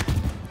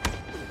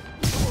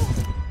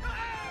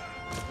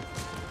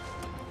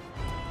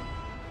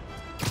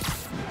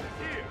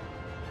 Here!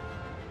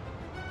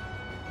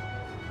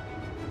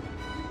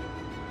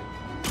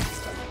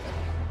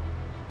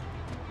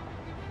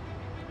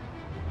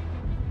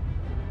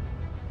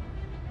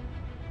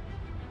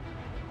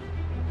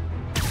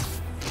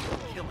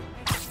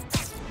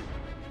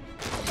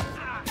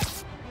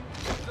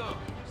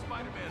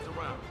 Spider-Man's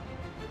around.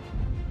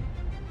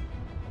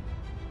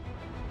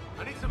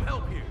 I need some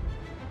help here.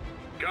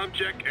 Com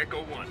check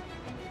Echo 1.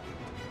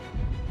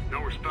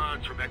 No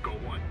response from Echo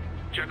 1.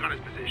 Check on his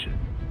position.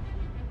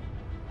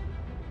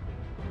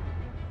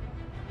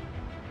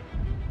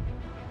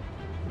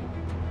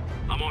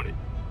 I'm on it.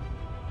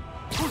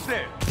 Who's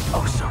there?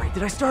 Oh, sorry.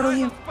 Did I startle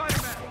you?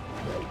 Spider-Man!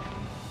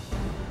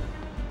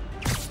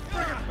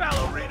 Friggin'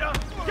 ballerina!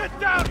 Get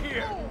down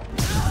here!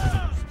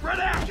 Spread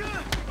out!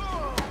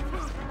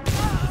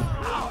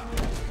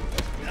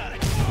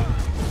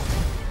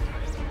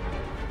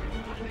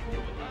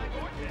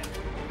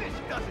 This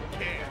doesn't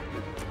care.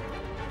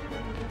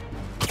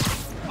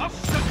 I'll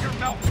shut your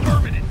mouth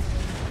permanent.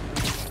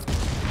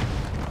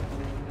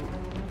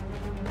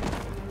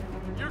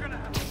 You're gonna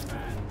have a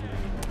bad day.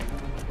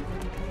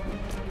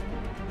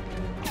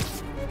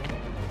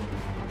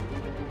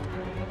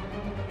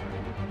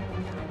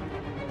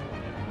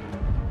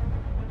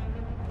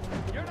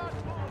 You're not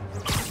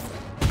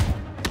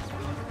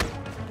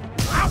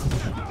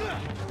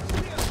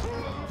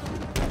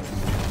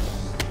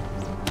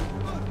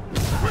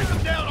bring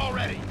him down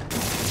already!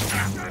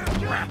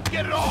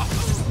 Get it off!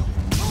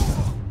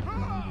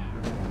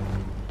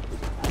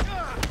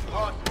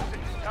 Boss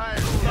is tired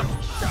of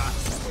lucky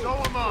shots. So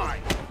am I.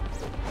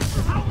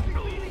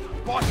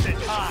 Boss said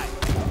hi.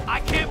 I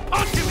can't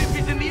punch him if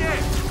he's in the air.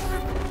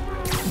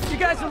 You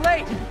guys are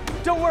late.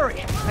 Don't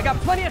worry. I got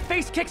plenty of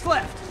face kicks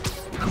left.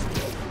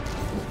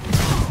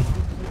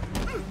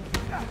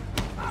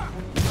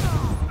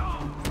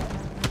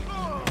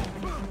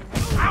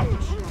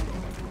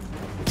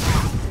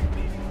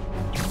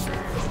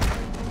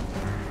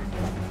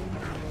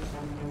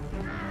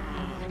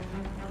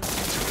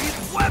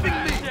 Webbing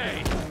me!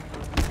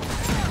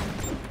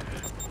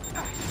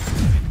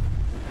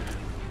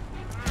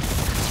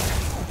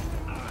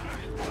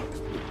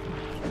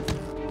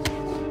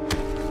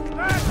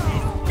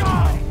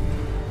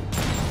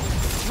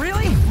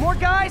 Really? More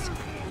guys?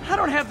 I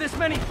don't have this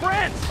many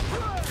friends.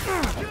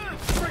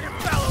 Friggin'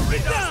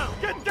 ballerina!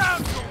 Get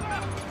down!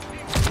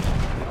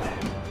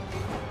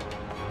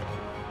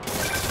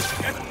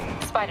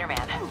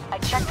 Spider-Man, I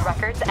checked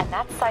checked records, and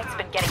that site's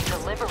been getting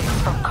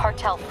deliveries from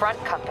cartel front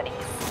companies.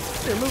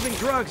 They're moving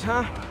drugs,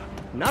 huh?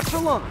 Not for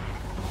long.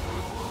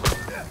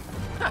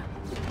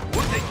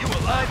 We'll take you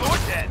alive or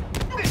dead.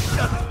 This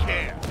doesn't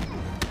care.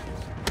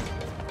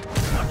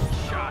 One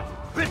shot.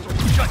 Bitch will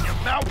shut your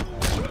mouth.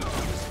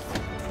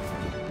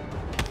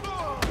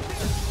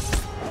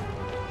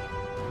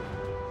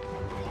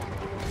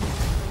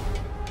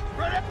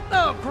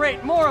 Oh,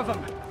 great, more of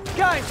them.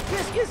 Guys,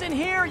 Fisk isn't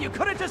here. You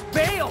could have just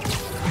bailed.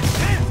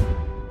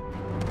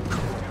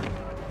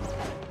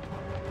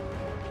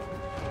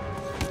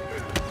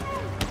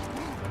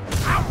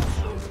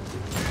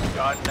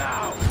 Done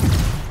now.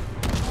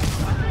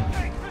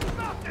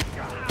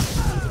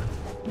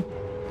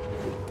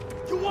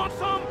 You want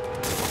some?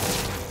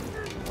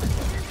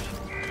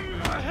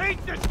 I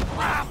hate this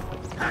crap.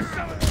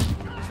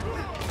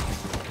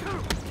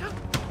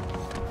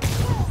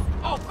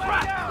 Oh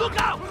crap! Look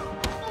out!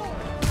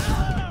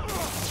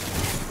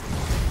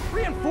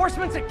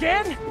 Reinforcements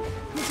again?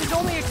 This is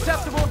only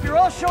acceptable if you're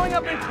all showing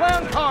up in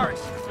clown cars.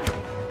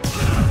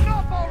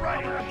 Stop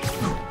already!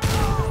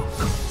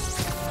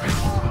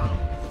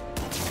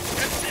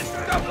 Get this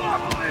stuff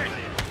off of me!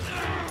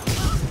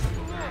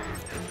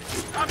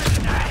 I'm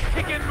in that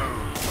kick and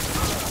move!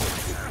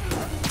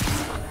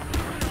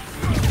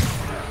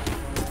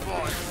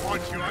 Boy,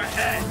 want your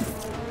head!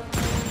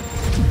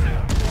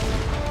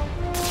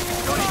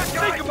 Don't even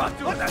think about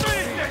doing that!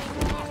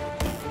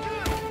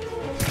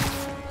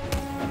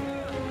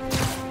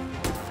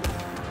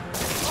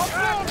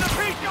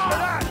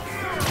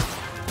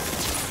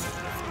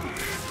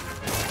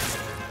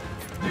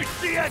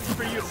 It's the end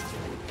for you!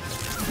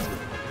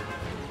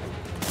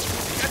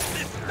 Get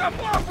this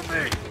stuff off of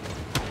me!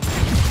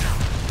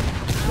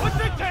 What's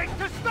it take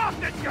to stop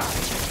this guy?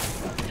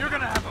 You're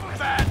gonna have a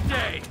bad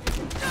day!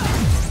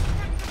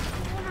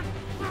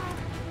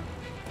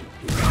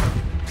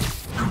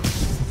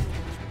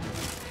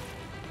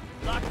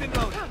 Locked and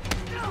loaded.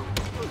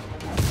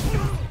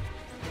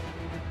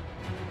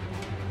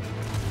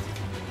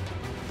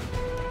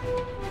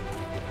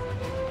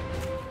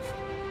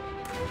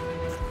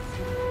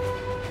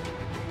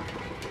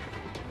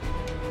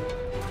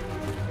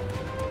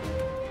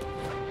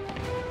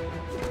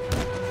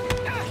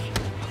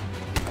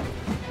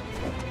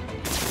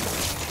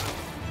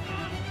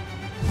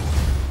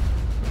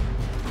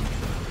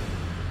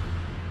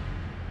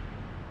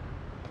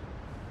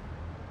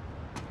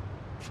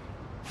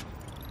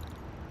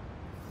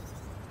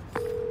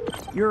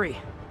 Yuri,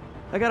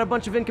 I got a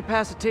bunch of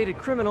incapacitated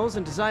criminals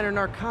and designer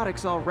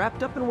narcotics all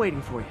wrapped up and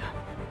waiting for you.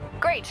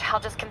 Great, I'll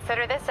just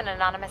consider this an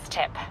anonymous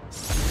tip.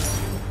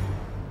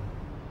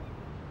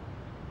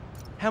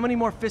 How many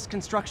more Fisk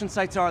construction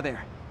sites are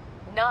there?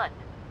 None.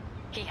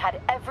 He had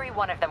every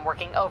one of them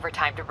working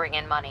overtime to bring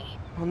in money.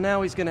 Well,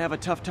 now he's gonna have a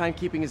tough time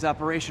keeping his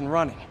operation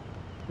running,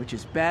 which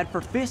is bad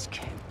for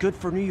Fisk and good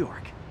for New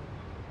York.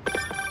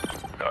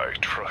 I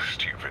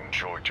trust you've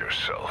enjoyed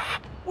yourself.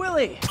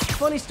 Willie,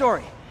 funny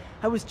story.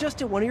 I was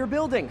just at one of your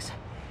buildings,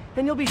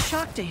 and you'll be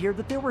shocked to hear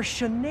that there were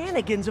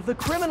shenanigans of the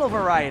criminal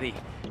variety.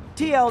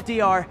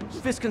 TLDR,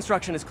 Fisk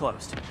construction is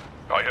closed.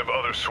 I have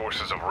other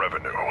sources of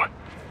revenue,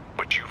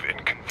 but you've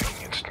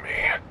inconvenienced me,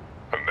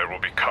 and there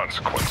will be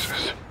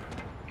consequences.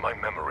 My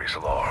memory's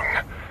long.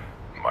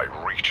 My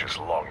reach is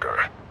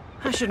longer.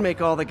 I should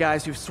make all the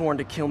guys who've sworn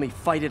to kill me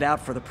fight it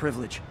out for the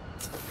privilege.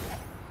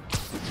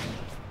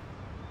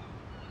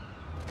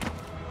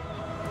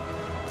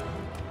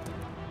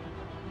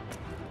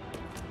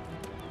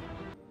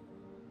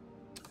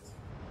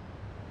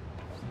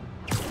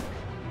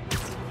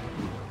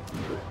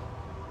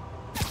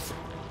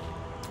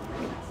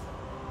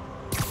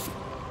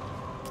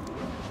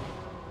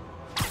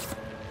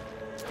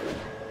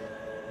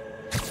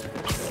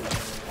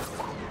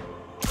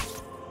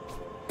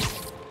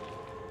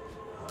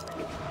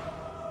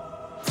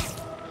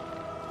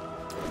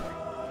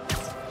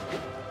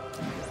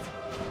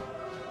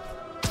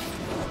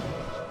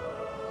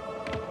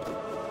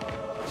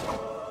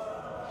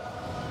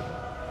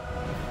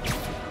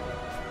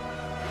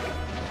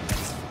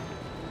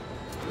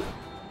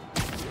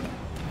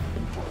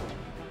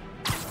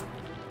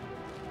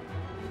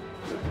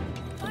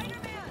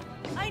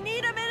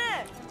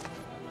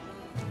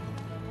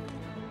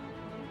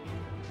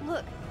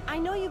 Look, I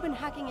know you've been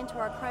hacking into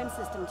our crime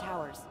system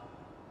towers.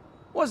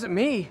 Wasn't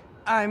me.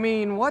 I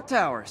mean, what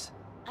towers?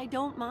 I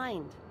don't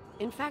mind.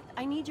 In fact,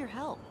 I need your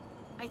help.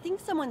 I think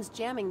someone's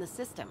jamming the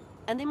system,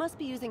 and they must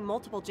be using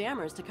multiple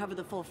jammers to cover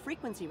the full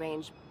frequency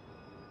range.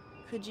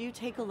 Could you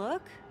take a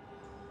look?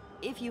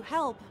 If you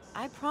help,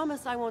 I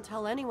promise I won't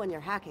tell anyone you're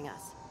hacking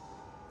us.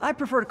 I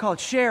prefer to call it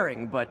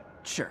sharing, but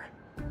sure.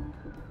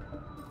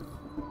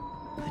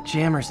 The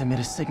jammers emit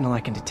a signal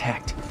I can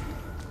detect.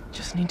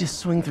 Just need to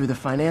swing through the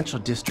financial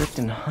district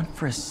and hunt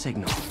for a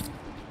signal.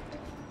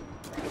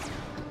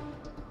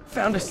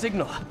 Found a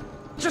signal.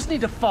 Just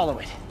need to follow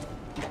it.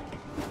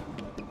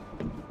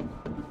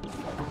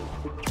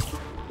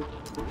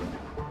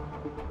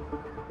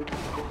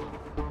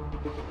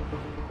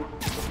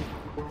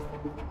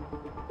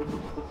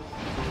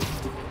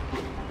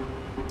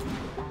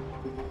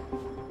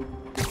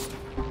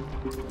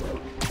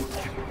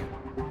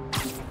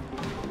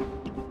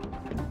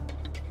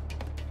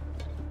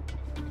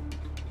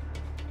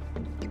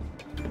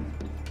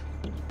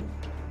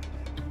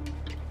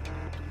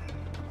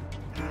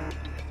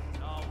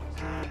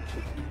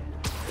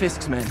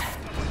 Fisk's men.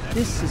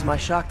 This is my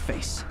shocked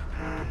face.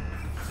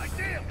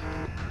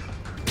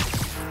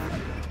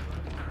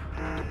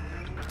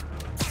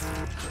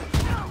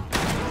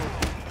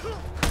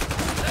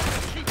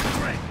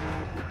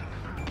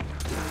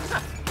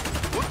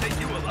 We'll take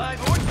you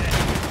alive or dead.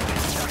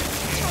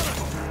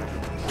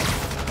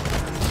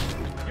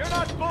 You're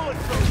not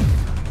bulletproof.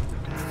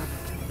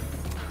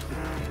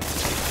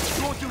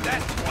 You won't do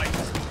that twice.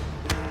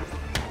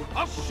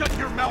 I'll shut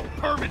your mouth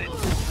permanent.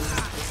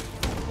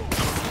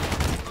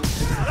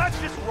 That's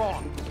just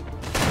wrong.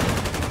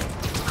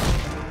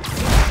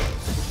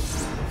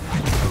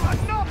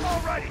 Enough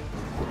already!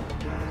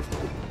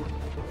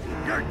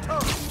 Your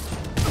turn!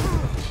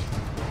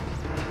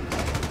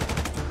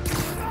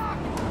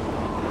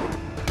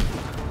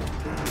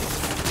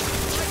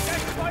 Okay,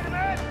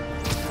 Spider-Man!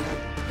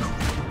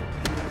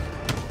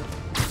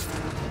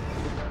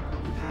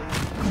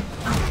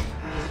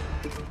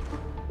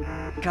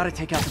 Gotta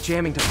take out the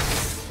jamming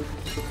device.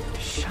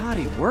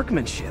 Shoddy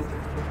workmanship.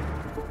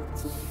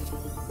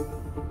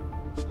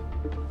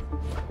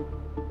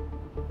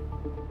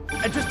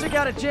 I just took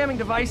out a jamming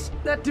device.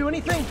 That do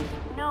anything?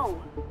 No,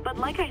 but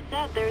like I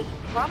said, there's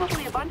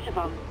probably a bunch of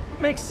them.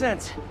 Makes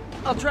sense.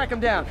 I'll track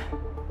him down.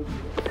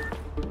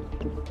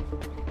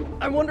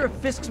 I wonder if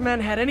Fisk's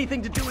men had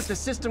anything to do with the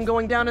system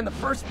going down in the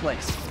first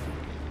place.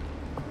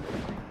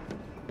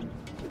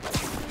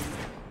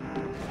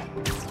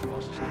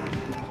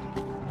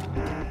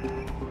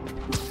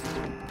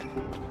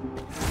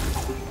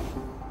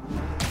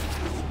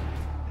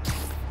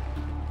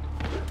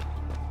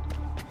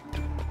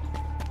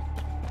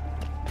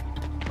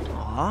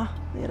 Aw,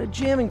 they had a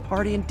jamming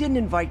party and didn't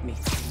invite me.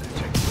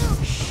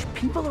 Shh,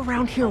 people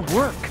around here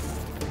work.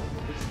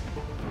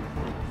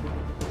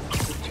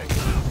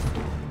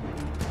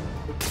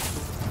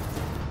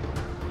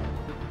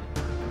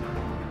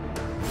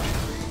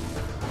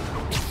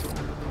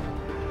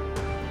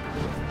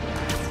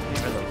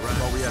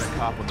 Well, we had a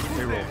cop on the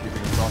payroll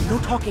keeping us off. No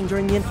talking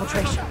during the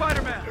infiltration.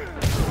 Spider-Man!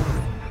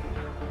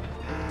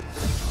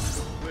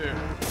 Clear.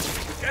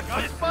 Get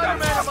the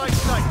Spider-Man in my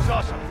sight, it's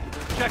awesome.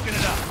 Checking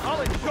it out.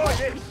 I'll enjoy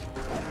this.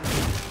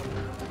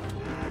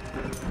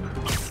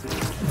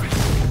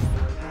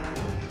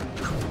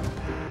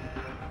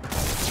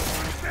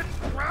 Get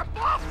crap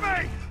off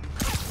me!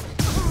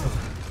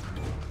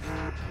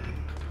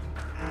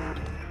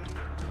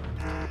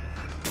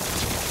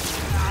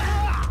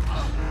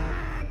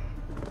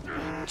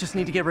 Just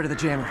need to get rid of the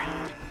jammer.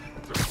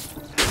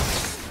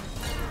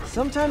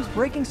 Sometimes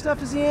breaking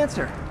stuff is the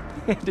answer.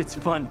 And it's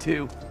fun,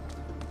 too.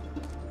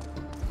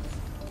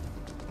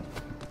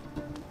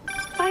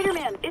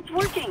 Spider-Man, it's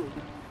working.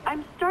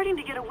 I'm starting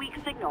to get a weak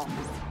signal.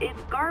 It's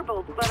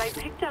garbled, but I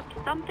picked up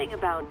something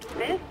about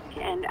Fisk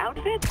and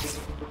outfits.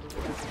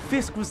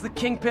 Fisk was the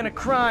kingpin of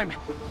crime,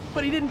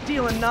 but he didn't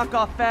deal in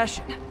knockoff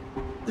fashion.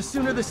 The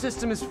sooner the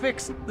system is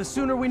fixed, the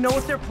sooner we know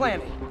what they're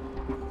planning.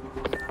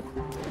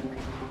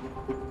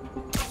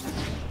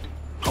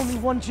 Only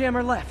one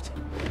jammer left.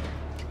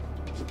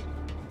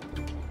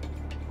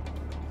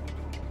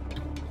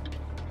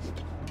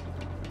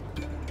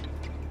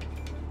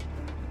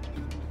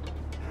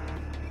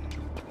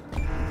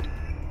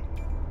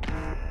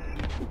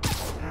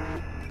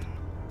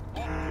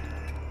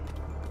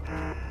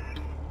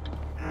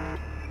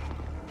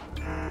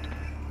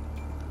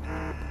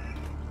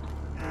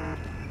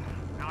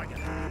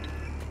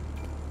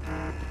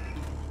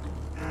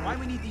 Why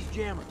we need these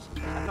jammers?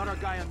 I thought our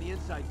guy on the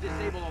inside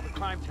disabled all the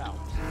crime towers.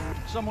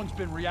 Someone's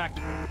been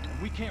reactivated,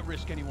 and we can't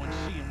risk anyone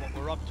seeing what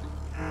we're up to.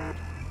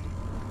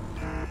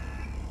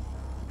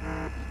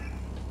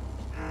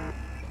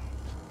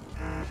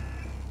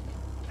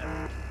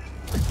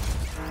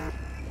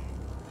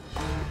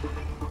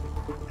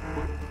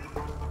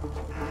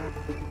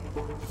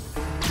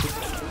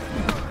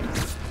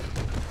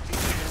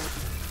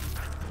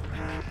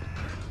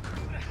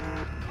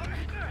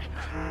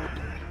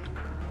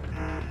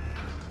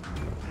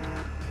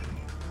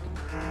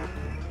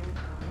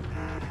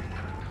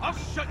 I'll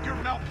shut your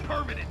mouth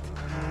permanent!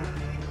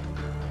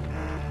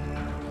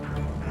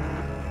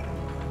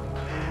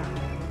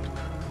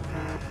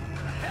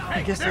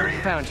 I guess I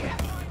found you. You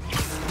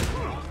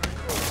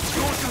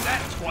won't do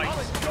that twice! I'll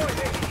enjoy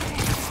this!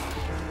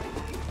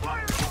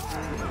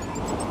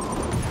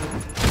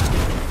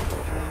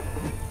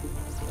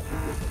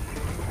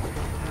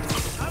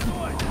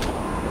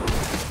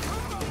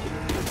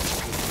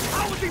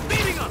 How was he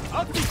beating us?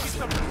 I'll teach you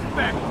some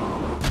respect!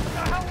 What the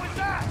hell was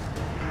that?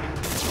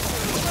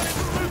 Let him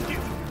spook you!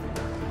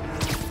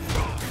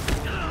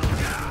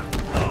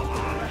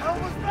 What the hell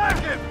was that?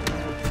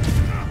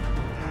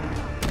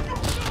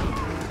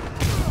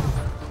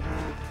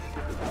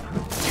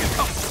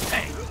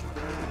 Hey!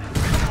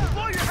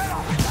 Blow your head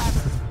off!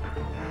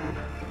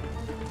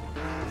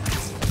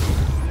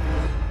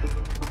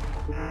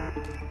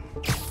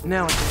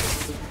 Now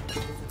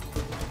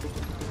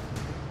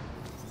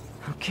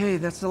okay,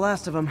 that's the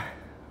last of them.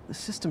 The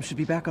system should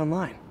be back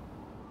online.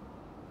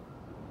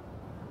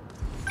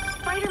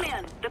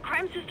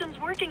 crime system's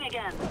working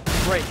again.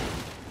 Great.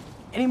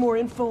 Any more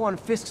info on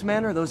Fisk's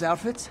men or those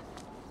outfits?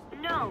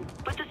 No,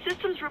 but the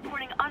system's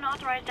reporting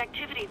unauthorized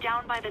activity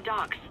down by the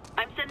docks.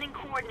 I'm sending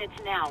coordinates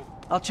now.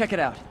 I'll check it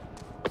out.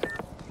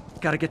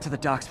 Gotta get to the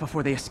docks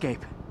before they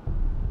escape.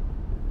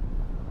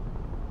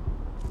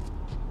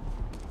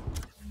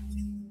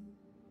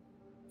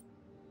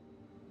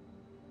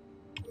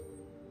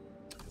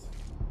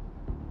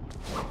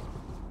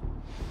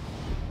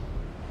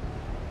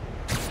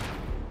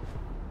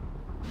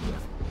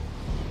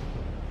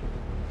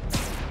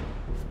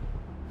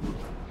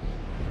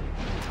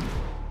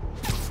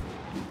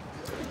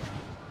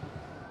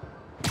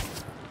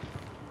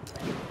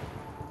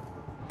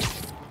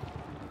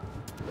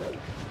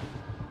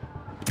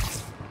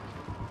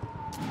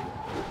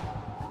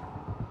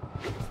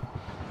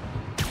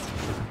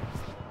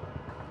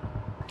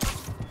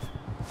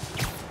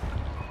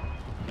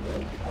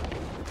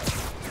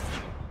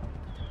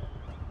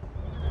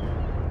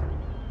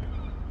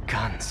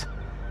 Guns.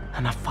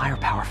 Enough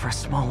firepower for a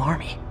small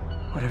army.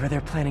 Whatever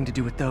they're planning to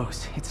do with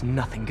those, it's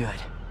nothing good.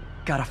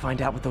 Gotta find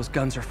out what those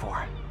guns are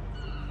for.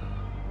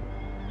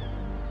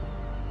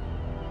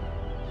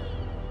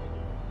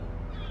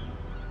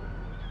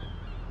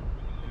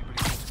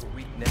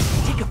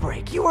 Take a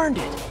break, you earned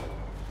it!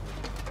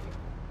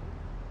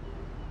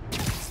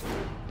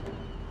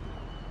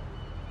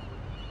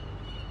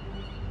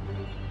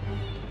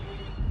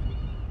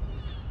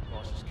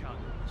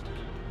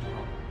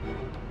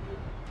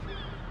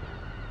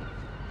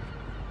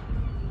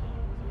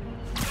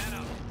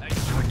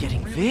 You're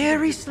getting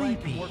very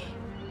sleepy.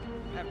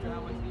 After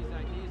how much these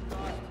ideas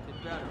cost,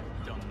 it better.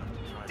 Dumb enough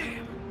to try.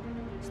 Damn!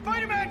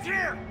 Spider-Man's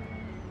here!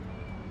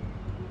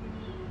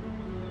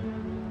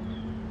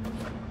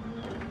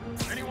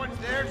 If anyone's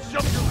there,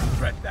 somebody will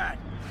regret that.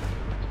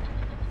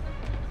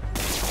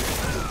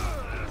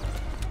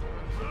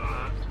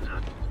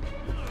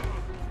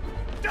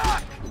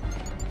 Duck!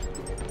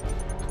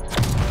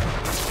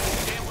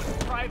 Damn what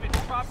private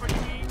property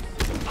means.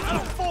 I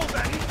don't fold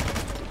any.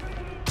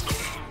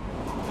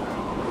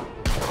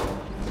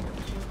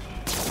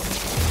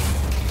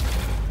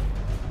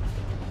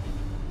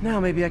 Now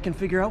maybe I can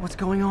figure out what's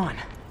going on.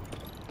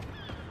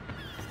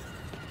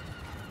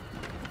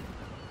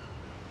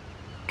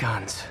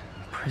 Guns,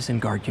 prison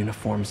guard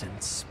uniforms,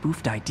 and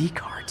spoofed ID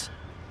cards.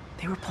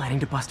 They were planning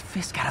to bust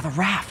Fisk out of the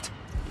raft.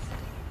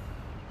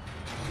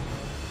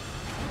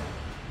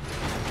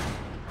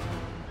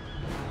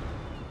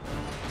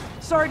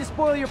 Sorry to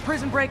spoil your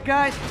prison break,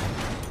 guys.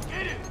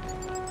 Get it!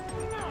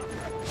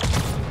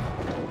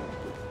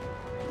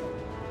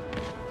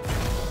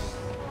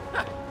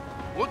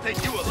 We'll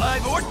take you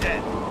alive or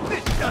dead.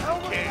 This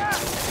doesn't care.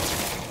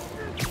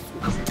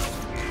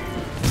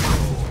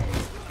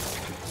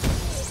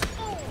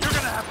 You're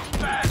gonna have a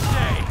bad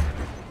day.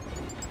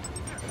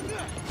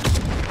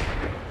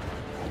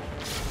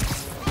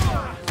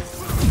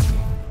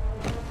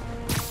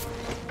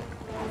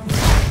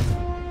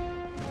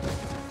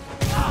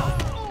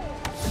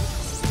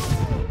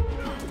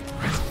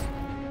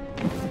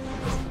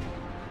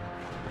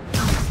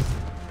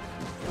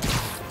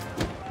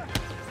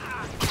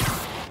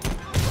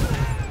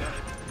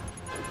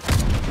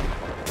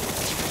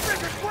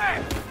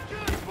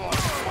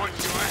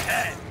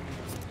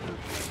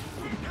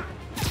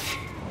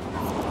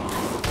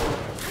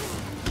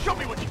 Show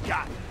me what you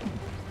got.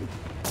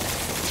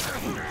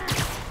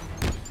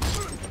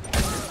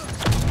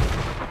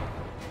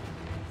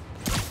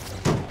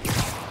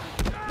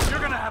 You're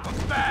gonna have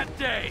a bad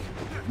day.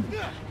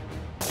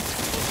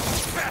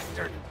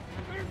 Bastard.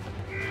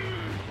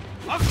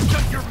 I'll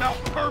shut your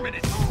mouth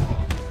permanently.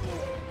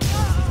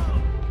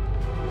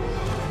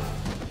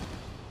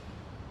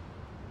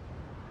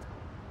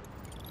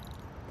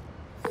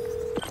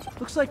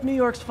 Looks like New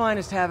York's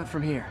finest have it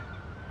from here.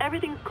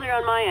 Everything's clear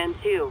on my end,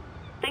 too.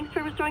 Thanks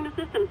for restoring the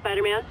system,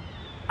 Spider-Man.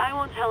 I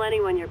won't tell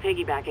anyone you're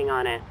piggybacking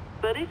on it,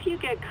 but if you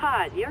get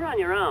caught, you're on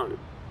your own.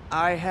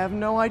 I have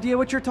no idea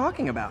what you're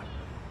talking about.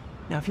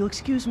 Now, if you'll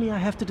excuse me, I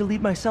have to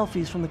delete my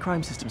selfies from the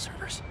crime system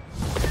servers.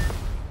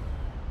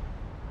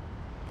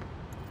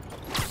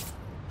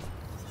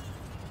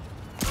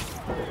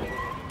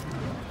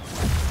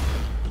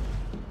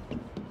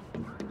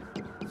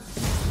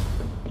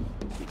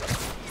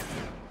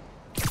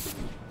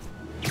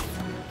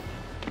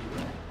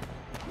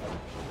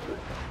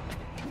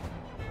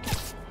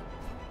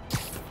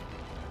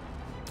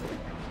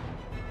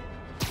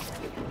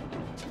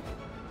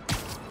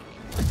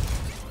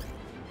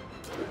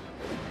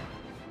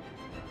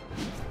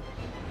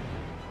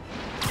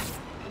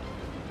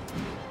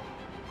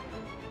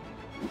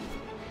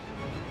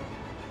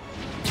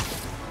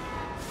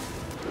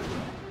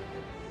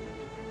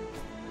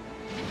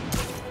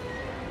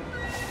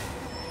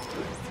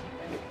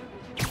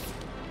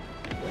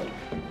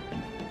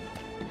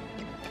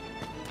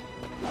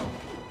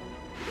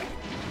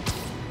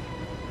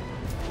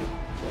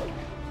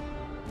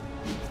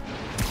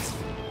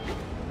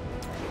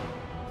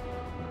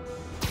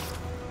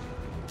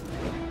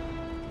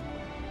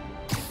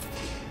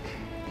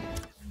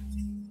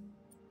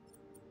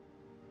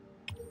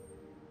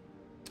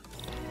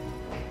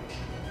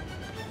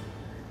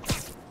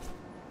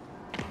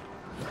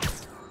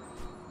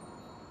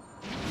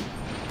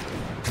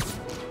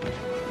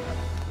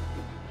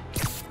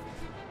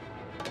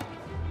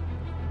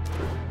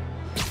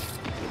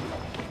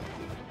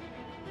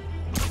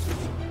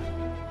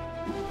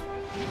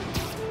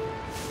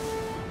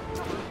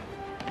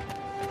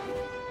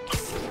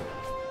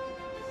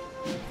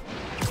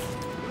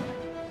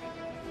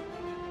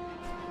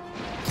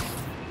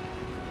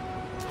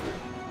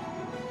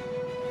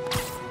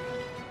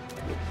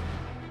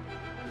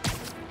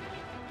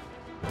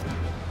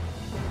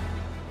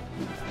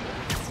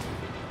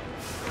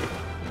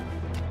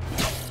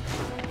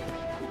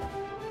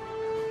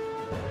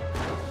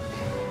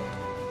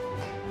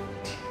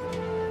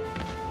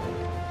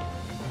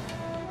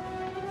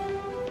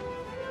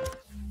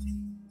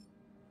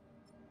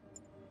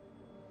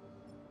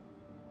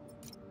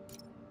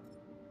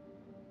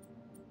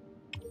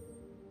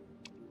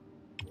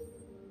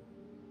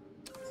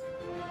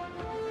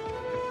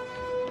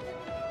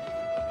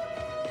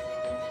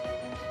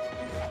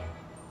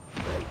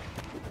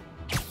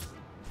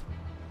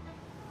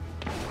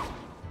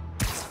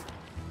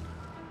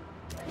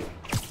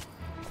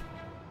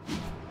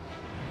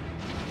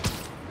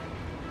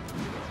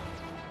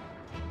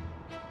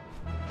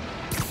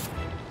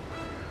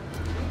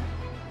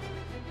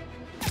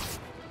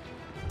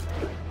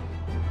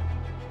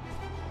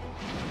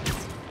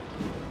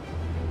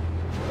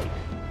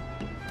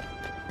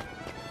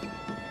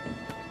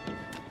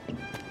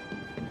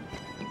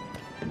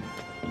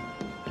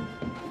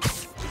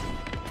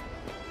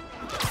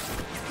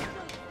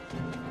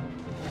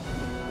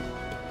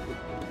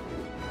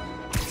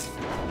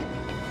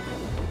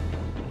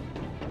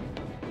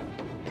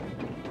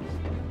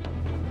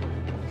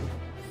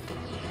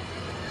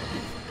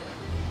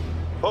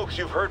 Folks,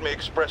 you've heard me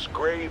express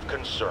grave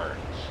concerns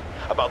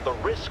about the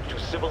risk to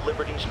civil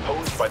liberties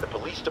posed by the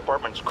police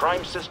department's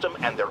crime system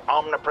and their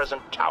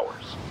omnipresent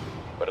towers.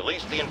 But at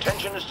least the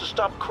intention is to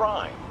stop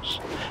crimes.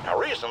 Now,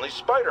 recently,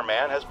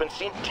 Spider-Man has been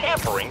seen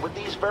tampering with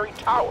these very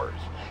towers.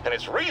 And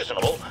it's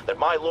reasonable that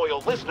my loyal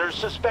listeners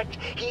suspect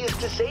he is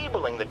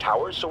disabling the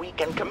towers so he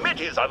can commit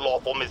his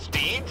unlawful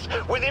misdeeds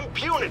with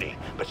impunity.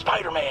 But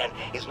Spider-Man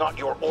is not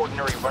your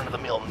ordinary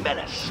run-of-the-mill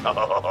menace.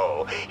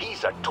 Oh,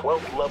 he's a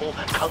 12th level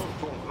Kung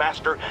Fu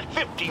master,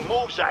 50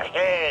 moves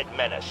ahead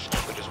menace.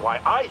 Which is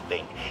why I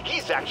think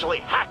he's actually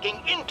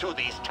hacking into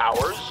these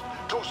towers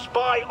to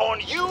spy on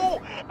you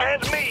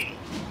and me.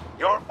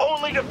 Your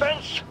only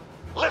defense?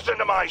 Listen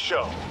to my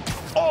show.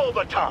 All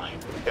the time.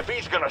 If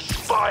he's gonna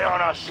spy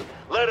on us,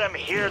 let him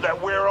hear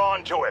that we're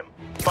on to him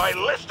by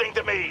listening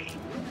to me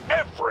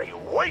every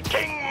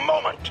waking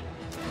moment.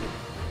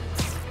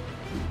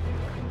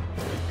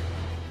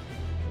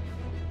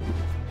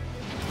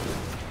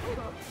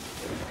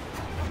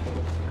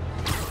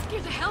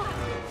 Scared the hell out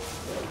of me.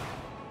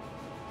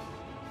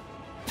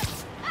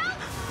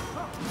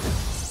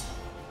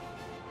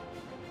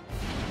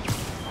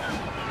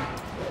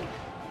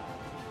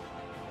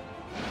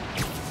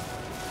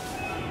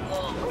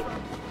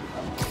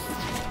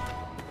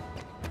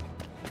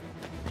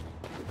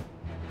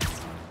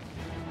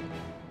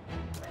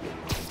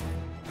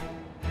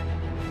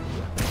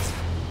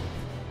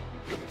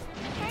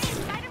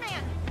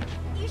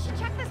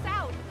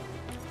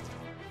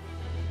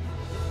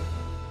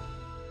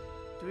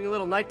 Doing a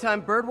little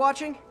nighttime bird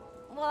watching?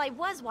 Well, I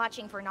was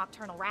watching for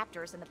nocturnal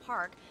raptors in the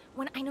park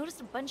when I noticed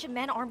a bunch of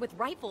men armed with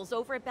rifles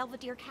over at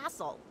Belvedere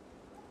Castle.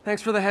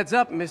 Thanks for the heads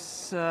up, Miss,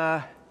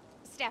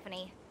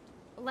 Stephanie,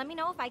 let me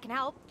know if I can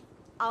help.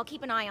 I'll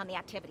keep an eye on the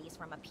activities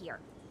from up here.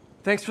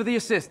 Thanks for the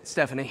assist,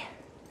 Stephanie.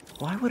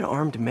 Why would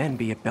armed men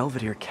be at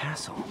Belvedere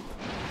Castle?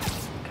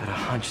 Got a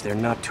hunch they're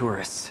not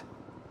tourists.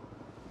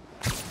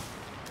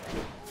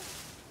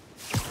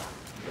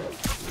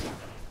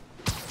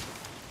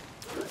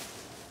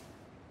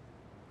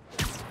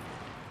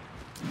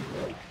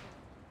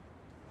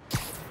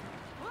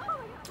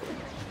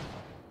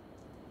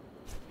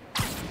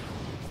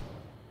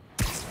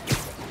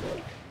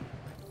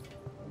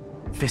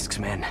 Fisk's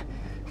men.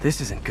 This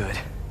isn't good.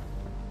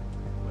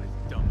 Somebody's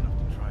dumb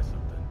enough to try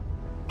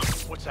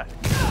something. What's that?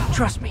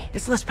 Trust me,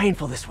 it's less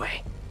painful this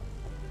way.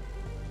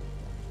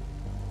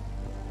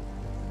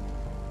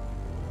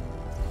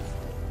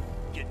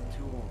 Getting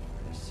too old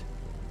for this.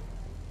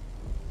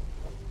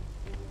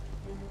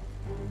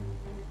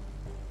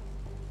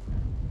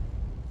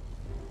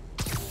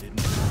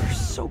 They're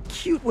so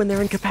cute when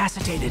they're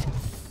incapacitated.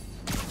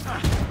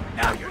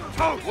 Now you're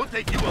toast. We'll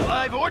take you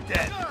alive or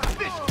dead.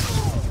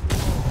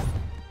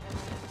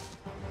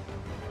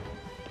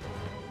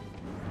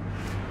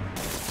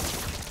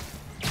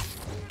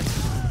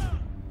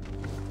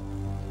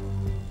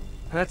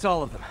 That's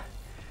all of them.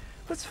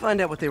 Let's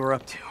find out what they were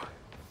up to.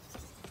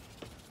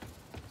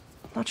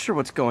 Not sure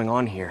what's going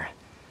on here.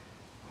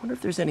 Wonder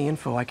if there's any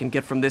info I can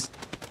get from this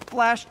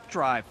flash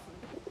drive.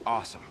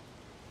 Awesome.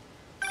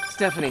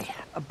 Stephanie,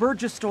 a bird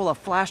just stole a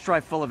flash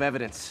drive full of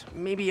evidence.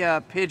 Maybe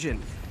a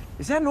pigeon.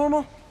 Is that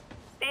normal?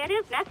 It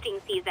is nesting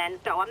season,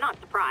 so I'm not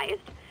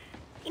surprised.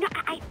 You know,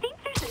 I think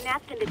there's a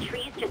nest in the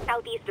trees just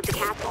southeast of the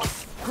castle.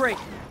 Great.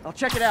 I'll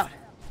check it out.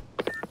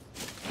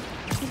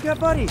 You've got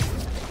buddies.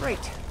 Great.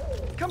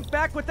 Come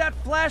back with that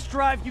flash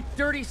drive, you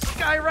dirty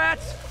sky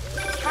rats!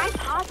 Try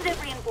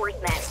positive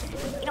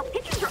reinforcement. You know,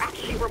 pigeons are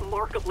actually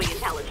remarkably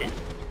intelligent.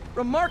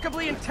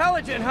 Remarkably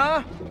intelligent,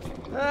 huh?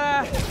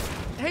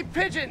 Hey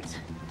pigeons!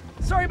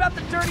 Sorry about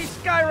the dirty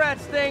sky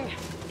rats thing.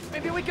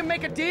 Maybe we can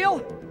make a deal?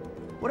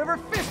 Whatever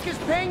Fisk is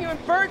paying you in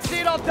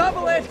birdseed, I'll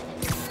double it!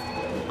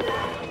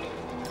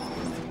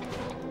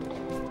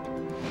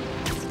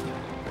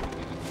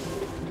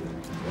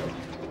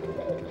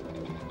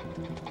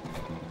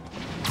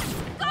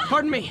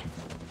 Pardon me.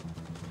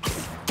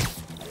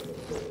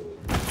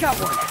 Got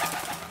one.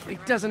 But he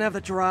doesn't have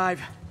the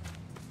drive.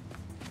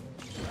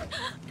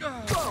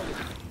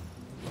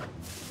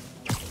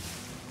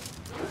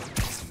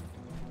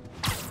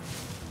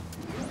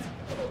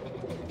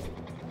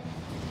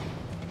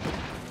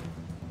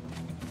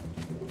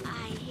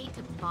 I hate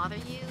to bother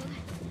you.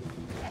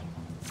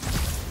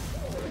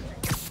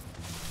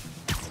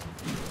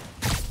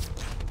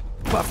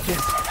 Buff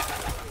this.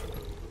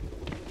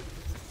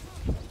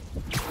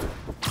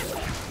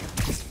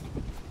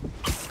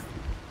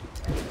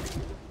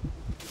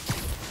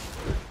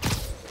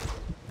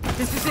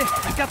 This is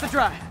it. I got the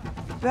drive.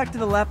 Back to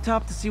the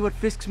laptop to see what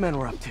Fisk's men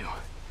were up to.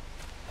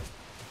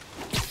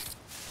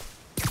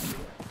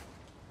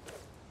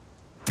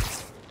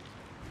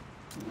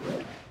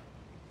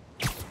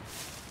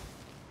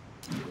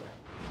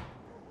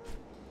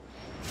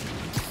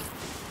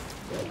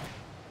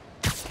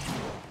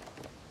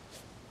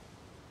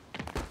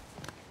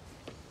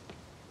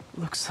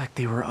 Looks like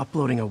they were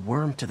uploading a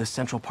worm to the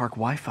Central Park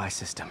Wi-Fi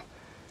system.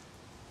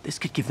 This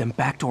could give them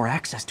backdoor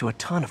access to a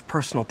ton of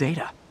personal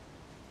data.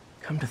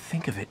 Come to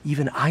think of it,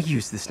 even I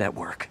use this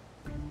network.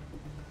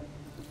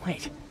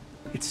 Wait,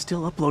 It's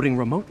still uploading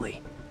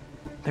remotely.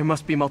 There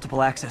must be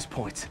multiple access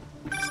points.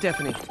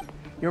 Stephanie,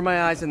 you're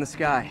my eyes in the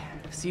sky.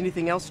 See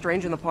anything else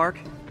strange in the park?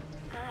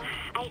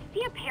 I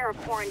see a pair of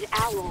horned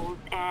owls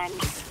and...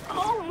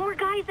 Oh, more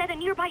guys at a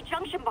nearby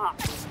junction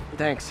box.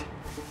 Thanks.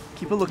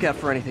 Keep a lookout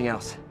for anything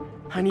else.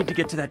 I need to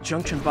get to that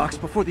junction box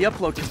before the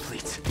upload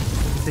completes.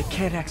 If they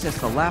can't access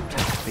the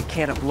laptop, they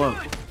can't upload.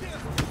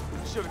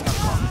 Should've got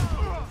caught.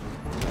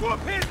 Whoop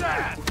his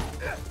ass!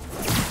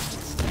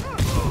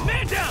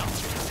 Man down!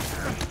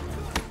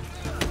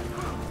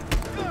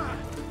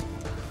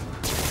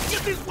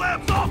 Get these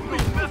webs off me!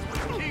 Mess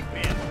with the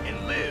kingpin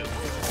and live.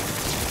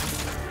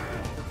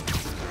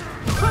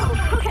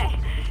 Oh, okay.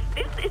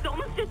 This is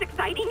almost as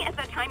exciting as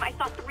the time I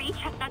saw 3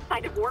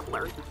 chestnut-sided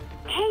warblers.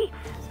 Hey,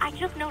 I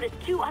just noticed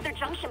 2 other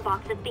junction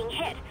boxes being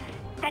hit.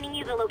 Sending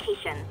you the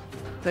location.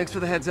 Thanks for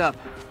the heads up.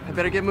 I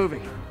better get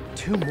moving.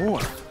 2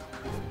 more?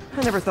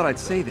 I never thought I'd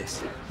say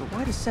this, but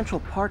why does Central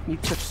Park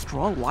need such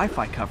strong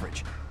Wi-Fi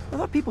coverage? I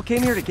thought people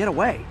came here to get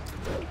away.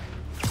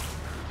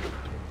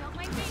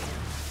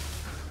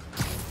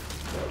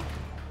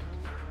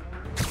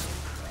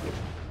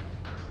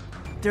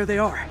 There they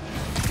are.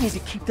 I need to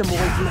keep them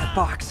away from that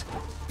box.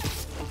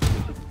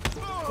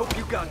 Hope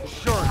you got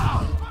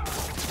insurance.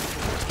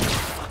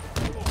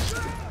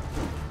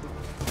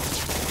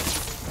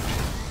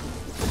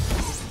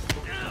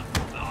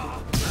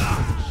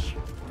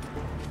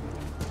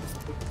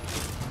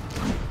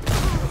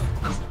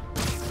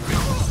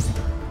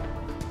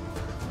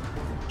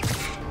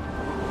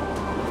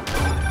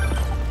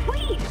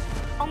 Sweet!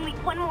 Only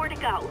 1 more to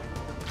go.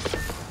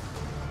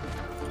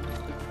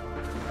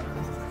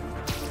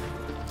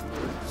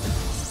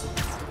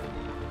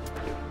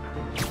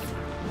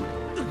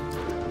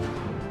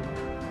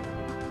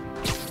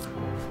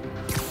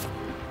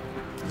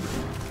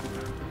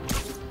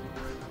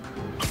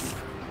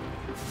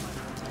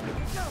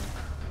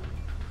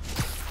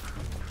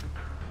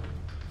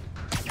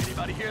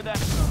 Anybody hear that?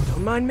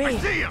 Don't mind me. I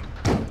see him!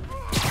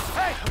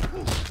 Hey!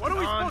 What are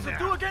we supposed to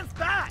do against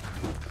that?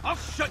 I'll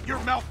shut your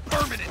mouth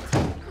permanent!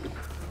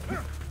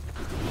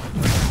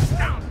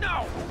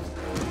 No!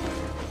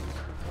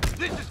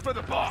 This is for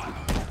the boss!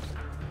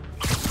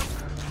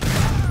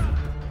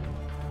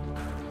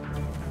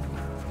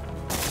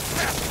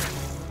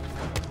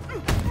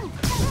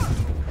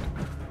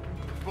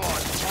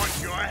 Boss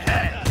wants your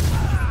head!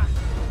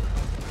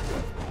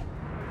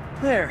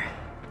 There.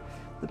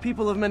 The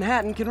people of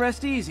Manhattan can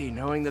rest easy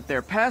knowing that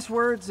their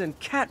passwords and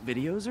cat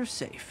videos are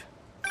safe.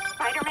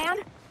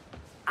 Spider-Man?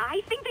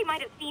 I think they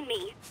might have seen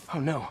me. Oh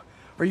no.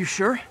 Are you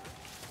sure?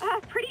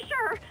 Pretty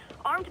sure.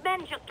 Armed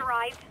men just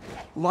arrived.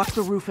 Lock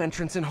the roof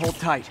entrance and hold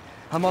tight.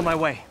 I'm on my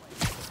way.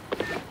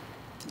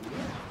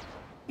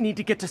 Need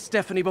to get to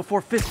Stephanie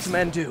before Fisk's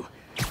men do.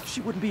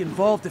 She wouldn't be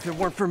involved if it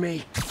weren't for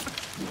me.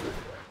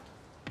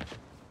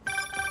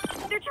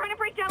 They're trying to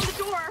break down the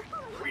door.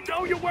 We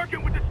know you're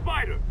working with the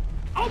spider!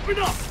 Open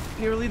up!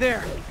 Nearly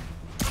there.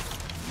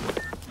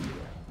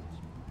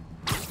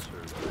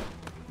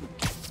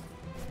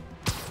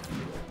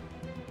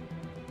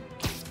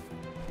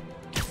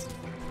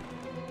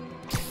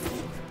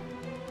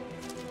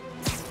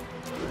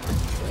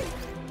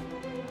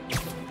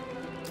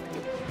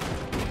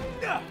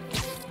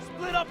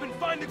 Split up and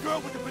find the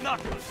girl with the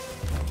binoculars.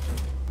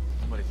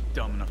 Somebody's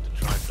dumb enough to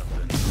try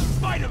something.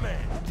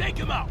 Spider-Man! Take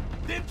him out!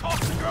 Then toss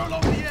the girl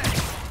over the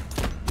edge!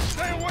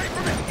 Stay away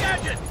from his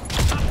gadget!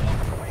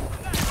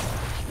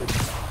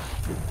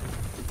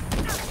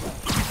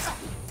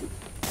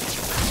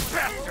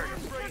 Bastard!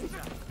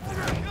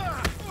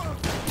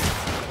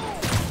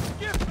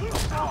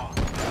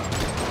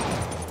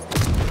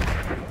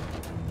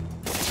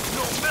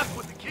 Don't mess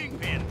with the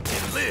kingpin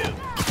and live!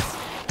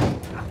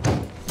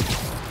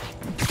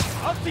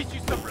 I'll teach you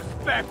some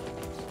respect!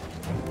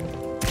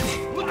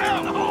 Look out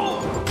in the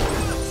hole!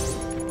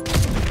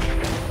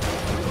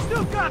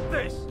 Still got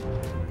this!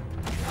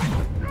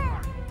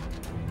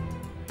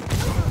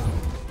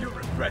 You'll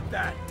regret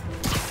that!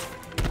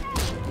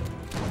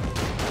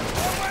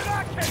 Where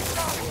that came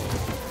from!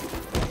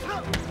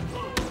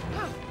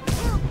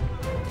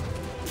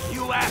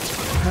 You asked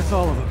for this! That's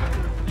all of them.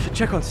 Should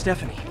check on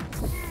Stephanie.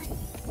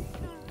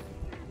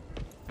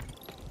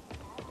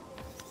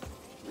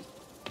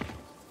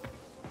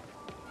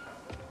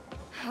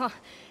 Oh,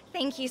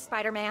 thank you,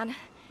 Spider-Man.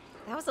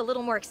 That was a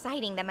little more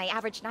exciting than my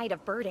average night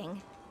of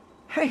birding.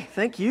 Hey,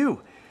 thank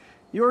you.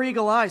 Your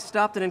eagle eye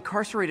stopped an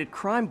incarcerated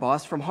crime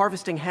boss from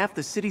harvesting half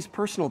the city's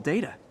personal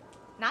data.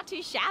 Not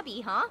too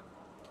shabby, huh?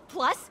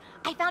 Plus,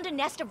 I found a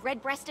nest of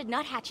red-breasted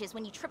nuthatches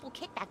when you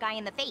triple-kicked that guy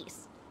in the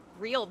face.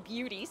 Real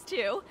beauties,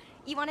 too.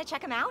 You want to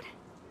check them out?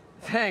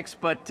 Thanks,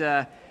 but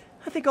I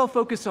think I'll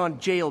focus on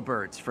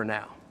jailbirds for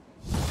now.